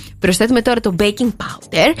υλικό. Προσθέτουμε τώρα το baking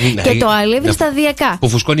powder και το αλεύρι σταδιακά. Που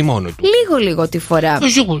φουσκώνει μόνο του. Λίγο τη φορά.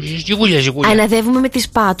 Αναδεύουμε με τη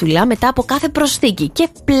σπάτουλα μετά από κάθε προσθήκη και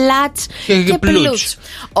πλάτς και πλούτς.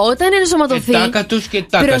 Όταν ενσωματωθεί,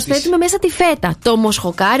 προσθέτουμε μέσα τη φέτα, το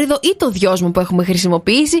μοσχοκάριδο ή το δυόσμο που έχουμε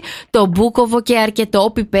χρησιμοποιήσει, το μπούκοβο και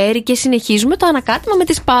αρκετό πιπέρι και συνεχίζουμε το ανακάτημα με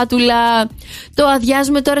τη σπάτουλα. Το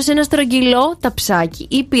αδειάζουμε τώρα σε ένα στρογγυλό ταψάκι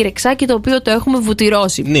ή πυρεξάκι το οποίο το έχουμε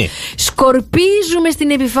βουτυρώσει. Ναι. Σκορπίζουμε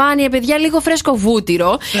στην επιφάνεια, παιδιά, λίγο φρέσκο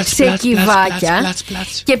βούτυρο σε κυβάκια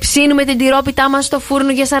και ψήνουμε την τυρόπιτά μας στο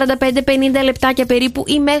φούρνο για 45-50 λεπτάκια περίπου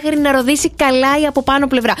ή μέχρι να ροδίσει καλά η από πάνω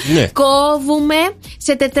πλευρά. Ναι. Κόβουμε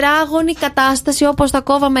σε τετράγωνη κατάσταση όπως θα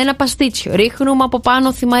κόβαμε ένα παστίτσιο. Ρίχνουμε από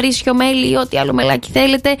πάνω θυμαρίσιο μέλι ή ό,τι άλλο μελάκι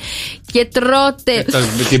θέλετε και τρώτε.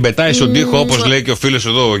 Την πετάει στον τοίχο όπως λέει και ο φίλος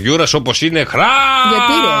εδώ ο Γιούρας, όπως είναι.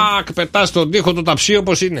 Χράκ! Πετά στον τοίχο το ταψί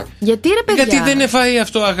όπως είναι. Γιατί ρε παιδιά? Γιατί δεν είναι φαΐ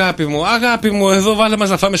αυτό, αγάπη μου. Αγάπη μου, εδώ βάλε μας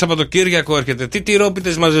να φάμε Σαββατοκύριακο έρχεται. Τι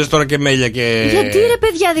τυρόπιτες μαζες τώρα και μέλια και. Γιατί ρε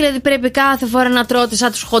παιδιά, δηλαδή πρέπει κάθε φορά να τρώτε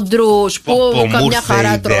σαν τους χοντρούς που καμιά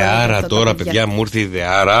χαρά τρώτε. Μου ήρθε ιδεάρα τώρα, παιδιά, μου ήρθε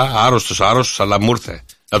ιδεάρα. Άρρωστος, αλλά μου ήρθε.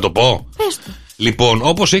 Να το πω. Πες το. Λοιπόν,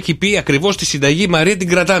 όπως έχει πει ακριβώς τη συνταγή Μαρία, την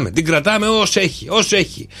κρατάμε. Την κρατάμε όσο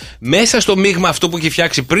έχει. Μέσα στο μείγμα αυτό που έχει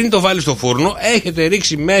φτιάξει πριν το βάλει στο φούρνο, έχετε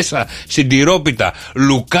ρίξει μέσα στην τυρόπιτα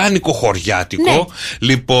λουκάνικο χωριάτικο. Ναι.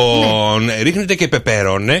 Λοιπόν, ρίχνετε και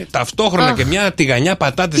πεπερώνε, ταυτόχρονα και μια τηγανιά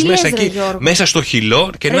πατάτες μέσα εκεί, μέσα στο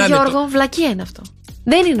χυλό. Και ρε Γιώργο, βλακία είναι αυτό.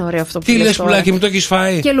 Δεν είναι ωραίο αυτό που τι λες, πουλάκι μου, το έχεις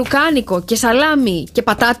φάει? Και λουκάνικο και σαλάμι και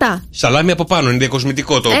πατάτα. Σαλάμι από πάνω, είναι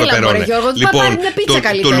διακοσμητικό το πεπερώνε. Λοιπόν,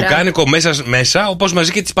 το λουκάνικο μέσα, όπως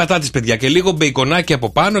μαζί και τις πατάτες, παιδιά. Και λίγο μπεϊκονάκι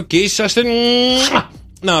από πάνω και είσαστε.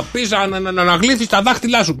 Να πεις, να γλύφεις τα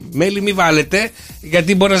δάχτυλά σου. Μέλι μη βάλετε,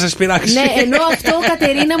 γιατί μπορεί να σας πειράξει. Ναι, ενώ αυτό,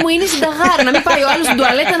 Κατερίνα μου, είναι συνταγάρα. Να μην πάει ο άλλος στην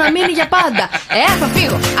τουαλέτα να μείνει για πάντα. Θα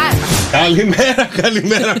φύγω.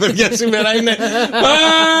 Καλημέρα, παιδιά. Σήμερα είναι Παρασκευή.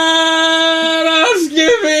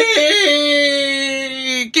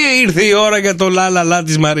 Και ήρθε η ώρα για το λα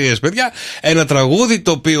της Μαρίας, παιδιά. Ένα τραγούδι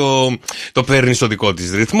το οποίο το παίρνει στο δικό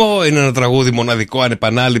της ρυθμό. Είναι ένα τραγούδι μοναδικό,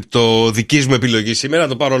 ανεπανάληπτο, δικής μου επιλογή σήμερα.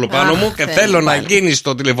 Το πάρω όλο πάνω μου και θέλω να γίνει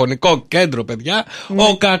στο τηλεφωνικό κέντρο, παιδιά.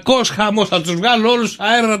 Ο κακός χαμός. Θα τους βγάλω όλους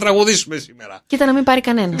αέρα να τραγουδήσουμε σήμερα. Κοίτα να μην πάρει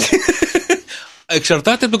κανένα.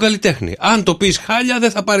 Εξαρτάται από τον καλλιτέχνη. Αν το πεις χάλια,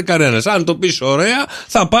 δεν θα πάρει κανένας. Αν το πεις ωραία,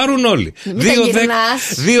 θα πάρουν όλοι.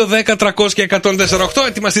 2-10-300 και 104-8.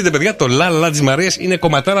 Ετοιμαστείτε, παιδιά. Το λα της Μαρίας είναι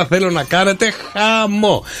κομματάρα. Θέλω να κάνετε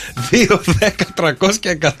χαμό. 2-10-300 και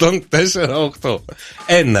 104-8.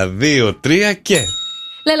 1, 2, 3 και.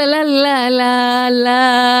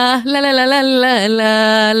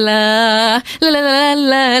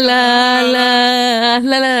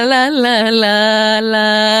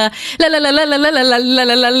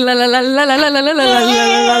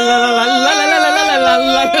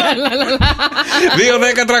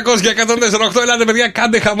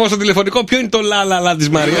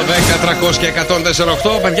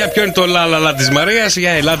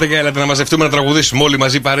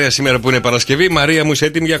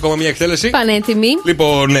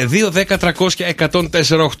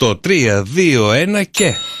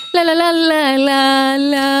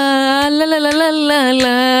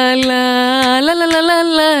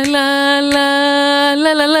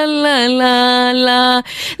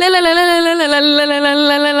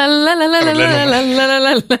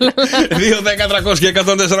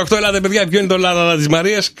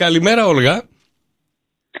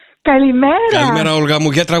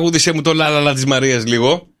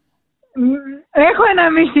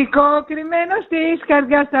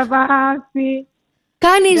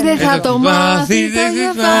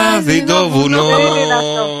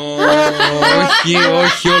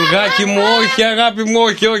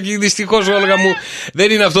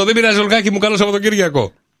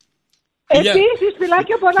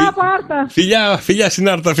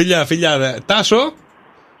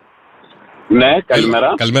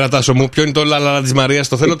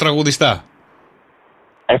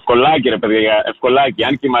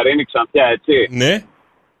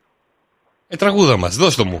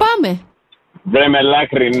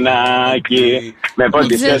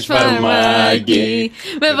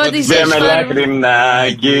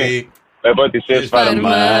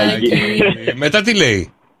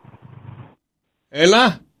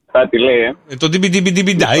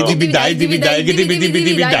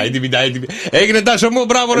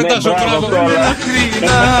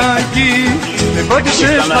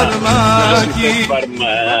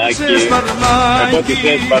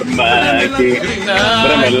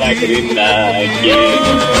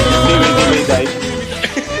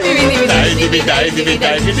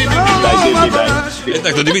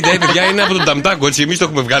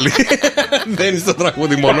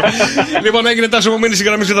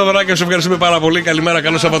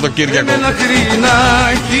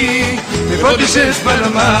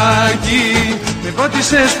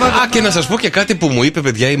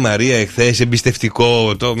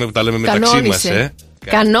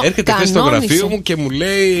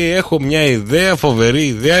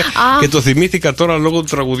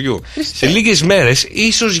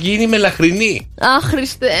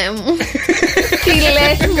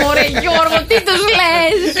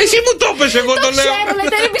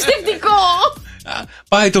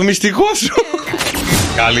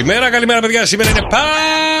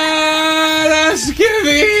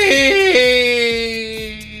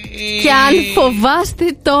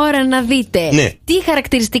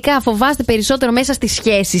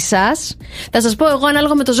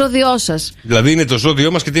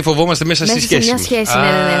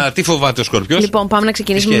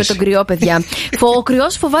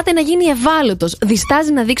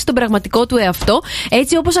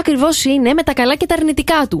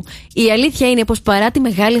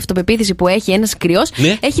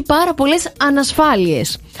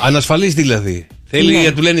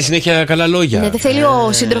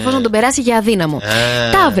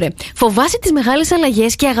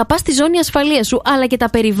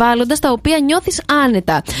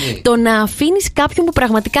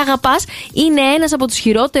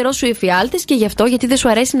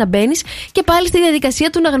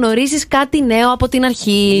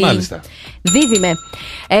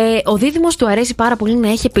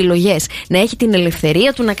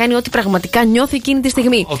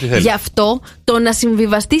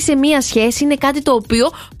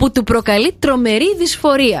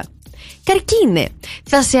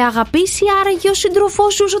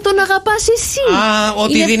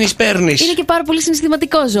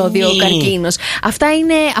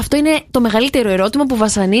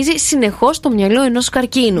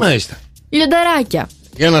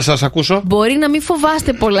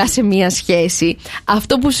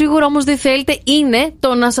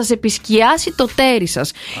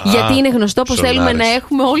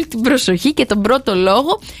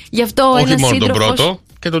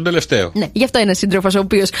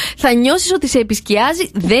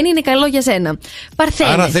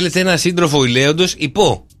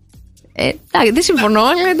 Δεν συμφωνώ,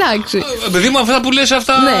 αλλά εντάξει. Παιδί μου, αυτά που λες,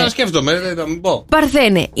 αυτά σκέφτομαι. Θα μην πω.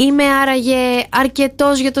 Παρθένε, είμαι άραγε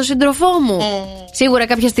αρκετός για τον σύντροφό μου? Σίγουρα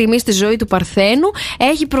κάποια στιγμή στη ζωή του Παρθένου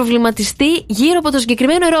έχει προβληματιστεί γύρω από το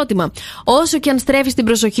συγκεκριμένο ερώτημα. Όσο και αν στρέφεις την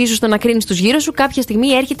προσοχή σου στο να κρίνεις τους γύρω σου, κάποια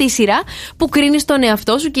στιγμή έρχεται η σειρά που κρίνεις τον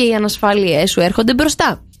εαυτό σου και οι ανασφάλειές σου έρχονται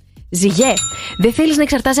μπροστά. Ζυγέ, δεν θέλεις να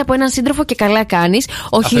εξαρτάσαι από έναν σύντροφο και καλά κάνεις.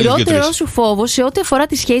 Ο χειρότερος σου φόβος σε ό,τι αφορά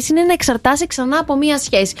τη σχέση είναι να εξαρτάσαι ξανά από μία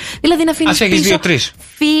σχέση. Δηλαδή να αφήνεις πίσω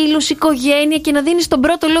φίλους, οικογένεια και να δίνεις τον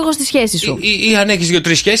πρώτο λόγο στη σχέση σου. Ή αν έχεις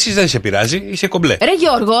 2-3 σχέσεις δεν σε πειράζει, είσαι κομπλέ. Ρε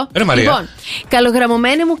Γιώργο, Ρε Μαρία. Λοιπόν,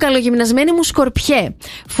 καλογραμμωμένη μου, καλογυμνασμένη μου Σκορπιέ.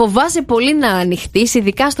 Φοβάσαι πολύ να ανοιχτείς,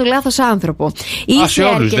 ειδικά στο λάθος άνθρωπο. Είσαι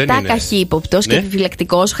αρκετά καχύποπτος και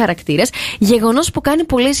επιφυλακτικός χαρακτήρας. Γεγονός που κάνει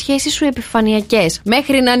πολλές σχέσεις σου επιφανειακές.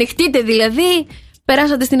 Μέχρι να ανοιχτείτε δηλαδή,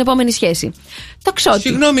 περάσατε στην επόμενη σχέση. Τοξότη.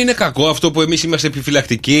 Συγγνώμη, είναι κακό αυτό που εμείς είμαστε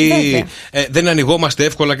επιφυλακτικοί, δεν ανοιγόμαστε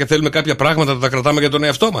εύκολα και θέλουμε κάποια πράγματα να τα κρατάμε για τον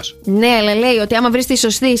εαυτό μας? Ναι, αλλά λέει ότι άμα βρεις τη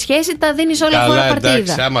σωστή σχέση, τα δίνεις όλα φορά παρτίδα.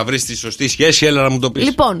 Εντάξει, άμα βρεις τη σωστή σχέση, έλα να μου το πεις.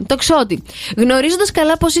 Λοιπόν, τοξότη. Γνωρίζοντας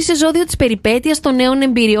καλά πως είσαι ζώδιο της περιπέτειας, των νέων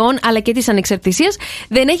εμπειριών αλλά και της ανεξαρτησίας,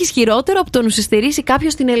 δεν έχεις χειρότερο από το να σου στερήσει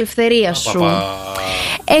κάποιος την ελευθερία σου.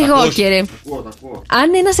 Εγώκερε.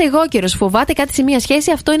 Αν ένας εγώκερος φοβάται κάτι σε μια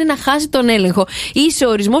σχέση, αυτό είναι να χάσει τον έλεγχο. Είσαι ο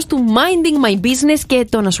ορισμός του minding my business, και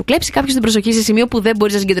το να σου κλέψει κάποιος την προσοχή σε σημείο που δεν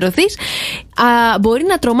μπορείς να συγκεντρωθείς μπορεί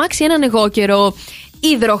να τρομάξει έναν εγώκερο.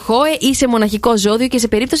 Υδροχόε, είσαι μοναχικό ζώδιο και σε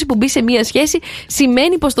περίπτωση που μπει σε μία σχέση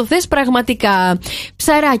σημαίνει πως το θες πραγματικά.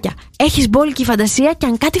 Ψαράκια, έχεις μπόλικη φαντασία και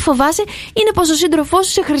αν κάτι φοβάσαι είναι πως ο σύντροφός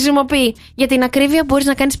σου σε χρησιμοποιεί. Για την ακρίβεια μπορείς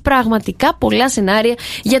να κάνεις πραγματικά πολλά σενάρια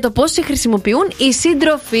για το πώς σε χρησιμοποιούν οι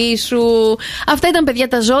σύντροφοί σου. Αυτά ήταν, παιδιά,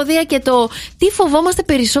 τα ζώδια και το τι φοβόμαστε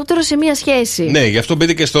περισσότερο σε μία σχέση. Ναι, γι' αυτό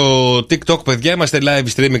μπείτε και στο TikTok, παιδιά. Είμαστε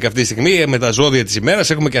live streaming αυτή τη στιγμή με τα ζώδια της ημέρας.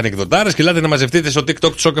 Έχουμε και ανεκδοτάρες και ελάτε να μαζευτείτε στο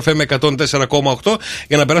TikTok του Shock FM 104,8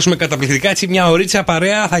 για να περάσουμε καταπληκτικά, έτσι μια ωρίτσα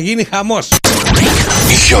παρέα, θα γίνει χαμός.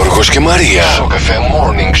 Γιώργος και Μαρία. Shock FM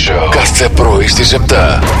Morning Show. Κάθε πρωί στις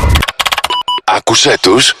 7. Άκουσέ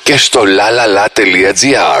τους και στο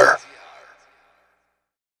lalala.gr.